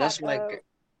actually That's had like,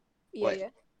 what? yeah,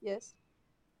 yes.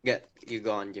 Get you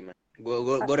go on, Jiman. Gue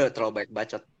udah terlalu baik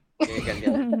bacot.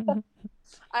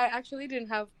 I actually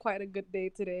didn't have quite a good day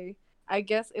today. I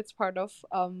guess it's part of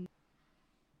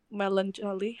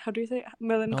melancholy. How do you say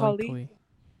melancholy?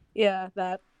 Yeah,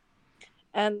 that.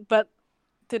 But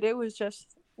today was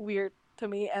just weird to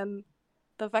me, and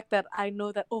the fact that I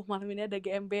know that malam ini ada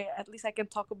GMB, at least I can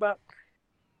talk about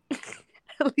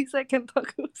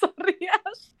sorry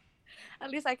Ash.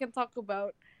 At least I can talk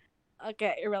about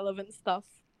kayak irrelevant stuff,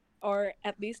 or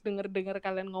at least denger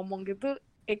kalian ngomong gitu,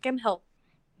 it can help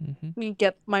me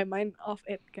get my mind off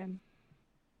it kan.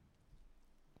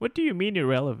 What do you mean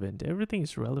irrelevant? Everything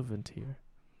is relevant here.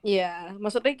 Yeah,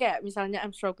 maksudnya kayak misalnya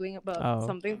I'm struggling about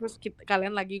something, terus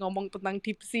kalian lagi ngomong tentang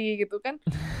tipsy gitu kan.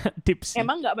 Tipsy.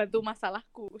 Emang nggak bantu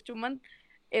masalahku, cuman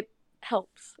it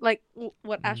helps. Like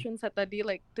what Ashwin said tadi,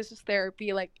 like this is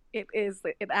therapy. Like it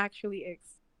actually is.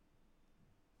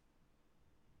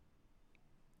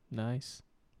 Nice.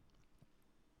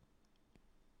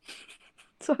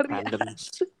 Sorry. Random.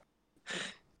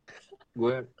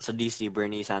 Gue sedih sih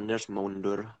Bernie Sanders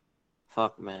mundur.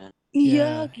 Fuck man.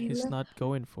 Iya, He's gila. not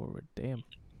going forward. Damn.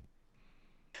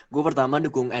 Gue pertama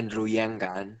dukung Andrew Yang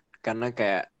kan, karena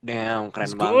kayak damn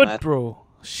He's keren good, banget. bro.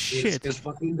 It's Shit.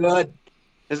 fucking good.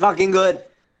 It's fucking good.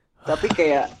 Tapi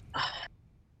kayak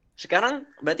sekarang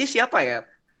berarti siapa ya?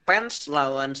 Pence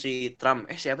lawan si Trump.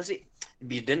 Siapa sih?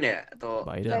 Biden ya atau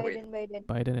Biden. wait,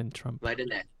 Biden and Trump. Biden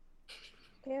ya.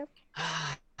 Yep.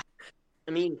 I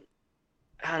mean,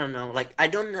 I don't know. Like I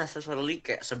don't necessarily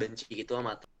kayak sebenci itu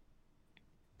sama Trump.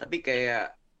 Tapi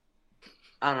kayak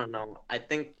I don't know. I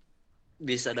think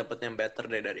bisa dapet yang better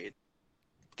dari itu.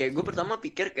 Kayak gue pertama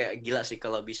pikir kayak gila sih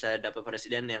kalau bisa dapet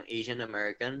presiden yang Asian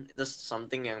American, itu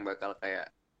something yang bakal kayak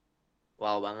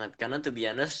wow banget. Karena to be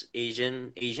honest,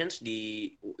 Asians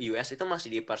di US itu masih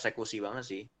dipersekusi banget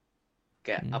sih.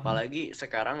 Kayak apalagi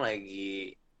sekarang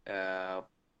lagi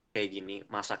kayak gini,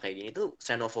 masa kayak gini tuh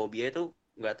xenofobia itu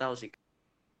nggak tahu sih,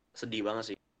 sedih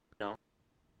banget sih. You know?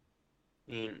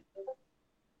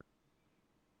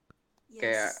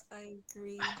 Kayak Yes, I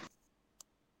agree.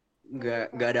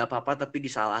 nggak ada apa-apa tapi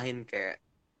disalahin kayak.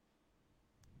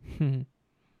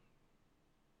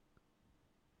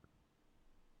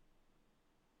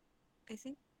 I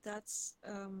think that's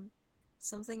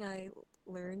something I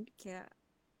learned kayak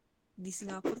di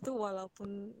Singapura tuh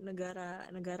walaupun negara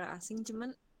asing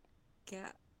cuman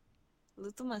kayak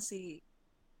lu tuh masih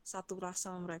satu ras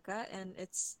sama mereka, and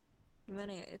it's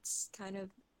gimana ya, it's kind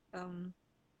of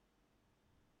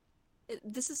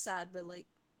this is sad but like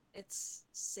it's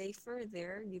safer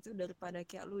there gitu daripada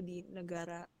kayak lu di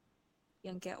negara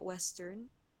yang kayak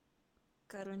western,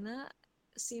 karena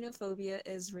xenophobia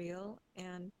is real,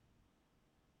 and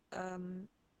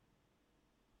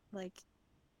like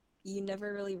you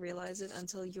never really realize it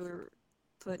until you're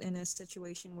put in a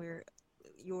situation where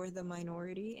you're the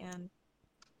minority. And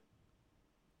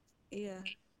yeah,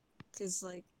 because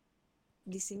like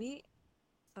di sini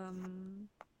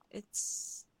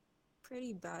it's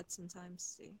pretty bad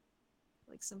sometimes too.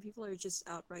 Like some people are just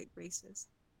outright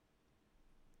racist.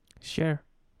 Share,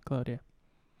 Claudia.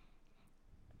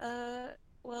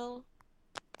 Well,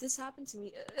 this happened to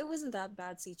me. It wasn't that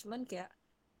bad sih, cuman kayak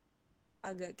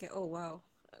agak kayak oh wow,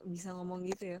 bisa ngomong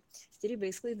gitu ya. Jadi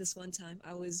basically this one time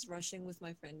I was rushing with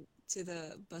my friend to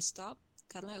the bus stop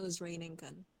karena it was raining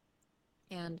kan.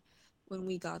 And when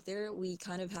we got there, we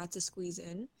kind of had to squeeze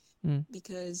in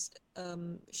because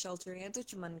shelternya tuh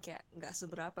cuman kayak nggak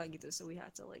seberapa gitu, so we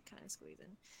had to like kind of squeeze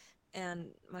in.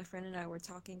 And my friend and I were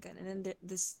talking kan, and then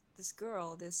this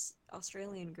girl, this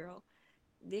Australian girl,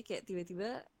 dia kayak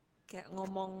tiba-tiba kayak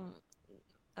ngomong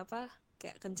apa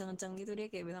kayak kencang-kencang gitu, dia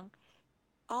kayak bilang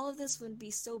all of this wouldn't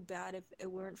be so bad if it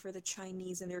weren't for the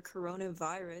Chinese and their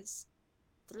coronavirus.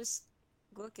 Terus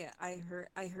gue kayak I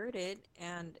heard it,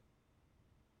 and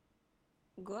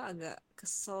gue agak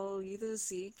kesel gitu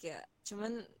sih, kayak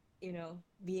cuman you know,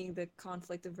 being the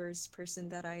conflict averse person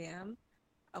that I am,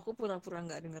 aku pura-pura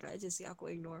nggak denger aja sih, aku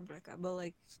ignore mereka. But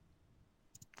like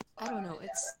I don't know,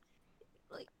 it's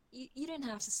like you didn't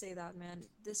have to say that, man.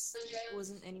 This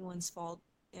wasn't anyone's fault,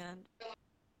 and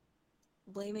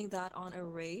blaming that on a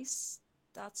race,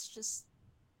 that's just,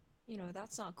 you know,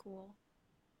 that's not cool.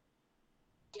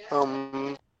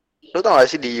 Lu tau gak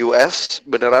sih di US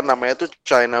beneran namanya tuh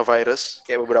China virus,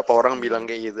 kayak beberapa orang bilang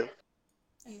kayak gitu.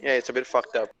 Yeah, it's a bit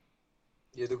fucked up.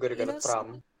 Itu gara-gara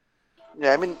Trump.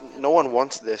 Yeah, I mean no one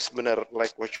wants this, bener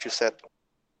like what you said.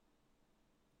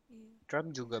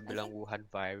 Trump juga bilang Wuhan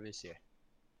virus ya.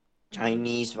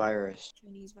 Chinese virus.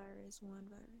 Wuhan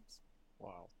virus.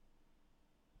 Wow.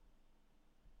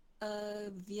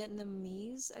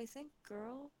 Vietnamese, I think,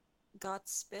 girl got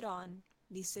spit on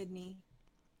di Sydney.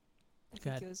 I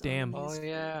think God it was damn. on the news. Oh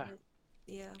yeah.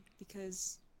 Yeah,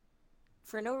 because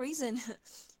for no reason,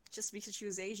 just because she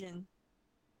was Asian.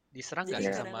 Diserang nggak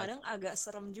Jadi sama kadang-kadang agak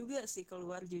serem juga sih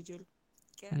keluar jujur.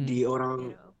 Kayak, Di you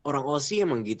orang know. Aussie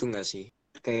emang gitu nggak sih?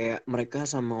 Kayak mereka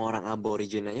sama orang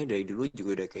aborigin aja dari dulu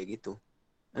juga udah kayak gitu.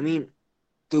 I mean,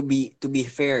 to be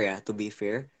fair ya,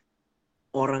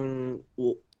 orang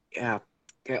ya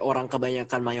kayak orang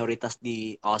kebanyakan mayoritas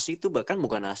di Aussie itu bahkan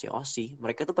bukan asli Aussie,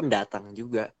 mereka tuh pendatang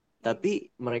juga. Tapi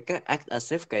mereka act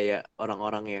as if kayak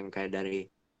orang-orang yang kayak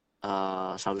dari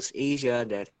Southeast Asia,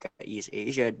 dari kayak East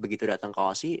Asia, begitu datang ke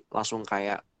Aussie langsung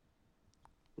kayak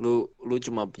lu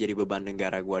cuma jadi beban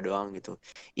negara gua doang gitu.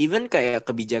 Even kayak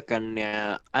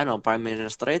kebijakannya Prime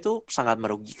Minister itu sangat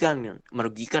merugikan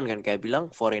kan, kayak bilang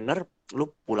foreigner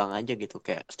lu pulang aja gitu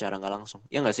kayak secara nggak langsung.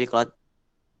 Ya nggak sih, Claude?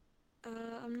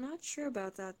 I'm not sure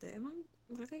about that deh. Emang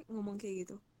mereka ngomong kayak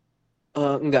gitu?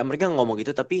 Enggak, mereka ngomong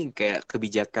gitu, tapi kayak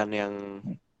kebijakan yang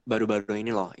baru-baru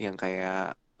ini loh yang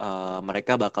kayak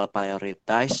mereka bakal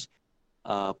prioritize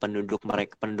penduduk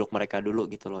mereka dulu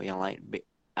gitu loh, yang lain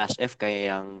as if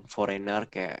kayak yang foreigner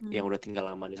kayak yang udah tinggal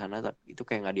lama di sana, tapi itu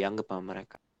kayak nggak dianggap sama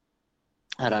mereka.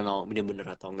 I don't know bener-bener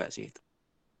atau enggak sih itu.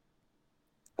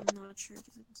 I'm not sure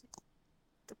gitu sih.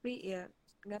 Tapi ya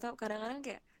nggak tahu, kadang-kadang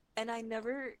kayak, and I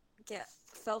never kayak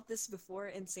felt this before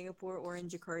in Singapore or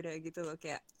in Jakarta gitu loh,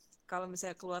 kayak kalau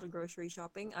misalnya keluar grocery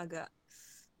shopping agak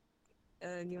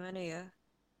gimana ya,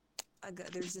 agak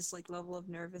there's this like level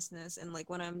of nervousness, and like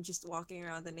when I'm just walking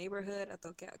around the neighborhood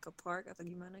atau kayak ke park atau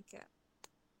gimana, kayak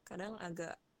kadang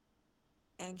agak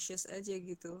anxious aja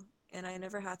gitu, and I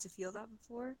never had to feel that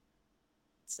before.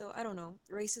 So I don't know,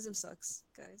 racism sucks,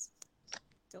 guys.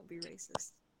 Don't be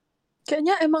racist.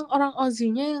 Kayaknya emang orang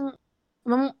Aussie-nya yang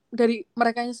emang dari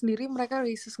merekanya sendiri mereka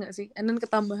racist nggak sih? And then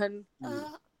ketambahan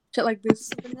shit like this.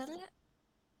 Sebenarnya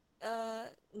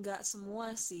nggak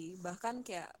semua sih, bahkan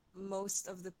kayak most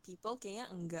of the people kayaknya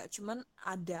enggak, cuman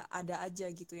ada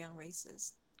aja gitu yang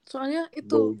racist. Soalnya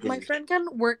itu my friend kan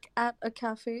work at a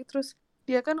cafe, terus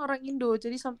dia kan orang Indo,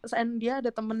 jadi and dia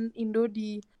ada temen Indo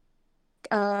di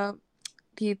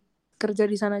kerja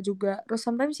di sana juga. Terus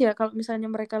sometimes ya kalau misalnya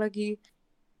mereka lagi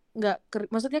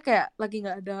maksudnya kayak lagi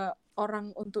nggak ada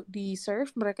orang untuk di serve,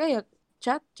 mereka ya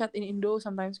chat in Indo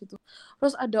sometimes gitu.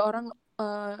 Terus ada orang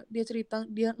dia cerita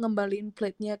dia ngembaliin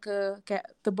plate-nya ke kayak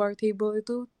the bar table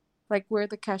itu, like where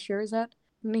the cashier is at,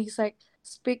 and he's like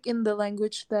speak in the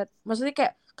language that, maksudnya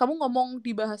kayak kamu ngomong di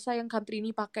bahasa yang country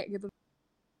ini pakai gitu,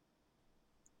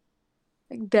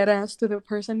 like dead ass to the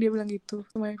person, dia bilang gitu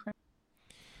to my friend.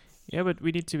 Yeah, but we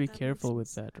need to be careful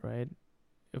with that, right?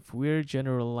 If we're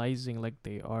generalizing like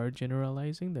they are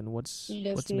generalizing, then what's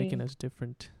making us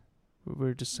different?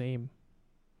 We're the same.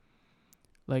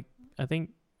 Like, I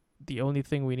think the only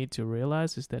thing we need to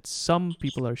realize is that some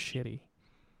people are shitty.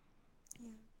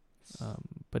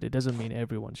 But it doesn't mean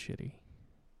everyone's shitty.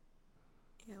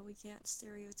 Yeah, we can't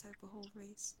stereotype a whole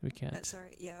race. We can't.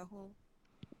 A whole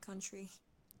country.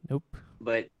 Nope.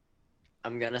 But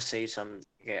I'm gonna say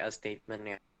a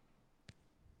statement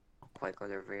quite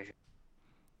controversial.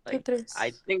 Like,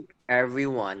 I think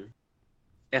everyone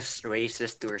is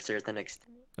racist to a certain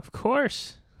extent. Of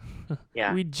course.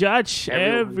 Yeah. We judge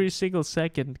every single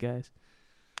second, guys.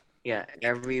 Yeah,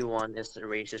 everyone is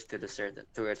racist to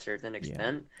a certain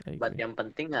extent. Yeah, but yang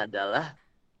penting adalah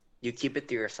you keep it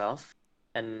to yourself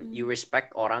and you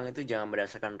respect orang itu jangan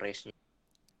berdasarkan race-nya.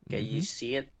 Kayak you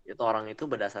see it, itu orang itu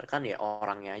berdasarkan ya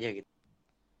orangnya aja gitu.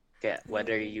 Kayak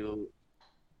whether you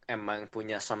emang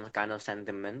punya some kind of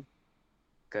sentiment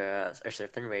ke a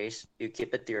certain race, you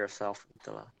keep it to yourself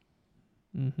gitu lah.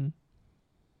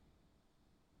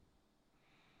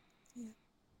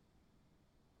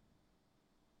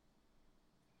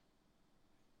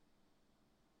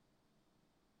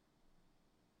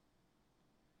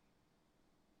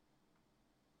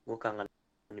 Gue kangen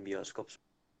di bioskop.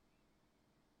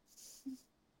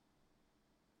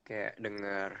 Kayak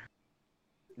denger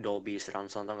Dolby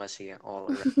Surround Sound, tau gak sih, all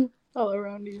around. All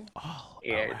around you. All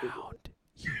around you.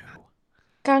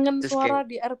 Kangen terus suara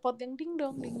di airport yang ding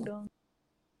dong.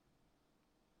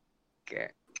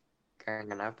 Kayak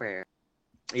kangen apa ya?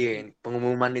 Iya,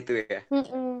 pengumuman itu ya.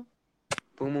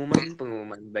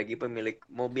 Pengumuman bagi pemilik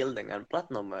mobil dengan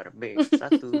plat nomor B1.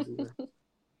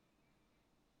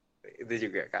 Itu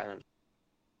juga kangen.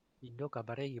 Indo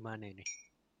kabarnya gimana ini?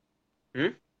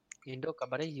 Indo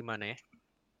kabarnya gimana ya?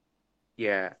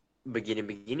 Ya,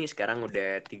 begini-begini sekarang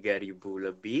udah 3.000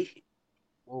 lebih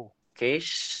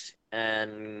case,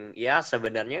 and ya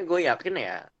sebenarnya gue yakin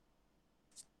ya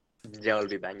jauh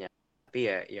lebih banyak. Tapi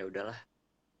ya udahlah.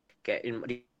 Kayak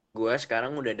di gue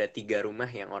sekarang udah ada 3 rumah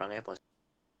yang orangnya positif.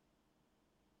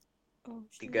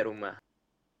 3 rumah.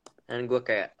 Dan gue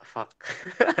kayak fuck.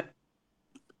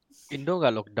 Indo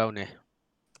nggak lockdown ya?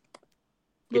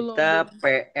 Kita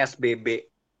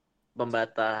PSBB,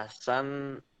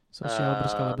 pembatasan sosial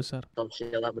berskala besar.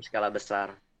 Sosial berskala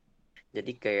besar.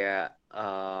 Jadi kayak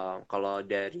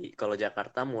kalau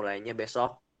Jakarta mulainya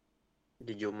besok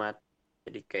di Jumat.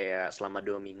 Jadi kayak selama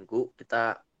 2 minggu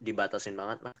kita dibatasin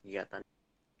banget lah kegiatan.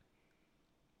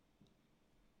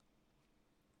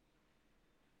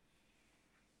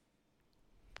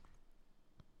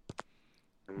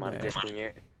 Marjes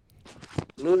punya.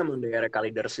 Lu emang daerah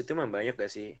Kalideres itu emang banyak gak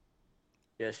sih?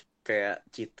 Ya kayak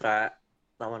Citra,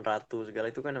 Taman Ratu segala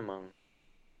itu kan emang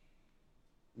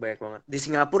banyak banget. Di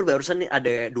Singapura barusan nih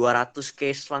ada 200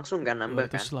 case langsung kan nambah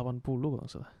kan? 280 kalau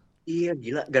nggak salah. Iya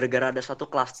gila, gara-gara ada satu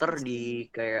klaster di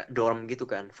kayak dorm gitu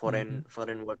kan, foreign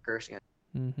workers kan.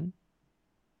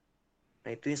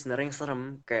 Nah itu sebenarnya yang serem,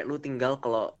 kayak lu tinggal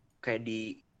kalau kayak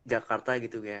di Jakarta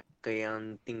gitu kayak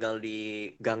yang tinggal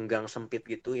di gang-gang sempit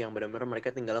gitu, yang benar-benar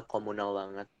mereka tinggalnya komunal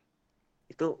banget.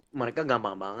 Itu mereka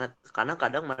gampang banget karena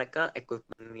kadang mereka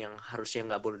equipment yang harusnya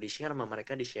nggak boleh di-share sama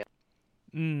mereka di-share.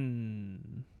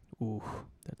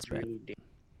 That's bad.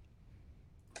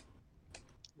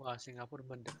 Wah, Singapura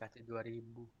mendekati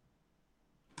 2000.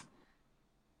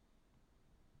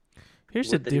 Here's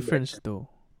the difference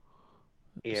though.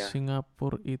 Iya.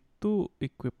 Singapura itu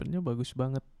equipmentnya bagus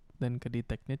banget dan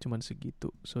kedeteknya cuma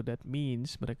segitu. So that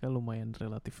means mereka lumayan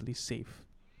relatively safe.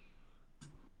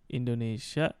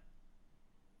 Indonesia,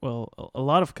 well, a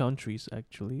lot of countries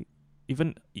actually,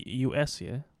 even US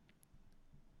ya,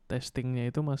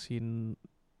 testingnya itu masih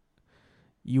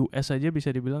US aja bisa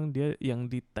dibilang dia yang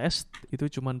dites itu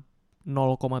cuma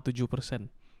 0,7%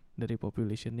 dari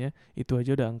populationnya, itu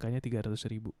aja udah angkanya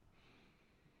 300.000.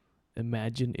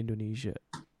 Imagine Indonesia.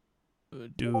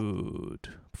 Dude.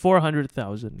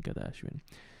 400,000 kata Ashwin.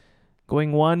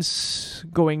 Going once,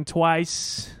 going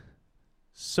twice,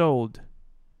 sold.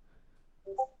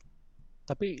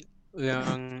 Tapi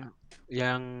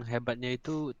yang hebatnya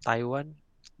itu Taiwan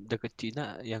deket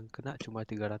Cina yang kena cuma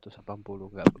 380,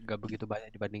 nggak begitu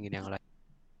banyak dibandingin yang lain.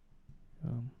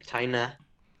 China.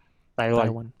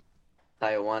 Taiwan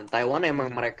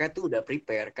Emang mereka tuh udah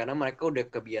prepare karena mereka udah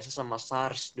kebiasa sama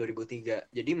SARS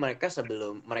 2003. Jadi mereka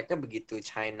begitu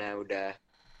China udah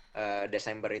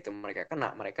Desember itu mereka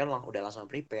kena, mereka udah langsung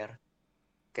prepare.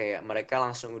 Kayak mereka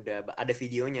langsung udah ada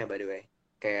videonya by the way.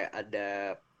 Kayak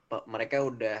mereka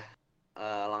udah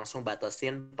langsung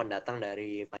batasin pendatang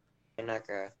dari China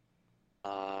ke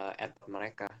airport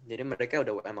mereka. Jadi mereka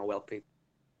udah emang well prepared.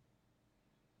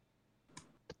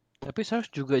 Tapi SARS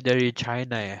juga dari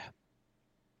China ya?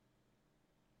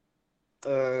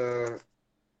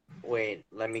 Wait,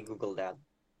 let me Google that.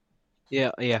 Iya,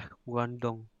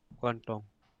 Guangdong.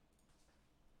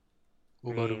 Gue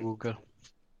baru Google.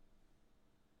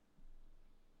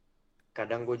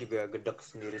 Kadang gue juga gedek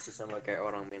sendiri sih sama kayak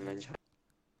orang mainland China.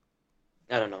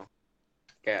 I don't know.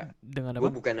 Kayak gue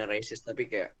bukannya racist tapi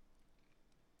kayak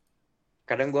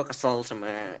kadang gue kesel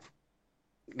sama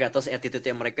gak tau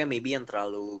attitude-nya mereka maybe yang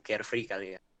terlalu carefree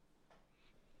kali ya.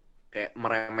 Kayak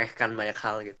meremehkan banyak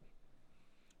hal gitu.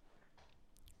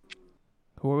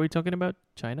 Who are we talking about?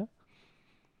 China?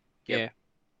 Yep. Yeah.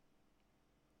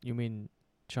 You mean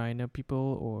China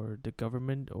people or the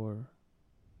government or?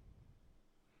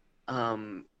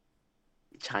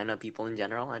 China people in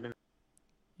general, I don't know.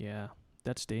 Yeah,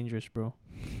 that's dangerous, bro.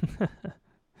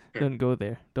 Don't go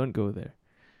there.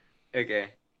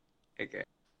 Okay.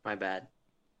 My bad.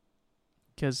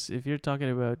 Because if you're talking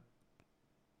about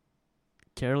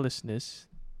carelessness,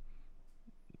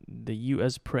 the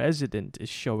US president is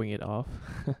showing it off.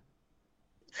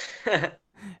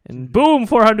 And boom,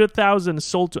 400,000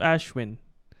 sold to Ashwin.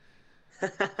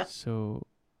 So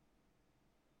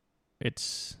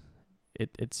it's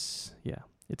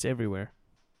everywhere.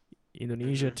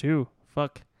 Indonesia too.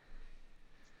 Fuck.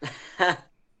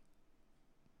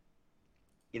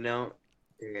 You know,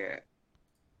 yeah.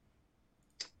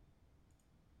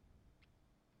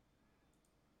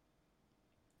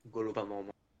 Gue lupa mau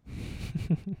ngomong.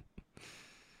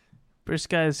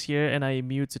 Priska is here and I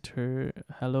muted her.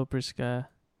 Hello, Priska.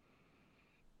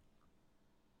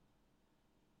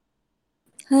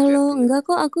 Halo, enggak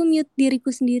kok, aku mute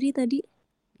diriku sendiri tadi.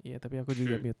 Iya, tapi aku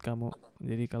juga mute kamu.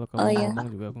 Jadi kalau kamu ngomong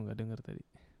juga aku nggak dengar tadi.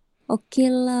 Oke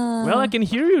lah. Well, I can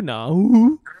hear you now.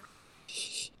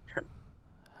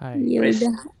 Hai. Ya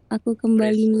udah, aku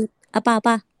kembali mute.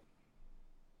 Apa-apa?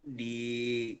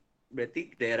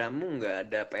 Berarti daerahmu nggak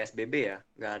ada PSBB ya?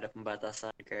 Nggak ada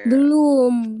pembatasan kayak?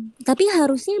 Belum. Tapi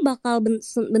harusnya bakal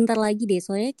bentar lagi deh.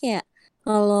 Soalnya kayak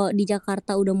kalau di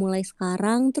Jakarta udah mulai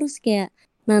sekarang, terus kayak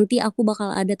nanti aku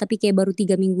bakal ada tapi kayak baru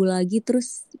 3 minggu lagi.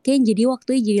 Terus kayak jadi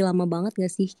waktunya jadi lama banget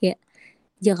gak sih? Kayak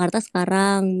Jakarta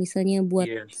sekarang misalnya buat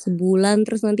sebulan,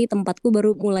 terus nanti tempatku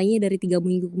baru mulainya dari 3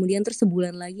 minggu kemudian, terus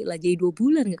sebulan lagi lah, jadi 2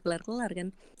 bulan gak kelar-kelar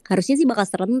kan. Harusnya sih bakal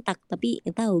serentak, tapi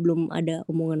tahu belum ada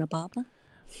omongan apa-apa.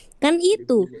 Kan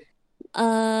itu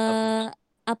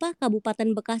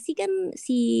Kabupaten Bekasi kan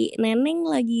si Neneng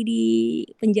lagi di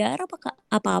penjara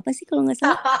apa sih kalau nggak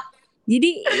salah.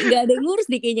 Jadi nggak ada yang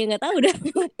ngurus deh kayaknya, nggak tahu dah.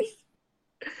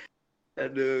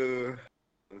 Aduh.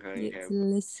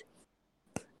 Jelas.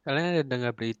 Kalian ada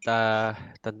dengar berita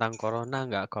tentang corona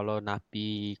nggak? Kalau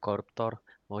napi koruptor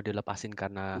mau dilepasin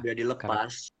karena udah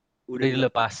dilepas. Udah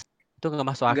dilepas. Itu nggak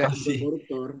masuk akal sih.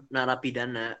 Koruptor,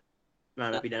 narapidana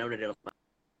udah dilepas.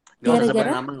 Gak usah sebut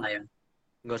nama lah ya.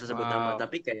 Gak usah sebut nama,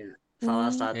 tapi kayak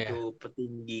salah satu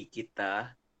petinggi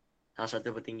kita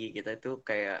itu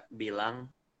kayak bilang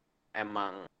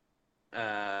emang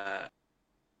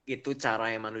itu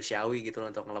cara yang manusiawi gitu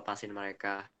loh untuk ngelepasin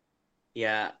mereka.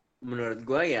 Ya menurut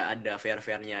gue ya ada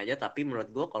fair-fairnya aja, tapi menurut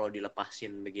gue kalau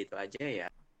dilepasin begitu aja ya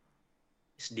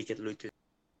sedikit lucu.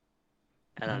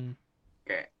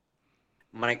 Kayak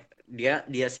mereka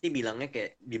dia sih bilangnya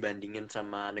kayak dibandingin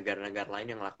sama negara-negara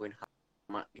lain yang ngelakuin hal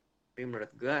sama. Tapi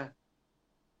menurut gue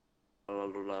kalau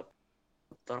lu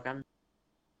lapor kan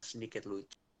sedikit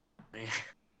lucu.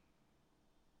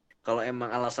 Kalau emang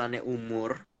alasannya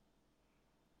umur,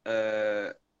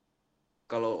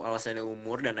 kalau alasannya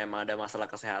umur dan emang ada masalah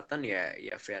kesehatan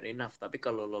ya fair enough. Tapi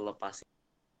kalau lo lepasin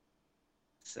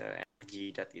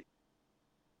jidat itu,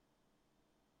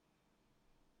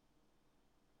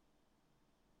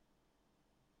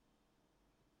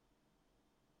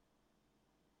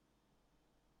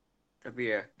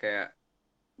 tapi ya kayak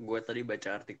gue tadi baca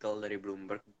artikel dari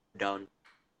Bloomberg down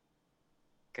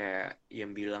kayak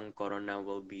yang bilang corona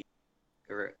will be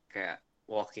kayak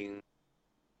walking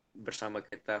bersama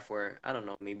kita for I don't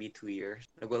know maybe 2 years.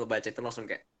 Nah, gue baca itu langsung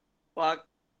kayak fuck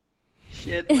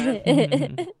shit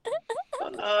man.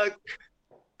 Fuck.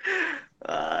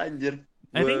 Anjir.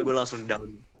 Gue langsung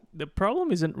down. The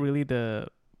problem isn't really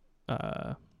the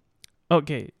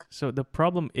okay, so the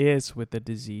problem is with the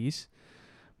disease,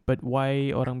 but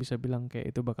why orang bisa bilang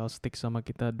kayak itu bakal stick sama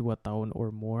kita 2 tahun or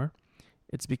more?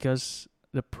 It's because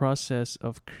the process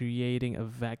of creating a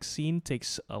vaccine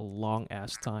takes a long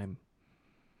ass time.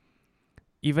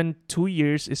 Even 2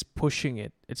 years is pushing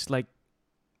it. It's like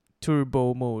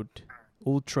turbo mode,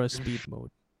 ultra speed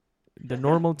mode. The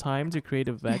normal time to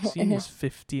create a vaccine is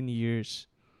 15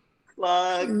 years.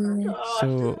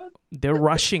 So they're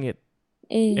rushing it.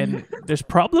 And there's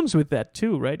problems with that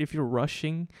too, right? If you're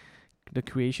rushing the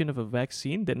creation of a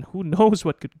vaccine, then who knows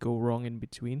what could go wrong in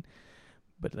between.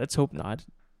 But let's hope not.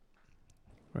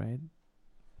 Right?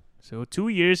 So 2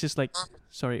 years is like,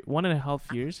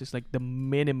 1.5 years is like the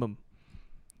minimum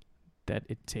that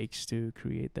it takes to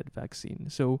create that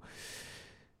vaccine. So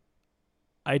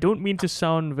I don't mean to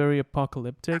sound very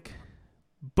apocalyptic,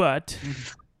 but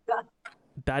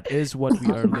that is what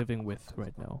we are living with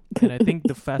right now. And I think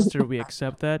the faster we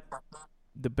accept that,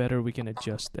 the better we can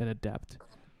adjust and adapt.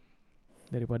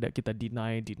 Daripada kita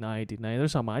deny,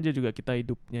 terus sama aja juga kita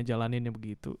hidupnya jalaninnya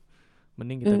begitu.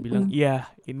 Mending kita bilang,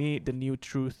 ini the new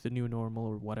truth, the new normal,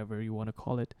 or whatever you want to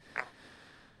call it.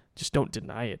 Just don't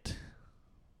deny it.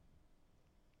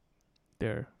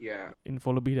 There. Yeah.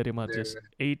 Info lebih dari just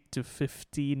 8 to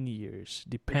 15 years,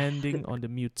 depending on the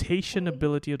mutation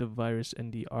ability of the virus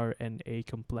and the RNA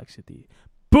complexity.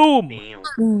 Boom!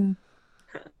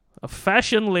 A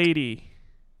fashion lady.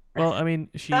 Well, I mean,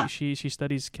 she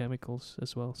studies chemicals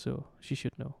as well, so she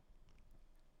should know.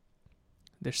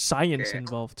 There's science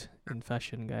involved in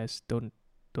fashion, guys. Don't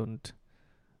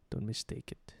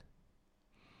mistake it.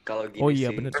 Kalau gini oh iya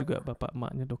sih, benar juga bapak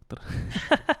emaknya dokter.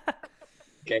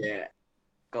 kayak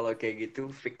kalau kayak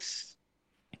gitu fix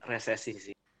resesi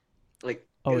sih. Like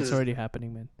it's already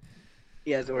happening, man.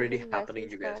 Yeah, it's already happening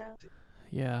juga.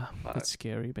 Yeah, it's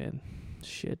scary, man.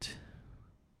 Shit.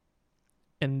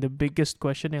 And the biggest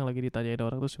question yang lagi ditanyain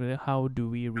orang tuh sebenarnya how do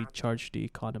we recharge the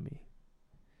economy?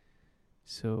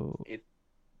 So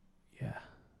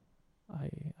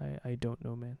I don't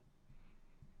know, man.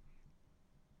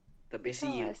 Tapi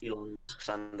sih Elon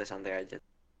santai-santai aja.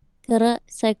 Karena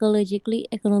psychologically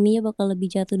ekonominya bakal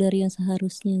lebih jatuh dari yang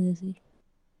seharusnya gak sih?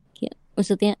 Kayak,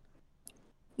 maksudnya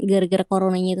gara-gara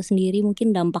coronanya itu sendiri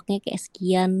mungkin dampaknya kayak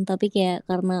sekian, tapi kayak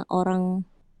karena orang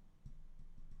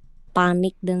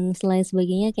panik dan selain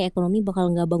sebagainya kayak ekonomi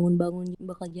bakal nggak bangun-bangun,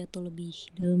 bakal jatuh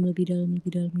lebih dalam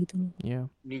gitu loh.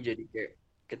 Yeah. Ini jadi kayak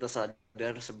kita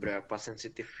sadar seberapa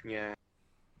sensitifnya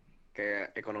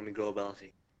kayak ekonomi global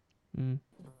sih.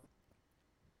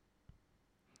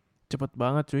 Cepet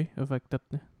banget cuy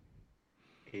affectednya.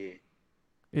 Iya.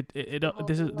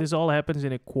 This all happens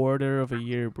in a quarter of a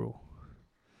year, bro.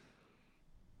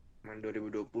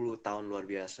 2020 tahun luar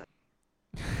biasa.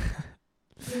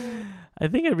 I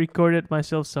think I recorded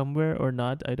myself somewhere or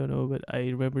not, I don't know, but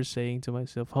I remember saying to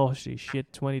myself, "Oh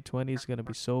shit, 2020 is gonna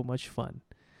be so much fun."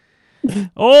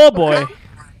 Oh boy.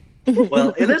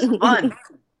 Well, it is fun.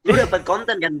 Lu dapat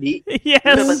konten kan, Di? Yes.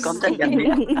 Lu dapat konten kan, Di?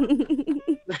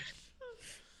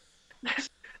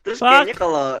 Terus kayaknya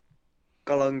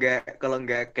kalau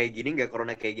nggak kayak gini, nggak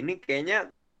corona kayak gini, kayaknya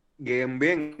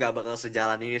GMB nggak bakal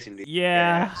sejalan ini sendiri.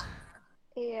 Yeah.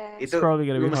 Iya. It's probably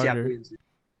gonna be harder.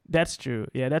 That's true.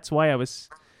 Yeah, that's why I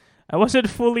wasn't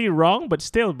fully wrong, but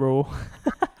still, bro.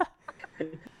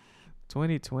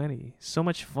 2020, so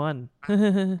much fun.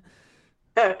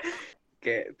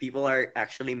 Kayak people are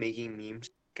actually making memes.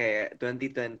 Kayak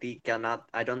 2020 cannot.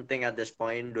 I don't think at this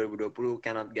point 2020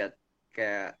 cannot get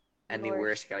kayak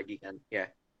anywhere sekali lagi kan. Ya.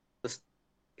 Terus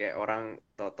kayak orang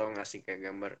tau-tau ngasih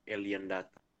kayak gambar alien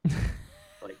datang.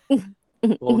 Like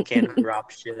volcano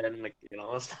eruption, like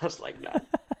stuff like that.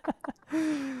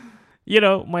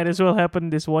 Might as well happen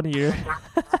this 1 year.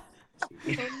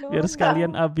 Biar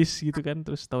sekalian abis gitu kan,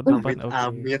 terus tahun depan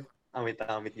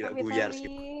Amit gila buyar sih.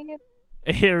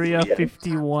 Area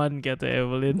 51 kata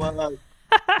Evelyn.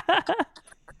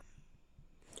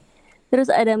 Terus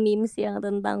ada memes yang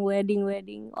tentang wedding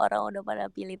orang udah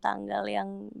pada pilih tanggal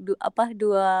yang 20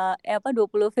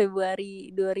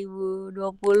 Februari 2020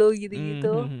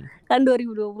 gitu-gitu. Kan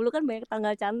 2020 kan banyak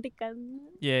tanggal cantik kan.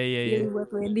 Iya.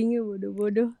 Buat weddingnya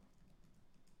bodoh-bodoh.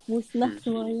 Musnah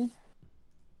semuanya.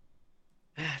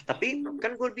 Tapi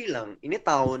kan gue bilang ini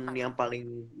tahun yang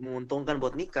paling menguntungkan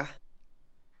buat nikah.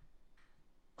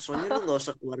 Soalnya lu nggak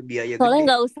usah keluar biaya gede. Soalnya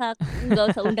nggak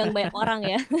usah undang banyak orang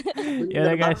ya. Ya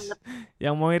udah guys,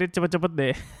 yang mau irit cepet-cepet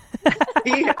deh.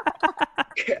 Iya.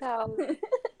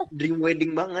 Dream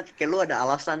wedding banget, kayak lu ada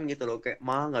alasan gitu loh, kayak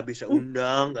nggak bisa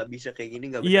undang, nggak bisa kayak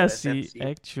gini, nggak bisa Iya resepsi. sih,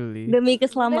 actually. Demi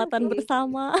keselamatan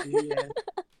bersama. Iya.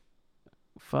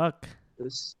 Fuck.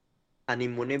 Terus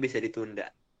honeymoonnya bisa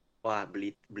ditunda. Wah,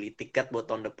 beli tiket buat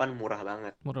tahun depan murah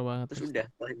banget. Terus udah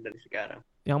dari sekarang.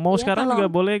 Yang mau sekarang juga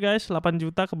boleh guys, 8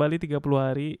 juta ke Bali 30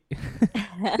 hari.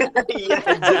 Iya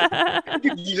aja.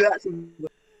 Gila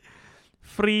sumpah.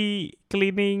 Free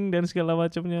cleaning dan segala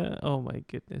macamnya. Oh my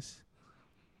goodness.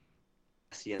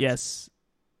 Yes.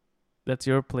 That's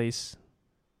your place,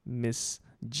 Miss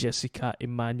Jessica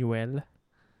Emmanuel.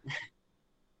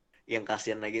 Yang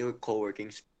kasihan lagi itu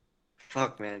coworking.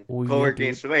 Fuck man. Oh,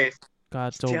 Coworking space.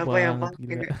 Kacau Siapa banget yang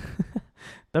pakai?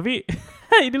 Tapi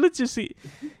ini lucu sih.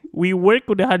 WeWork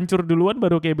udah hancur duluan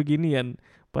baru kayak beginian.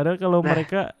 Padahal kalau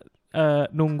mereka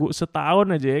nunggu setahun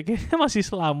aja ya, kayaknya masih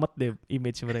selamat deh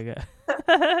image mereka.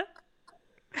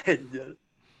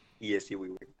 Iya sih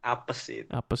WeWork. Apa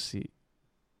sih?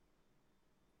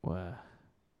 Wah.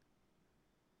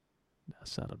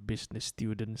 Dasar business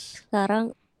students.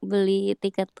 Sekarang beli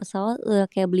tiket pesawat udah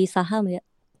kayak beli saham ya.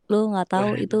 Lu nggak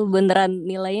tahu itu beneran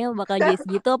nilainya bakal jadi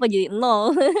segitu apa jadi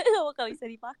 0. Bakal bisa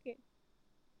dipakai.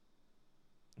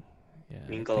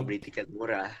 Ini kalau beli tiket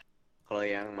murah, kalau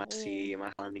yang masih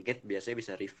mahal dikit biasanya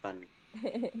bisa refund.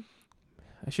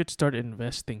 I should start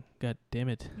investing. God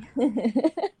damn it.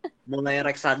 Mulai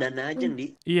reksadana aja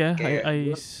Di. Iya,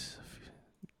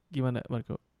 gimana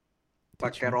Marco?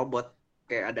 Pakai robot,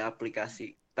 kayak ada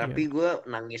aplikasi. Tapi gue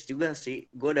nangis juga sih.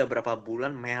 Gue udah berapa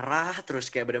bulan merah terus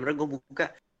kayak benar-benar gue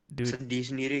buka. Dude. Sedih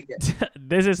sendiri kayak.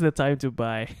 This is the time to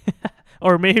buy.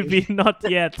 Or maybe not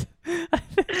yet.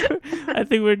 I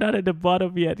think we're not at the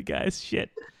bottom yet, guys.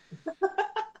 Shit.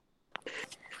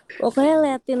 Pokoknya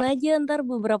liatin aja ntar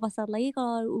beberapa saat lagi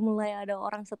kalau mulai ada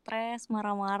orang stres,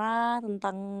 marah-marah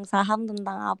tentang saham,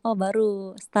 tentang apa,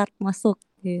 baru start masuk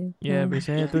gitu. Ya,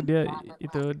 biasanya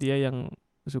itu dia yang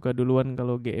suka duluan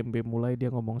kalau GMB mulai,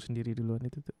 dia ngomong sendiri duluan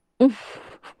itu tuh.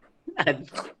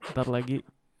 Ntar lagi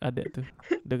ada tuh.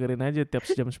 Dengerin aja tiap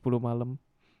jam 10 malam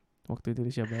waktu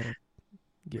Indonesia Barat.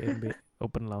 GMB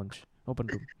Open Lounge, Open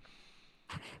Room.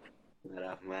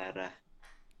 Marah-marah.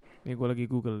 Ini gue lagi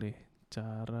Google nih,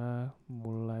 cara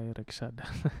mulai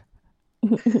reksadana.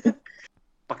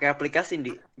 Pakai aplikasi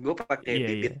Di. Gue pakai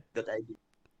bibit.id.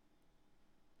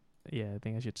 Yeah, I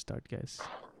think I should start, guys.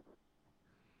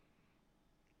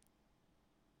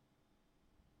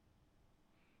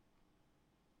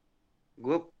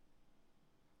 Gue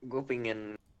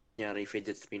pengen nyari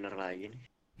fidget spinner lagi nih.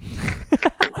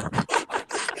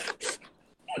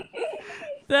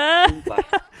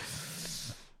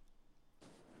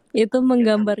 Itu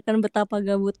menggambarkan betapa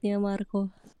gabutnya Marco.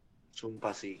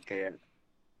 Sumpah sih, kayak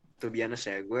to be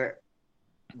honest ya, gue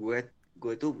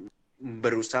tuh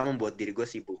berusaha membuat diri gue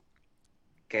sibuk.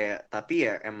 Kayak tapi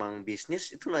ya emang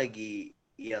bisnis itu lagi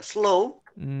ya slow.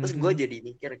 Terus gue jadi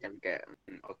mikir kan kayak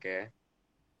oke,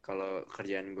 kalau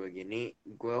kerjaan gue gini,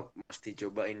 gue mesti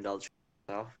coba indulge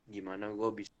myself gimana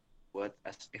gue bisa buat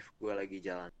as if gue lagi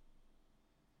jalan.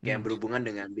 Kayak berhubungan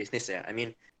dengan bisnis ya. I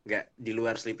mean, nggak di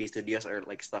luar Sleepy Studios or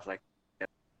like stuff like that.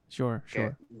 Sure.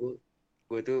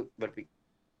 Gue tuh berpikir.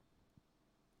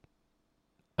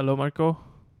 Halo Marco.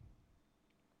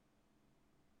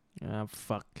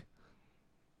 Fuck.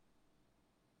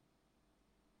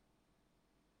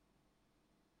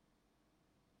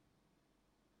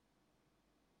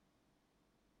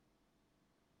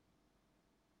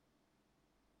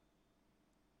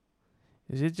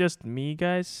 Is it just me,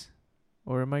 guys?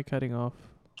 Or am I cutting off?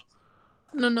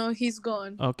 No, he's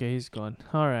gone. Okay, he's gone.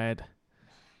 All right.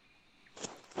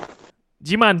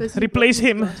 Jiman, replace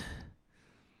him.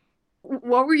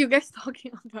 What were you guys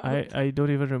talking about? I don't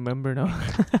even remember now.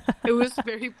 It was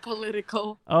very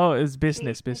political. Oh, it's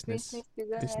business.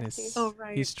 juga nggak sih? Oh,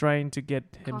 right. He's trying to get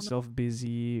himself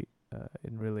busy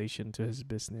in relation to his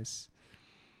business.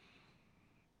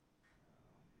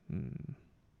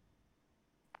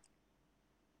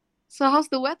 So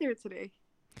how's the weather today?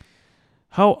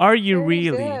 How are you Very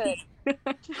really? good.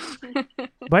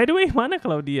 By the way, mana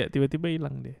Claudia? Tiba-tiba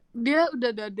hilang deh. Dia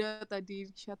udah dada tadi.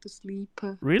 She had to sleep.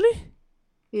 Really?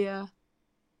 Yeah.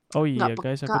 Oh iya Nggak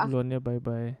guys, aku peka. duluan ya.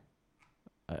 Bye-bye.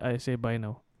 I say bye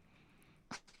now.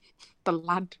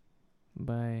 Telat.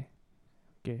 Bye.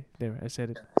 Okay, there, I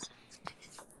said it.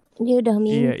 Dia udah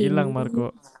Iya, mimpi. hilang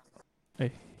Marco. He's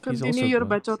also Continue your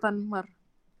gone. bacotan, Mar.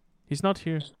 He's not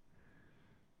here.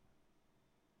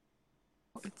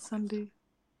 Oh, it's Sunday.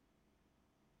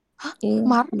 Iya,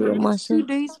 Mar, belum it's 2 masuk.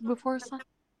 days before Sunday.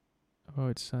 Oh,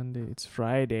 it's Sunday. It's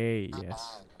Friday.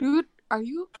 Yes. Dude, are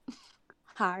you?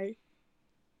 Hi.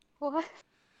 What?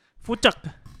 Fucek.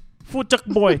 Fucek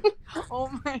boy. Oh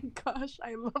my gosh,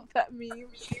 I love that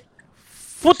meme.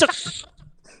 Fucek.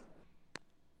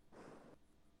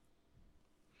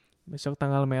 Besok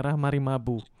tanggal merah, mari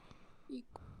mabu.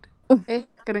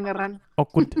 Kedengeran.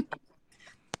 Okut.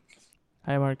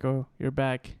 Hi Marco, you're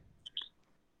back.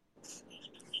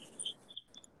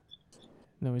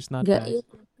 No, it's not Gak, back.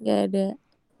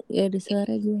 gak ada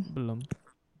suara gue. Belum.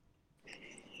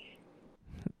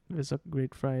 Besok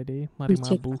Great Friday, mari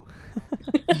Pucek. mabu.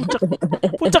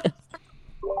 Pucek.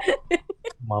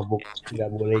 Mabuk nggak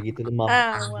boleh gitu tuh,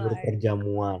 mabuk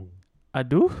perjamuan.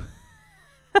 Aduh.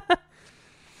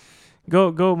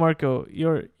 Go Marco.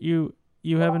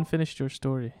 You haven't finished your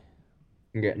story.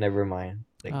 Enggak, never mind.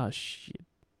 Like, Ah shit.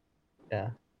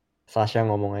 ya. Sasha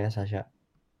ngomong aja, Sasha.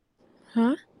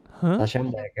 Hah? Sasha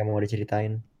banyak yang mau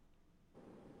diceritain.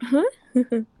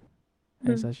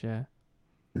 Hai Sasha.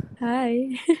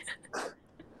 Hai.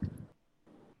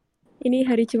 Ini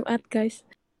hari Jumat, guys.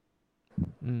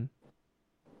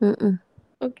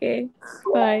 Oke,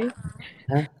 bye.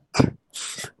 Hah?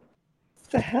 What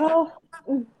the hell?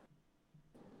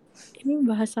 Ini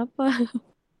bahas apa?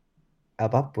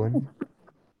 Apapun.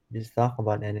 Just talk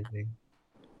about anything.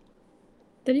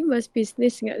 Tadi bahas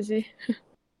bisnis nggak sih?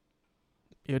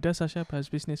 Yaudah Sasha, bahas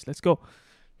bisnis. Let's go.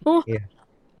 Oh, Yeah.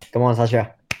 Come on,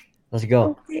 Sasha. Let's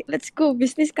go. oke, let's go.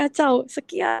 Bisnis kacau.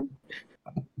 Sekian.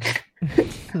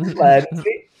 Apaan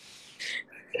sih?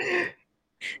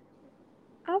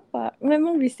 Apa?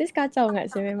 Memang bisnis kacau nggak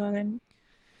sih memangan?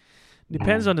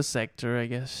 Depends on the sector, I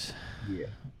guess. Iya.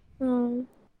 Hmm.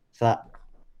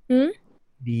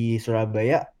 Di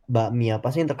Surabaya, bakmi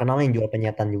apa sih yang terkenal yang jual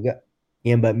penyetan juga?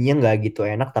 Yang bakminya nggak gitu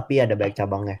enak, tapi ada banyak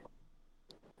cabangnya.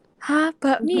 Hah,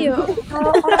 bakmi yo.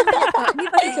 Kalau orang bakmi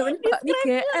pada zamannya bakmi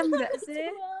GM nggak sih?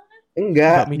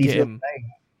 Enggak, Bakmi di GM. Surabaya.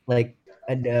 Like,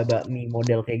 ada bakmi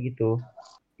model kayak gitu.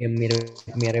 Yang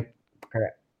mirip-mirip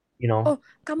kayak, you know. Oh,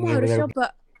 kamu harus mirip-mirip. coba.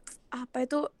 Apa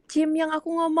itu? Gym yang aku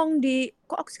ngomong di...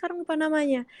 Kok aku sekarang lupa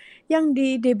namanya? Yang di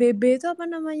DBB itu apa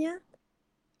namanya?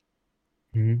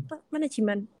 Mana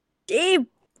Jiman? Gym!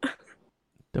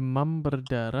 Demam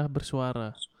berdarah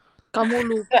bersuara. Kamu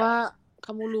lupa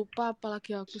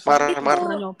apalagi aku Mar.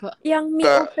 pernah nyoba. Yang mie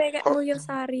Kak, OP kayak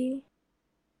Mulyosari.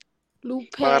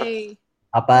 Lupa.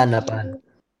 Apaan?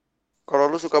 Kalau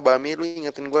lu suka bakmi, lu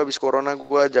ingetin gue abis corona,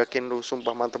 gue ajakin lu,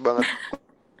 sumpah mantep banget.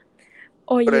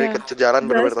 Oh Dari iya. jalan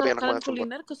bener-bener tapi enak Kalian banget sumpah.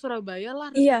 kuliner ke Surabaya lah.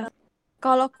 Iya.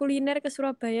 Kalau kuliner ke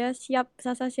Surabaya,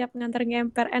 Sasa siap nganter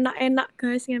ngemper. Enak-enak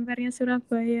guys ngempernya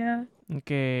Surabaya.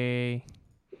 Oke.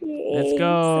 Yeay, Let's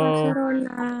go.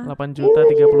 serak-serona. 8 juta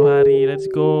 30 hari. Let's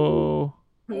go.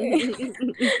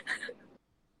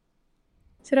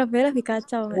 Surabaya lebih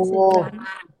kacau nggak sih? Oh,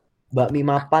 bakmi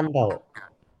mapan tau.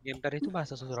 Ngemper itu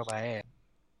bahasa Surabaya ya?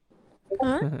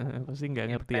 Pasti nggak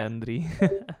ngerti Andri.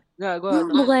 Enggak, gua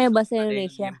Bukannya bahasa ada yang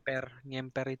Indonesia.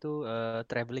 Ngemper itu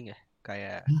traveling ya,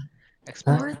 kayak Hah?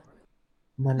 explore.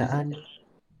 Mana ada?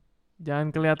 Jangan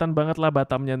kelihatan banget lah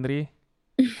Batamnya Andri.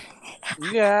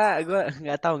 Enggak, gua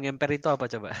nggak tahu ngemper itu apa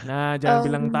coba. Nah, jangan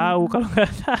bilang tahu kalau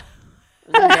nggak tahu.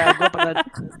 Enggak, gua pernah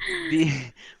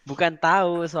bukan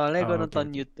tahu, soalnya gua Oh, oke, nonton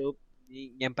oke. YouTube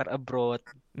di ngemper abroad.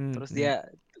 Terus dia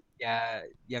ya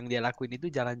yang dia lakuin itu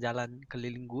jalan-jalan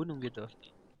keliling gunung gitu.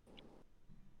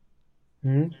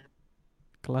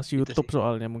 Kelas Gitu YouTube sih.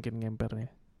 soalnya mungkin ngempernya.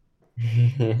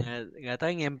 Nggak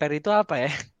tahu ngemper itu apa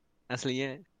ya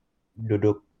aslinya.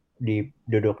 Duduk di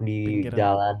Pinggiran.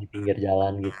 jalan, di pinggir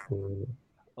jalan gitu.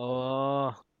 Oh,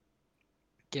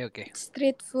 oke.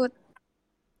 Street food.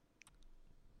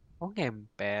 Oh,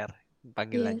 ngemper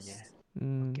panggilannya. Yes.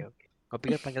 Oke. Gua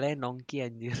pikir panggilannya nongki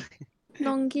anjir.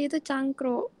 Nongki itu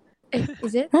cangkro.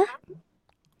 Is it?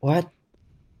 What?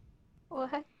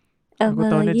 Aku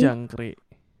taunya Apalagi? jangkrik.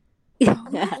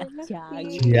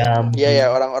 Jangan.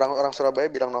 Iya, orang Surabaya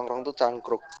bilang nongkrong tuh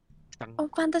cangkruk. Oh,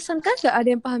 pantesan kan gak ada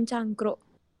yang paham cangkruk.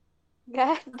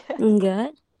 Gak ada.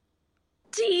 Enggak.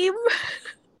 Cim.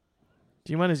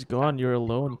 Ciman is gone, you're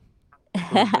alone.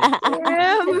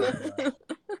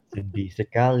 Sedih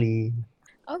sekali.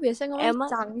 Oh, biasanya ngomong Emang-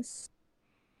 cangs.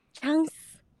 Cangs.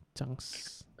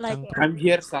 Like Cangkruk. I'm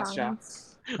here, Sasha.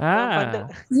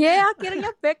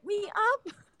 Akhirnya back me up.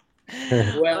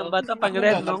 Well, Bata aku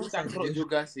panggilan nggak dong. ngerti cangkruk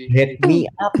juga sih. Back me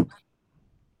up.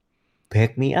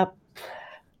 Back me up.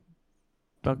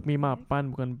 Bakmi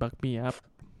mapan bukan bakmi up.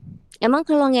 Emang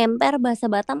kalau ngemper bahasa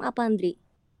Batam apa, Andri?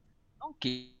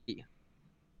 Nongki.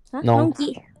 Hah? Nong-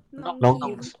 Nongki.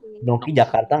 Nongki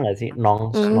Jakarta nggak sih?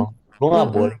 Nong. Lu nggak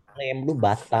boleh klaim lu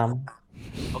Batam.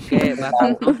 Oke,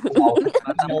 Batam.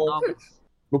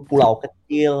 Lu pulau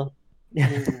kecil.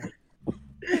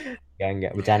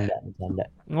 Enggak, bercanda.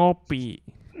 Ngopi.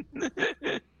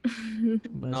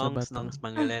 Bahasa Batam. Nongs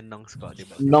panggilan nongs kok di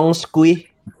Batam. Nong skui.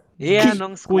 Iya,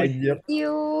 nongs kui.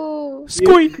 Iu.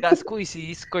 Skui. Enggak skui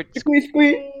sih, skirt. Skui.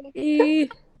 Ih.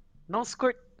 Nong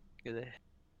skirt. Gitu.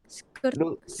 Skirt.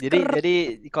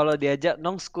 Jadi kalau diajak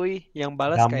nong skui, yang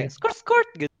balas kayak skirt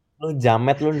gitu. Lu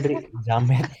jamet lu, Ndri.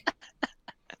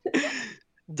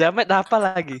 Jamet apa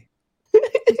lagi?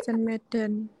 Jason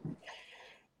Medan.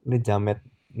 Lu jamet,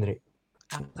 Ndri.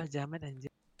 Apa jamet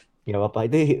anjir? Ya apa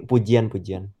itu pujian.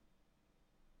 Enggak.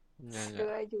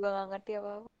 Gue juga gak ngerti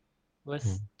apa-apa. Bos,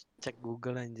 cek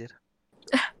Google anjir.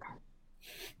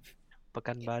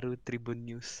 Pekanbaru Tribun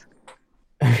News.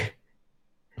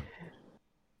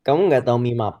 Kamu nggak tahu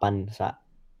mie mapan, Sa?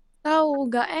 Tahu,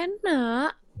 gak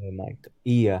enak. Oh my God.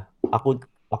 Iya,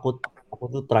 aku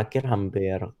tuh terakhir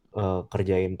hampir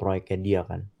kerjain proyeknya dia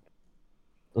kan.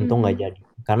 Untung nggak jadi.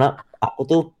 Karena aku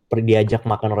tuh diajak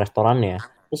makan restorannya.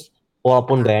 Terus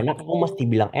walaupun gak enak, aku mesti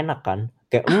bilang enak kan.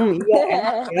 Kayak iya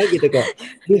enak ya gitu kayak.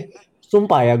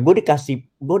 Sumpah ya, gue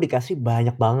dikasih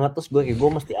banyak banget, terus gue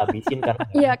mesti abisin karena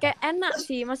Iya, kayak enak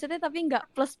sih. Maksudnya tapi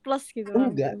nggak plus-plus gitu.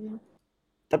 enggak.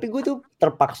 Tapi gue tuh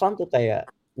terpaksa tuh kayak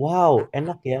wow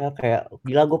enak ya, kayak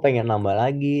gila gue pengen nambah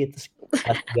lagi, terus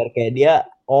biar kayak dia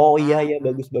oh iya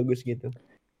bagus gitu.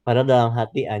 Padahal dalam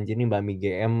hati anjir nih bakmi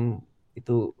GM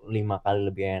itu 5 kali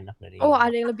lebih enak dari Oh, ini.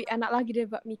 ada yang lebih enak lagi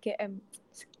deh bakmi GM.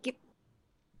 Skip.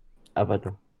 Apa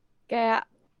tuh? Kayak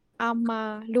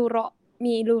ama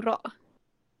mie luro.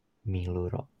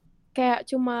 Kayak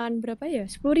cuman berapa ya?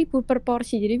 10.000 per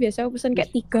porsi. Jadi biasa aku pesan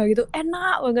kayak 3 gitu.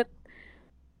 Enak banget.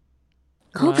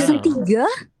 Kau pesan 3?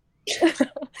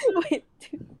 Wait.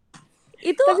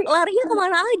 Itu larinya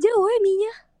kemana aja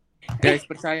mie-nya? Guys,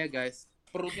 percaya guys.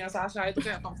 Perutnya Sasha itu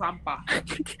kayak tong sampah.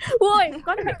 Woi,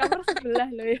 kan di kamar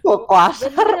sebelah loh ya.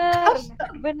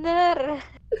 Bener.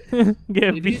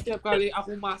 Jadi setiap kali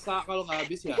aku masak kalau nggak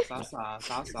habis ya Sasha.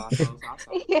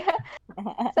 Iya.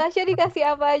 Sasha dikasih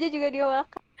apa aja juga dia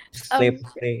makan.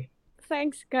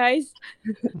 Thanks guys.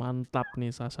 Mantap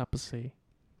nih Sasa pese.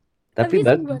 Tapi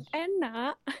bagus. Buat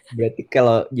enak. Berarti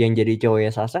kalau yang jadi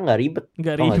cowoknya Sasa nggak ribet.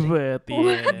 Nggak tau ribet,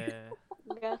 iya.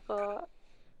 Enggak kok.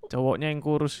 Cowoknya yang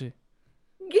kurus sih.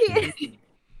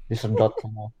 Disedot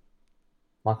semua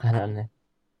makanannya.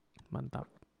 Mantap.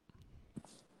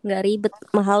 Nggak ribet,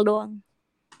 mahal doang.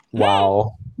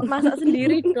 Wow. Masak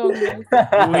sendiri dong.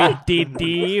 Wih,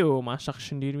 Tio, masak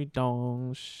sendiri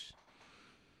dong.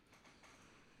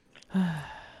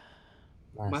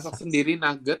 Masak sendiri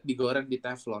nugget digoreng di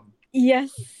teflon.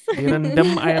 Yes.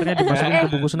 Direndam airnya dimasukin ke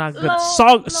bungkus nugget.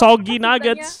 Soggy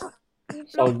nuggets.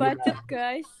 Low budget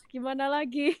guys. Gimana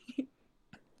lagi?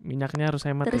 Minyaknya harus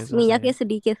hemat. Terus ya, minyaknya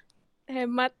sedikit.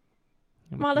 Hemat.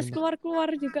 Males keluar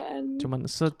juga kan. Cuman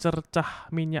secercah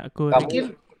minyak goreng.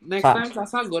 Mungkin next time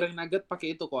Sasa goreng nugget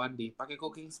pakai itu kok Andi, pakai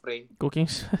cooking spray. Cooking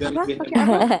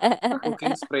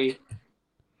spray.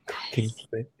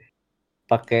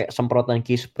 Pakai semprotan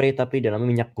key spray tapi dalamnya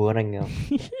minyak goreng ya.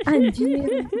 Anjir,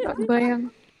 gak bayang.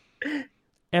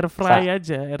 Air fry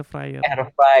aja, air fryer. Air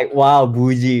fry, wow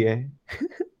buji ya.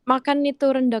 Makan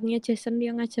itu rendangnya Jason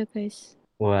yang aja guys.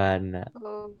 Wana.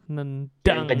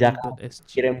 Nendang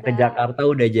kirim ke Jakarta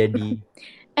udah jadi.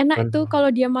 Enak tuh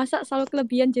kalau dia masak selalu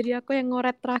kelebihan, jadi aku yang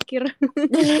ngoret terakhir.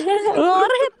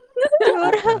 Ngoret.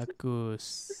 Bagus.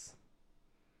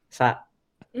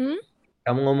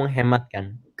 Kamu ngomong hemat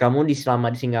kan? Kamu selama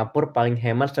di Singapura paling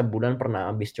hemat sebulan pernah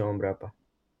habis cuma berapa?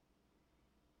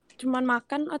 Cuman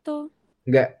makan atau?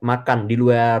 Enggak, makan di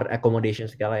luar accommodation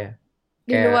segala ya.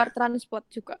 Di luar transport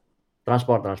juga.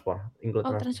 Transport.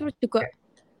 Include transport juga.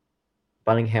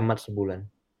 Paling hemat sebulan.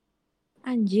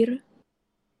 Anjir.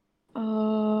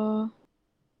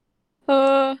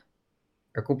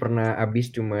 Aku pernah habis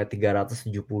cuma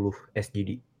 370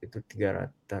 SGD. Itu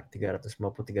 350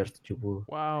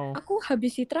 370. Wow. Aku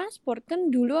habis di transport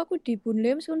kan dulu aku di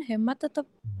Bunlem sun hemat tetap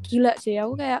gila sih.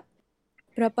 Aku kayak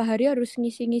berapa hari harus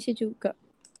ngisi-ngisi juga.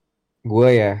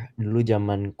 Gue ya dulu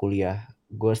zaman kuliah,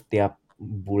 gue setiap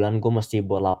bulan gue mesti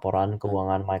buat laporan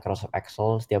keuangan Microsoft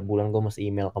Excel. Setiap bulan gue mesti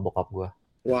email ke bokap gue.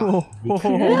 Wah.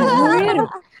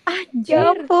 Anjir.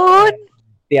 Ya ampun.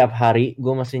 Tiap hari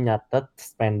gue mesti nyatet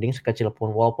spending sekecil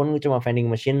pun, walaupun gue cuma vending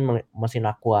machine mesin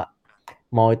Aqua,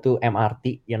 mau itu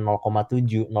MRT yang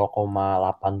 0,7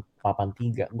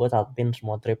 0,883 gue catetin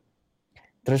semua trip.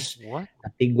 Terus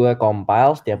nanti gue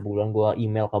compile setiap bulan, gue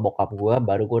email ke bokap gue,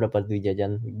 baru gue dapat duit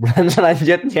jajan bulan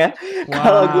selanjutnya.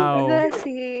 Kalau gue enggak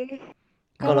sih.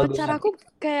 Kalau caraku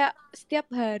kayak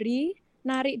setiap hari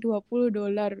narik $20.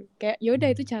 Kayak yaudah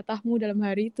itu jatahmu dalam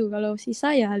hari itu. Kalau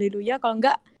sisa ya haleluya, kalau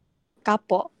enggak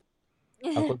kapok.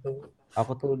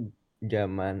 Aku tuh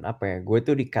zaman apa ya? Gue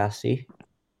tuh dikasih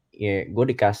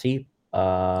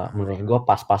menurut gue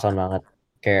pas-pasan banget.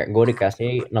 Kayak gue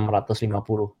dikasih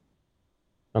 650.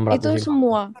 Itu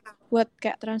semua buat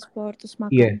kayak transport terus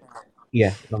makan.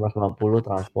 Iya, 650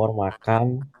 transport,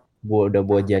 makan, udah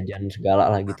buat jajan segala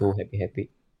lah gitu,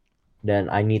 happy. Dan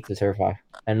I need to survive.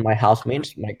 And my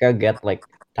housemates, mereka get like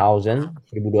 1,250.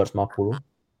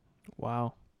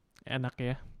 Wow, enak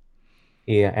ya.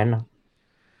 Iya, enak.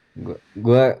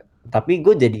 Tapi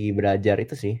gue jadi belajar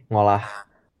itu sih, ngolah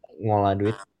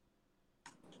duit.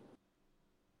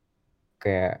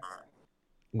 Kayak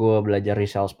gue belajar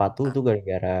resell sepatu tuh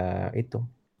gara-gara itu.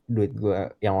 Duit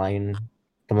gue yang lain,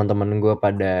 teman-teman gue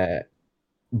pada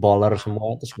baller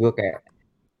semua, terus gue kayak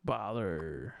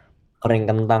baller kering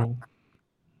kentang.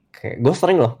 Kayak gue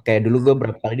sering loh, kayak dulu gue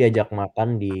berapa kali diajak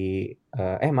makan di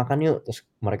makan yuk, terus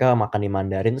mereka makan di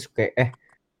Mandarin, terus kayak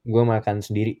gue makan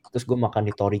sendiri, terus gue makan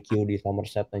di Torikyo di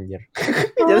Somerset anjir.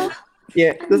 Terus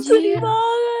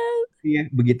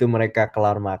begitu mereka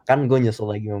kelar makan, gue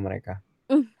nyusul lagi sama mereka.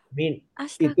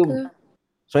 Itu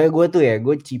soalnya gue tuh ya,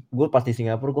 gue pas di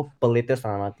Singapura gue pelitnya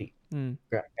setengah mati.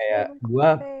 Kayak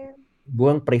gue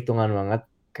perhitungan banget.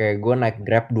 Kayak gue naik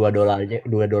Grab $2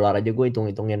 aja gue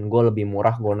hitung-hitungin, gue lebih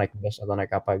murah gue naik bus atau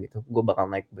naik apa gitu, gue bakal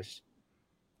naik bus.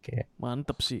 Kayak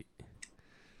mantep sih.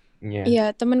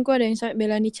 Iya, temanku ada yang sampai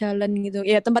belani jalan gitu.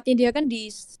 Ya tempatnya dia kan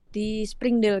di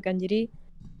Springdale kan, jadi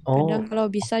kadang kalau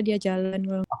bisa dia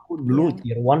jalan. Aku dulu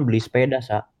Tier 1 beli sepeda,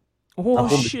 Sa.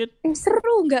 Shit.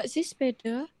 Seru nggak sih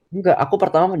sepeda? Enggak, aku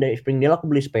pertama dari Springdale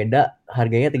aku beli sepeda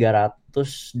harganya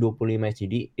 325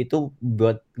 SGD. Itu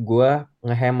buat gue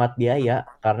ngehemat biaya,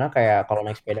 karena kayak kalau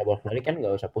naik sepeda bolak-balik kan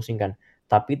nggak usah pusing kan.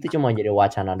 Tapi itu cuma jadi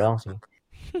wacana doang sih.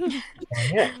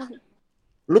 Soalnya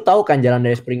lu tahu kan jalan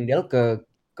dari Springdale ke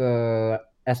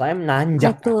SIM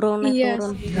nanjak. Naik turun.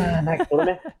 Naik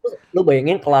turunnya. Terus lu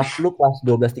bayangin kelas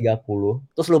 12.30,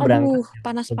 terus lu berangkat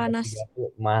panas-panas.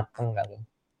 Mateng enggak lu?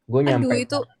 Gue nyampe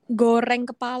itu goreng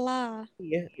kepala.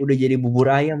 Iya, udah jadi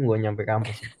bubur ayam gue nyampe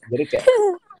kampus. Jadi kayak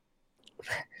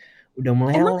udah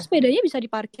mulai. Emang sepedanya bisa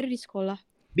diparkir di sekolah?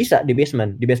 Bisa, di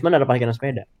basement. Di basement ada parkiran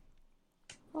sepeda.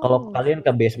 Kalau kalian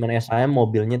ke basement SIM,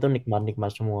 mobilnya tuh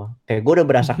nikmat semua. Kayak gue udah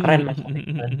berasa keren.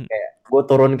 Kayak gue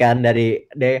turun kan dari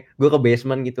gue ke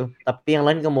basement gitu. Tapi yang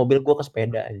lain ke mobil, gue ke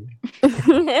sepeda aja.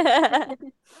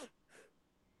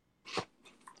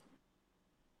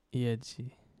 Iya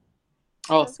sih.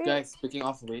 Oh guys, speaking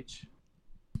of which,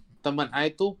 teman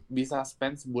I tuh bisa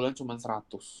spend sebulan cuma 100.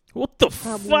 What the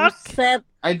fuck?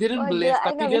 I didn't believe,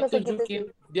 tapi dia tunjukin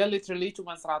dia literally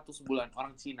cuma 100 sebulan,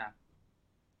 orang Cina.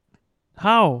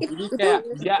 How? Itu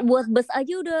buat bus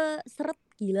aja udah seret,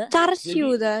 gila.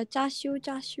 Cashew.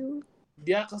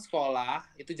 Dia ke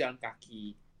sekolah itu jalan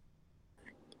kaki.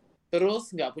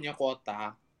 Terus nggak punya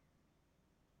kuota.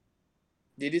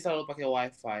 Jadi selalu pakai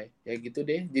wifi, ya gitu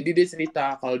deh. Jadi dia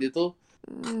cerita kalau dia tuh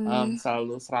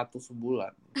selalu 100 sebulan.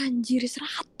 Anjir,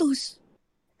 100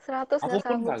 Aku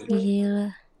pun kali. Gila.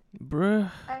 Bruh.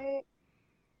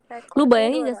 Lu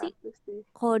bayangin gak sih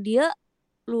kalau dia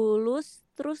lulus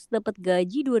terus dapat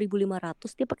gaji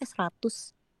 2.500, dia pakai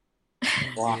 100.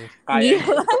 Wah, kaya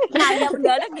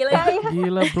mendadak gila.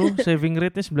 Gila bro, saving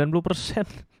rate-nya 90%.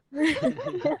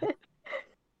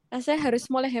 Saya harus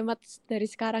mulai hemat dari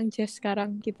sekarang, Jess,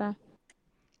 sekarang kita.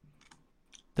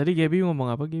 Tadi Gaby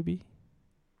ngomong apa, Gaby?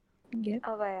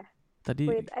 Apa ya? Tadi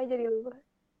wait, I jadi lupa.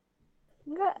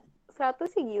 Enggak, 100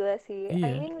 sih gila sih.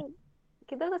 Iya. I mean,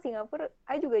 kita ke Singapura,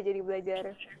 I juga jadi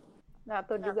belajar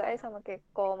ngatur juga sama kayak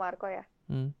Ko Marco ya.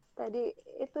 Tadi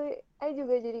itu I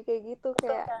juga jadi kayak gitu,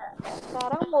 kayak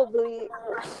sekarang mau beli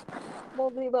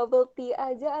bubble tea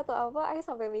aja atau apa, I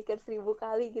sampai mikir 1000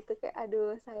 kali gitu, kayak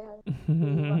aduh sayang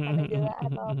beli makan aja lah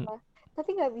atau apa. Tapi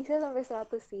nggak bisa sampai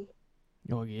 100 sih.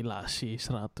 Oh gila sih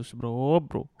 100 bro.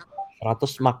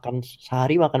 100 makan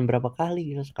sehari makan berapa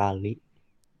kali gitu sekali?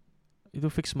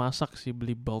 Itu fix masak sih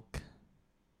beli bulk.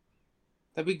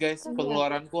 Tapi guys,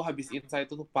 pengeluaranku habis Insight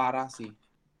itu tuh parah sih.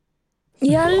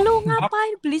 Ya lu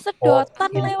ngapain beli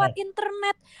sedotan lewat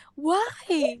internet?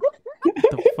 Why?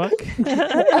 The fuck?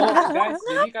 Guys,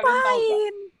 jadi kalian tahu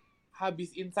gak?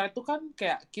 Habis Insight tuh kan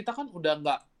kayak kita kan udah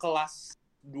nggak kelas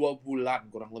 2 bulan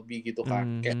kurang lebih gitu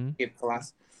kan, kayak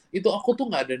kelas. Itu aku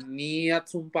tuh nggak ada niat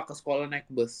sumpah ke sekolah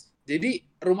naik bus. Jadi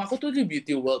rumahku tuh di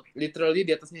Beauty World, literally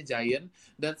di atasnya Giant,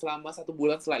 dan selama 1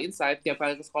 bulan setelah Insight tiap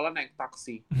kali ke sekolah naik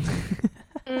taksi.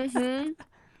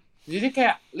 Jadi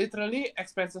kayak literally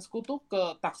expensesku tuh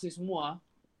ke taksi semua.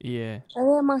 Iya.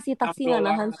 Emang si taksi nggak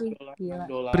nahan sih.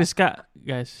 Gila. Priska,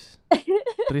 guys.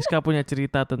 Priska punya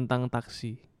cerita tentang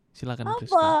taksi. Silakan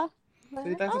Priska.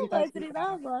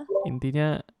 Cerita apa?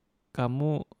 Intinya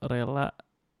kamu rela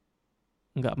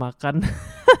nggak makan,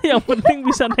 yang penting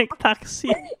bisa naik taksi.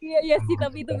 Iya sih,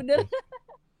 tapi itu bener.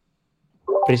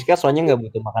 Priska soalnya nggak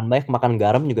butuh makan banyak, makan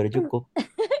garam juga udah cukup.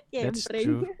 That's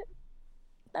true.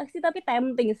 Taksi tapi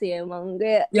tempting sih emang,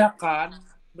 kayak. Ya kan,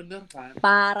 bener kan.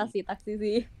 Parah sih taksi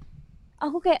sih.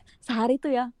 Aku kayak sehari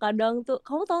tuh ya, kadang tuh,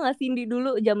 kamu tau gak Cindy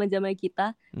dulu zaman-zaman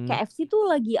kita, KFC tuh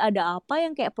lagi ada apa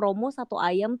yang kayak promo 1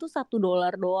 ayam tuh $1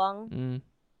 doang.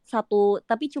 Satu,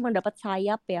 tapi cuma dapat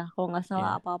sayap ya, kalau nggak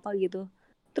salah apa-apa gitu.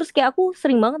 Terus kayak aku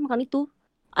sering banget makan itu.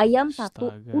 Ayam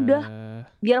 1, udah.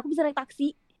 Biar aku bisa naik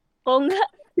taksi. Kalau nggak,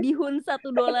 bihun $1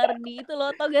 di itu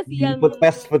loh, tau gak sih yang Food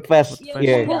fast.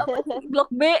 Iya.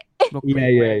 Blok B.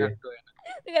 Iya.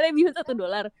 Karena bihun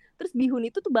 $1. Terus bihun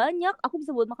itu tuh banyak, aku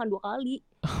bisa buat makan 2 kali.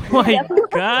 Oh my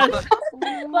god.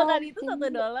 Makan itu $1,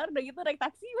 udah gitu naik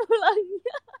taksi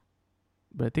pulangnya.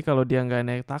 Berarti kalau dia nggak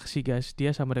naik taksi guys,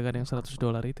 dia sama dengan yang $100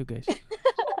 itu guys.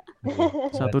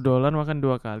 $1 makan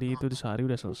 2 kali itu sehari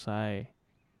udah selesai.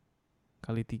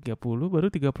 Kali 30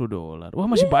 baru $30. Wah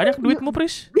masih banyak duitmu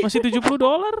Pris. Masih $70.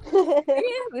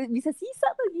 Iya, bisa sisa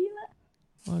tuh, gila.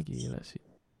 Wah gila sih.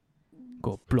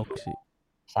 Goblok sih.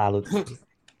 Salut.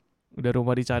 Udah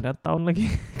rumah di Chinatown lagi.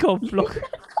 Goblok.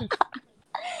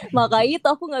 Makanya itu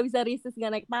aku gak bisa resist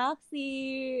gak naik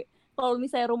taksi. Kalau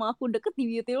misalnya rumah aku deket di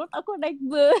Beauty World, aku naik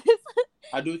bus.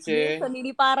 Aduh,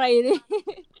 Sendiri parah ini.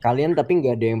 Kalian tapi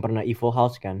nggak ada yang pernah Evo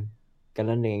House kan?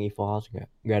 Kalian ada yang Evo House nggak?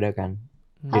 Nggak ada kan?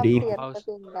 Jadi Hampir, Evo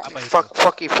tapi enggak.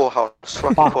 Fuck Evo House.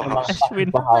 Fuck Evo House.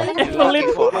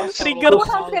 Trigger. Aku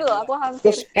hampir loh, aku hampir.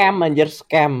 Itu scam anjir,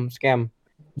 scam.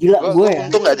 Gila gue ya.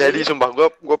 Untung nggak jadi sumpah,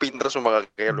 gue pinter sumpah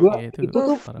kayak lu. Itu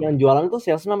tuh yang jualan tuh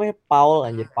sales namanya Paul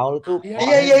anjir. Paul itu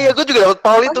Iya, gue juga dapat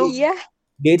Paul itu. Iya.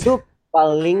 Dia itu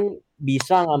paling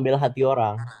bisa ngambil hati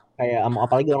orang, kayak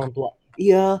apalagi orang tua.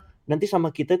 Iya, nanti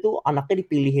sama kita tuh anaknya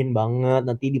dipilihin banget,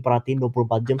 nanti diperhatiin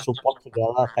 24 jam, support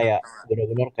segala, kayak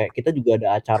benar-benar kayak kita juga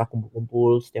ada acara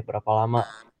kumpul-kumpul setiap berapa lama.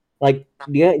 Like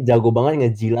dia jago banget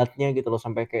ngejilatnya gitu loh,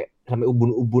 sampai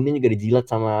ubun-ubunnya juga dijilat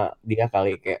sama dia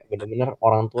kali, kayak benar-benar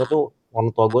orang tua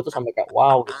gue tuh sampai kayak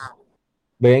wow gitu.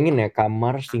 Bayangin ya,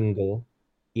 kamar single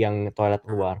yang toilet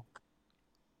luar.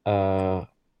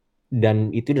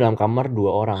 Dan itu dalam kamar 2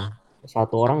 orang. 1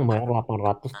 orang bayar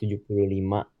 875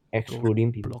 excluding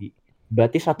TV.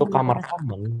 Berarti 1 kamar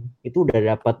common itu udah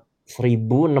dapat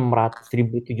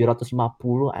 1.750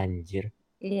 anjir.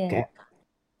 Iya. Kayak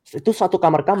itu 1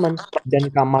 kamar common, dan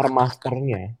kamar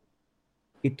masternya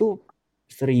itu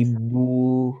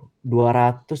 1.200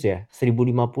 ya,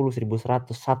 1.050,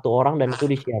 1.100 1 orang, dan itu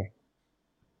di-share.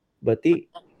 Berarti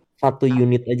 1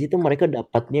 unit aja itu mereka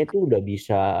dapatnya itu udah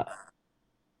bisa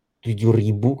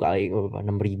 7.000 kali,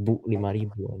 6.000,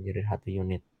 5.000 anjir 1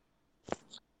 unit.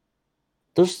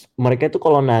 Terus mereka itu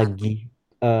kalau nagih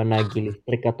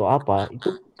listrik atau apa,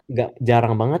 itu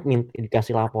jarang banget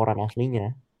dikasih laporan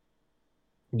aslinya.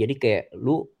 Jadi kayak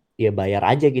lu ya bayar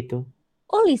aja gitu.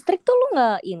 Oh, listrik tuh lu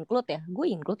nggak include ya? Gue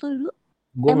include tuh dulu.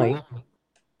 Gue nggak include.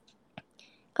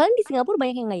 Kalian di Singapura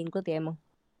banyak yang nggak include ya emang?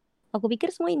 Aku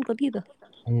pikir semua include gitu.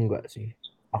 Enggak sih.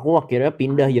 Aku akhirnya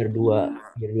pindah year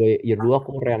 2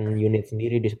 aku rent unit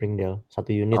sendiri di Springdale.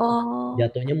 1 unit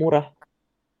jatuhnya murah.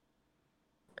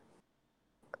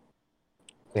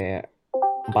 Kayak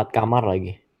 4 kamar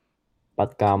lagi.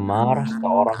 4 kamar, 1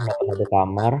 orang dapat 1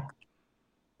 kamar.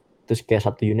 Terus kayak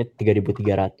 1 unit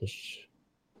 3.300.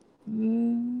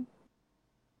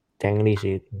 Cengli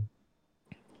sih itu.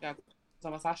 Ya,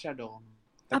 sama Sasha dong.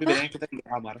 Tapi bedanya kita 3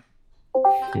 kamar.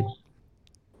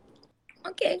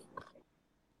 Oke.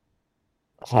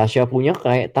 Sasha punya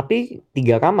kayak, tapi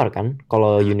 3 kamar kan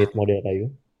kalau unit model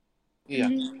kayu. Iya.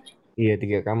 Iya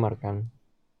 3 kamar kan.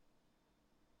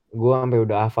 Gue sampai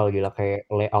udah hafal gila kayak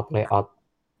layout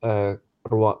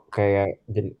kayak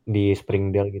di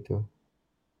Springdale gitu.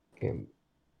 Kayak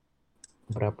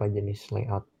berapa jenis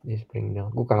layout di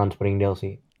Springdale. Gue kangen Springdale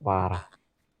sih, parah.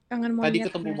 Kangen Tadi monyet.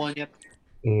 ketemu monyet.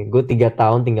 Gue 3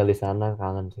 tahun tinggal di sana,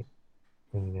 kangen sih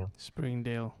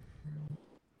Springdale.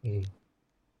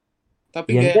 Tapi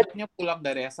Iya, gak kan? enaknya pulang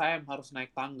dari SIM harus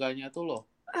naik tangganya tuh loh.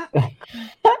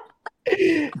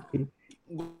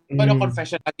 Gue ada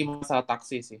confession lagi masalah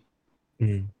taksi sih.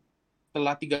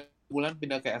 Setelah 3 bulan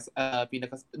pindah ke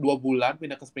 2 bulan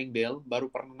pindah ke Springdale, baru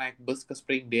pernah naik bus ke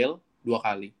Springdale 2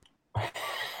 kali.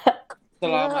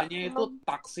 Selamanya itu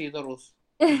taksi terus,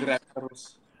 Grab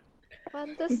terus.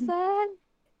 Pantesan.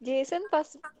 Jason pas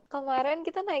kemarin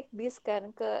kita naik bis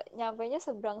kan ke nyampenya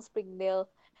seberang Springdale.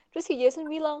 Terus si Jason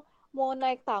bilang, mau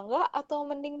naik tangga atau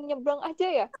mending nyebrang aja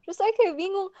ya? Terus saya kayak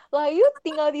bingung, lah you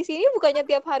tinggal di sini bukannya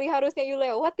tiap hari harusnya you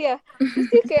lewat ya?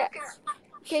 Terus dia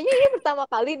kayaknya ini pertama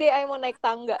kali deh I mau naik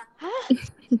tangga. Hah?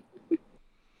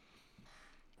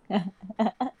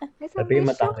 Tapi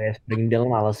emang tangga Springdale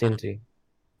malesin sih.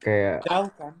 Kayak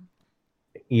jauh kan?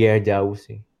 Iya jauh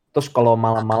sih. Terus kalau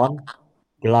malam-malam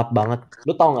gelap banget.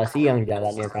 Lu tau gak sih yang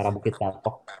jalannya ke arah Bukit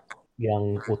Batok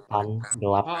yang hutan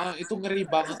gelap? Itu ngeri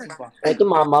banget sumpah. Itu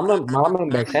malam yang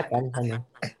banyak setan sana.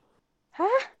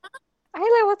 Hah? I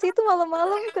lewat situ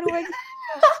malam-malam ke rumah.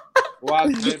 Wah,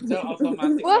 Grenzel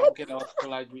otomatis gak mungkin lewat situ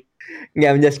lagi. Nggak,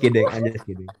 I'm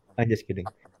just kidding.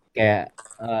 Kayak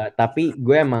tapi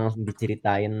gue emang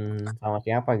diceritain sama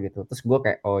siapa gitu. Terus gue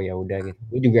kayak oh ya udah gitu.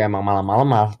 Gue juga emang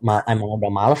malam-malam emang udah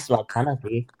males lewat sana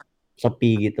sih.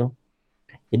 Sepi gitu.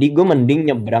 Jadi gue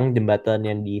mending nyebrang jembatan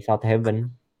yang di South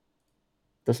Haven.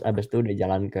 Terus abis itu udah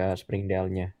jalan ke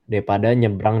Springdale-nya. Daripada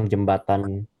nyebrang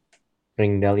jembatan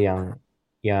Springdale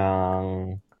yang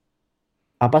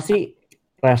apa sih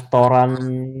restoran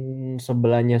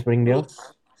sebelahnya Springdale?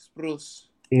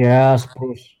 Spruce. Iya,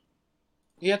 Spruce.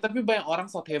 Iya, tapi banyak orang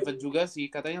South Haven juga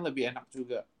sih. Katanya lebih enak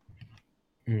juga.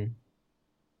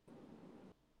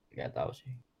 Gak tahu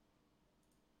sih.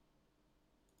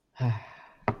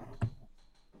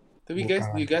 Tapi guys,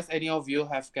 do you guys any of you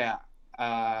have kayak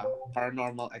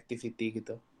paranormal activity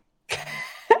gitu?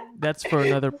 That's for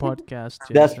another podcast.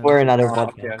 Jason. That's for another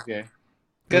podcast. Okay.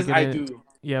 Because I do.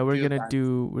 Yeah, we're gonna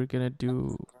do.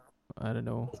 I don't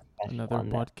know, another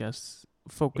podcast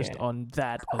focused on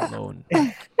that alone.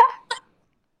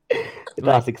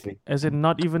 Like, as in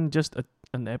not even just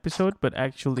an episode, but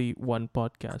actually one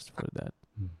podcast for that.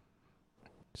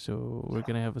 So we're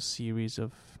gonna have a series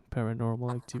of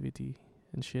paranormal activity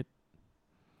and shit.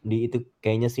 Di itu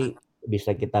kayaknya sih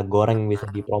bisa kita goreng, bisa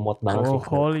dipromot banget sih.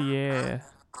 Oh yeah.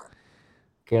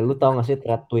 Kayak lu tau gak sih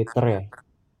thread Twitter ya?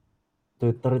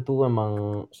 Twitter itu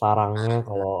emang sarangnya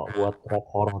kalau buat thread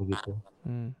horror gitu.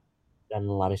 Dan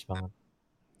laris banget.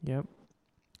 Yep.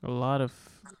 A lot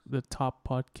of the top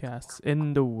podcasts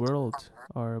in the world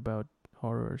are about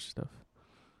horror stuff.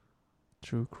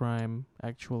 True crime,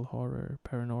 actual horror,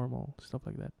 paranormal, stuff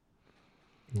like that.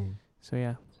 So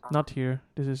yeah, not here.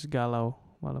 This is Galau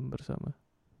Malam Bersama.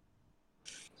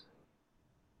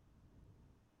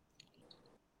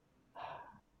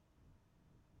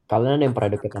 Kalian ada yang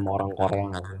pernah deket sama orang Korea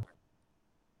gak sih?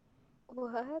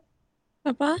 What?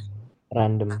 Apa?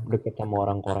 Random deket sama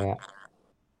orang Korea.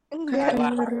 Enggak.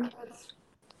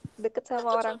 Deket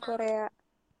sama orang Korea.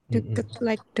 Deket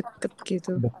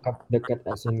gitu. Deket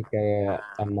asin kayak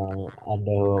emang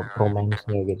ada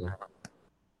romance-nya gitu.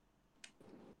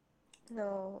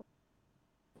 No.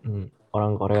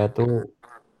 Orang Korea tuh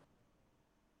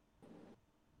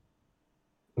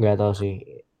nggak tahu sih.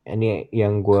 Ini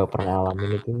yang gue pernah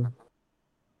alamin itu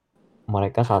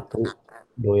mereka satu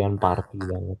doyan party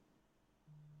banget.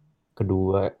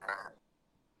 Kedua,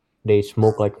 they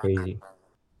smoke like crazy.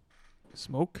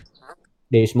 Smoke?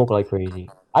 They smoke like crazy.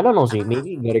 I don't know sih,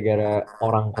 maybe gara-gara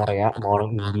orang Korea sama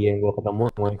orang India yang gue ketemu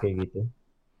semuanya kayak gitu.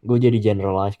 Gue jadi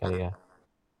generalize kali ya.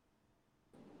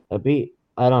 Tapi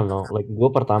I don't know, like gue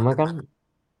pertama kan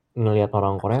ngelihat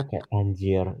orang Korea kayak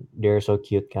anjir, they're so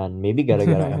cute kan. Maybe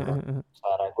gara-gara emang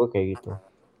suara gue kayak gitu.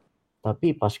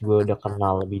 Tapi pas gue udah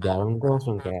kenal lebih dalam, gue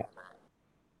langsung kayak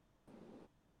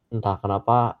entah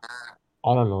kenapa,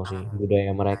 I don't know sih,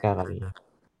 budaya mereka kali ya.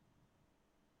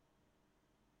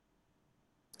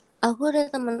 Aku ada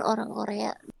temen orang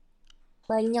Korea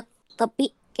banyak,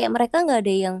 tapi kayak mereka nggak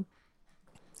ada yang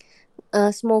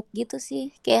smoke gitu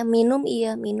sih. Kayak minum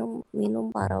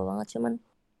parah banget, cuman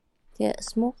kayak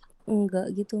smoke enggak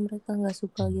gitu, mereka nggak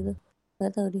suka gitu.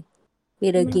 Nggak tahu deh,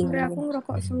 beda geng. Aku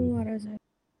ngerokok semua rasanya.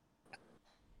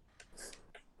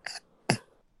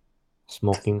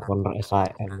 Smoking corner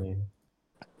SIM ya.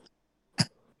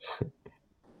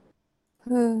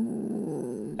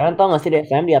 Kalian tau gak sih di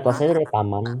SIM di atasnya ada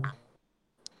taman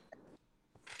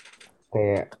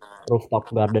kayak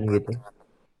rooftop garden gitu.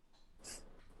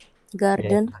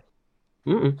 Garden.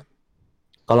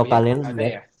 Kalau Oh ya, kalian ada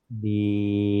lihat ya. di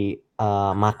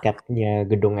marketnya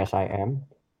gedung SIM,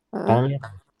 kalian lihat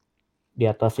di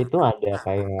atas itu ada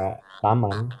kayak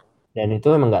taman dan itu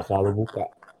memang nggak selalu buka.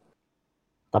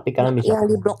 Tapi kalian bisa Yang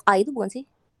di blok A itu bukan sih?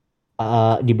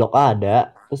 di blok A ada,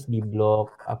 terus di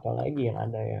blok apa lagi yang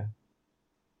ada ya?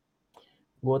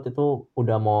 Gue waktu itu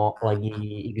udah mau lagi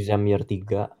exam year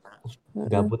 3,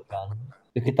 gabut kan.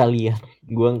 Terus kita lihat,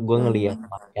 gue ngelihat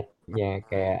marketnya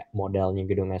kayak modelnya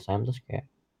gedung SM terus kayak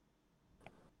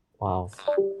wow,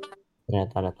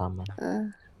 ternyata ada taman.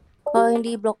 Kalau yang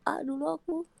di blok A dulu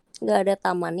aku nggak ada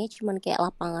tamannya, cuman kayak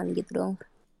lapangan gitu dong.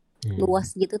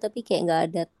 Luas gitu tapi kayak nggak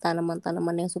ada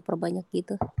tanaman-tanaman yang super banyak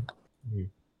gitu.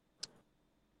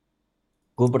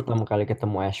 Gue pertama kali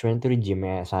ketemu Ashwin tuh di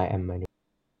gymnya SIM.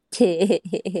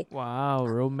 Wow,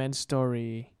 romance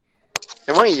story.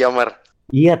 Emang iya, Mar?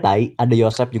 Iya, Tai. Ada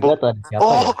Yosep juga atau ada siapa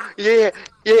Oh, iya.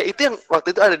 Itu yang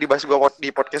waktu itu ada dibahas gue di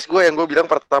podcast gue yang gue bilang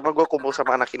pertama gue kumpul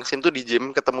sama anak Insim tuh di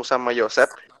gym, ketemu sama Yosep.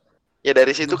 Ya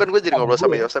dari situ kan gue jadi ngobrol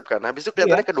sama Yosep kan. Habis itu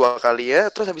kelihatannya kedua kali ya,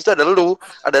 terus habis itu ada lu.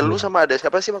 Ada lu sama ada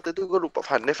siapa sih waktu itu, gue lupa,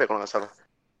 Van Dev ya kalau nggak salah.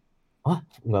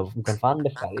 Bukan Van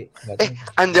Dev kali.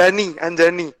 Anjani.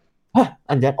 Hah,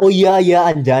 Anjani. Oh iya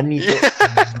Anjani tuh.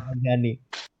 Anjani.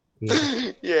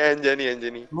 Iya,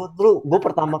 Anjani. Lu gue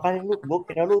pertama kali gue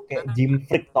kira lu kayak gym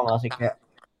freak tau gak sih, kayak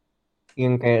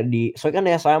yang kayak di soalnya kan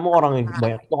ya saya mau orang yang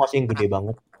banyak tuh ngasih yang gede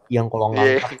banget, yang kalau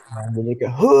ngangkat bunyi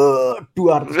kayak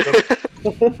 200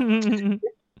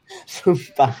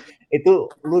 sumpah itu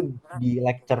lu di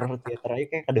lecture theater aja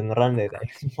kayak kedengeran deh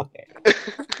semua kayak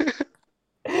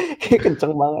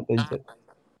kenceng banget aja.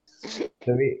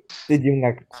 Tapi itu gym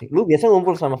nggak sih. Lu biasa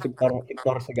ngumpul sama Victor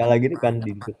segala gitu kan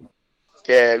di situ?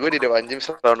 Kayak gue di depan gym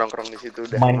selalu nongkrong di situ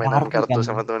udah mainan kartu kan?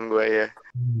 Sama teman gue ya.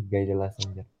 Gak jelas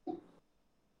anjir.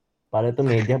 Padahal itu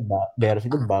meja daerah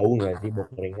situ bau nggak sih, bau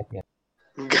keringet ya?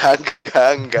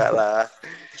 Enggak lah.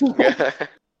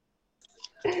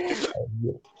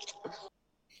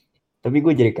 Tapi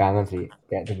gue jadi kangen sih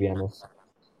kayak to be honest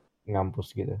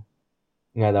ngampus gitu.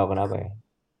 Nggak tahu kenapa ya.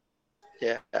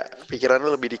 Ya, pikiran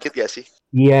lu lebih dikit gak sih?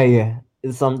 Iya.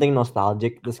 It's something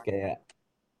nostalgic, terus kayak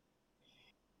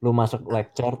lu masuk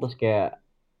lecture terus kayak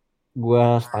gue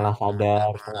setengah sadar,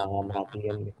 setengah nggak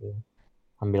merhatiin gitu.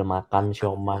 Sambil makan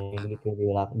siomay gitu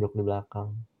duduk di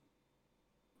belakang.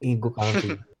 Gue kangen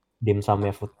sih dimsumnya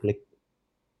Food Click.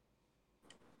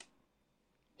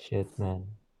 Shit man.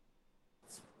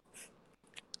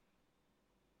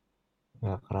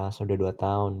 Gak kerasa udah 2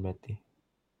 tahun berarti.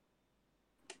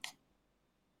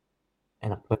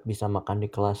 Enak banget bisa makan di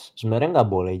kelas. Sebenarnya nggak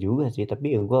boleh juga sih,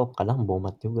 tapi gue kadang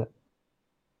bomat juga.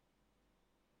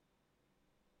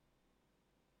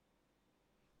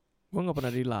 Gue nggak pernah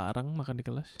dilarang makan di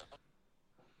kelas.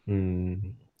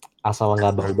 Asal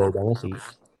nggak bau-bau banget sih.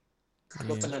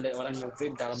 Gue pernah ada orang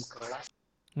nge-vape dalam kelas.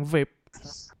 Nge-vape?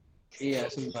 Iya,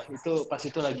 sumpah. Itu pas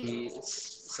itu lagi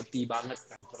sepi banget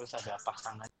kan. Terus ada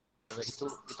pasangan.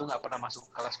 Itu nggak pernah masuk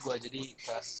kelas gue, jadi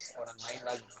kelas orang lain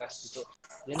lagi kelas itu.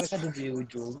 Jadi mereka di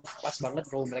ujung, pas banget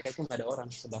row mereka itu nggak ada orang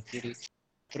sebelah kiri.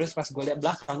 Terus pas gue lihat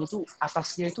belakang itu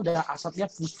atasnya itu udah asapnya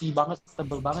putih banget,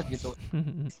 tebel banget gitu.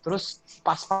 Terus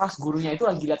pas gurunya itu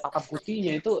lagi lihat atap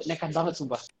putihnya itu nekat banget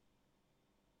sumpah.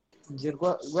 Anjir,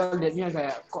 gue liatnya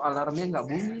kayak kok alarmnya nggak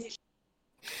bunyi.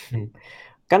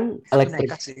 Kan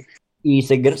elektrik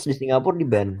e-cigarettes di Singapura di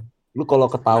ban. Lu kalau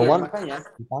ketahuan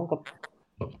ditangkap.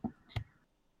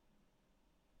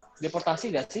 Deportasi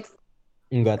gak sih?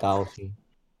 Enggak tahu sih.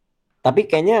 Tapi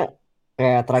kayaknya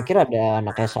kayak terakhir ada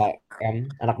anak SIM,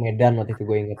 anak Medan waktu itu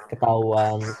gue inget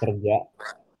ketahuan kerja,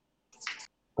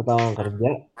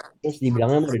 terus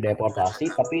dibilangnya mau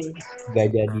dideportasi tapi gak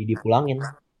jadi dipulangin,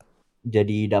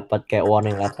 jadi dapat kayak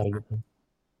warning letter gitu.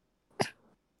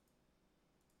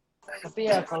 Tapi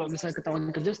ya kalau misalnya ketahuan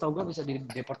kerja, setahu gue bisa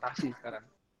dideportasi sekarang.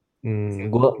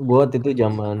 Gue waktu itu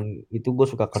zaman itu gue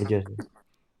suka kerja sih.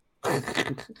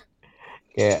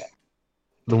 Kayak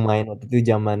lumayan waktu itu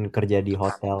zaman kerja di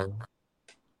hotel,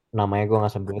 namanya gue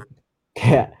nggak sebut,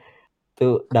 kayak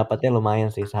tuh dapatnya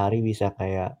lumayan sih, sehari bisa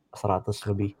kayak 100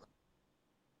 lebih.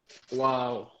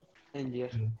 Wow, anjir.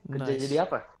 Kerja jadi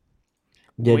apa?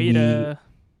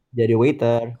 Jadi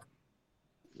waiter.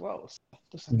 Wow.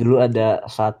 Dulu ada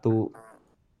satu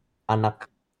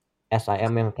anak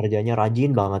SIM yang kerjanya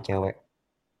rajin banget, cewek.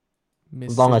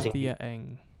 Miss Cynthia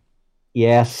Eng.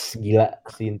 Yes, gila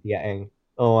Cynthia Eng.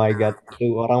 Oh my god,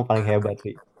 itu orang paling hebat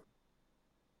sih.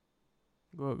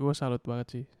 Gue salut banget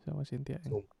sih sama Cynthia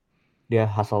Eng. Dia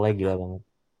hustle-nya gila banget.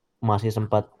 Masih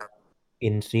sempat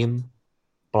insim,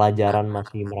 pelajaran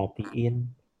masih merhatiin.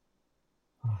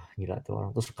 Gila tuh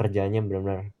orang, terus kerjanya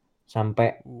benar-benar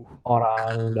sampai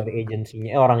orang dari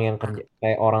agensinya, orang yang kerja,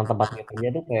 kayak orang tempatnya kerja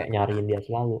tuh kayak nyariin dia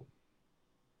selalu.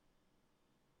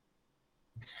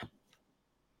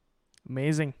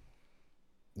 Amazing.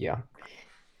 Yeah.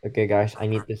 Okay guys, I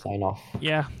need to sign off.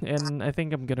 Yeah, and I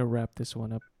think I'm gonna wrap this one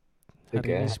up. Hari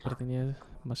Okay. ini sepertinya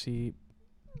masih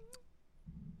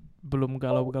belum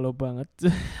galau-galau banget.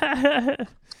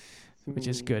 Which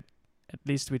is good. At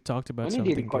least we talked about Ini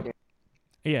something di-record good.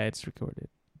 Yeah, it's recorded.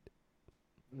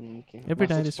 Okay. Every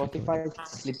Masuk night is Spotify recorded.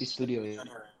 Sleepy Studio ya.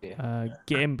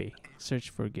 GMB. Search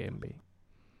for GMB.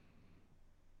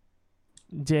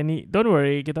 Jenny, don't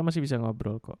worry, kita masih bisa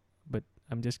ngobrol kok. But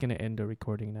I'm just gonna end the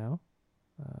recording now.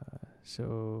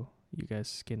 So you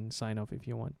guys can sign off if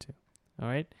you want to.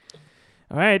 Alright?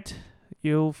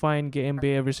 You'll find GMB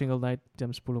every single night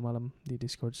jam 10 malam di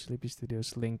Discord Sleepy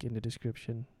Studios, link in the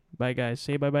description. Bye guys.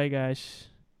 Say bye-bye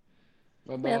guys.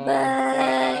 Bye-bye.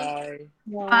 Bye-bye.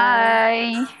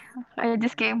 Bye. I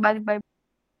just came back. Bye.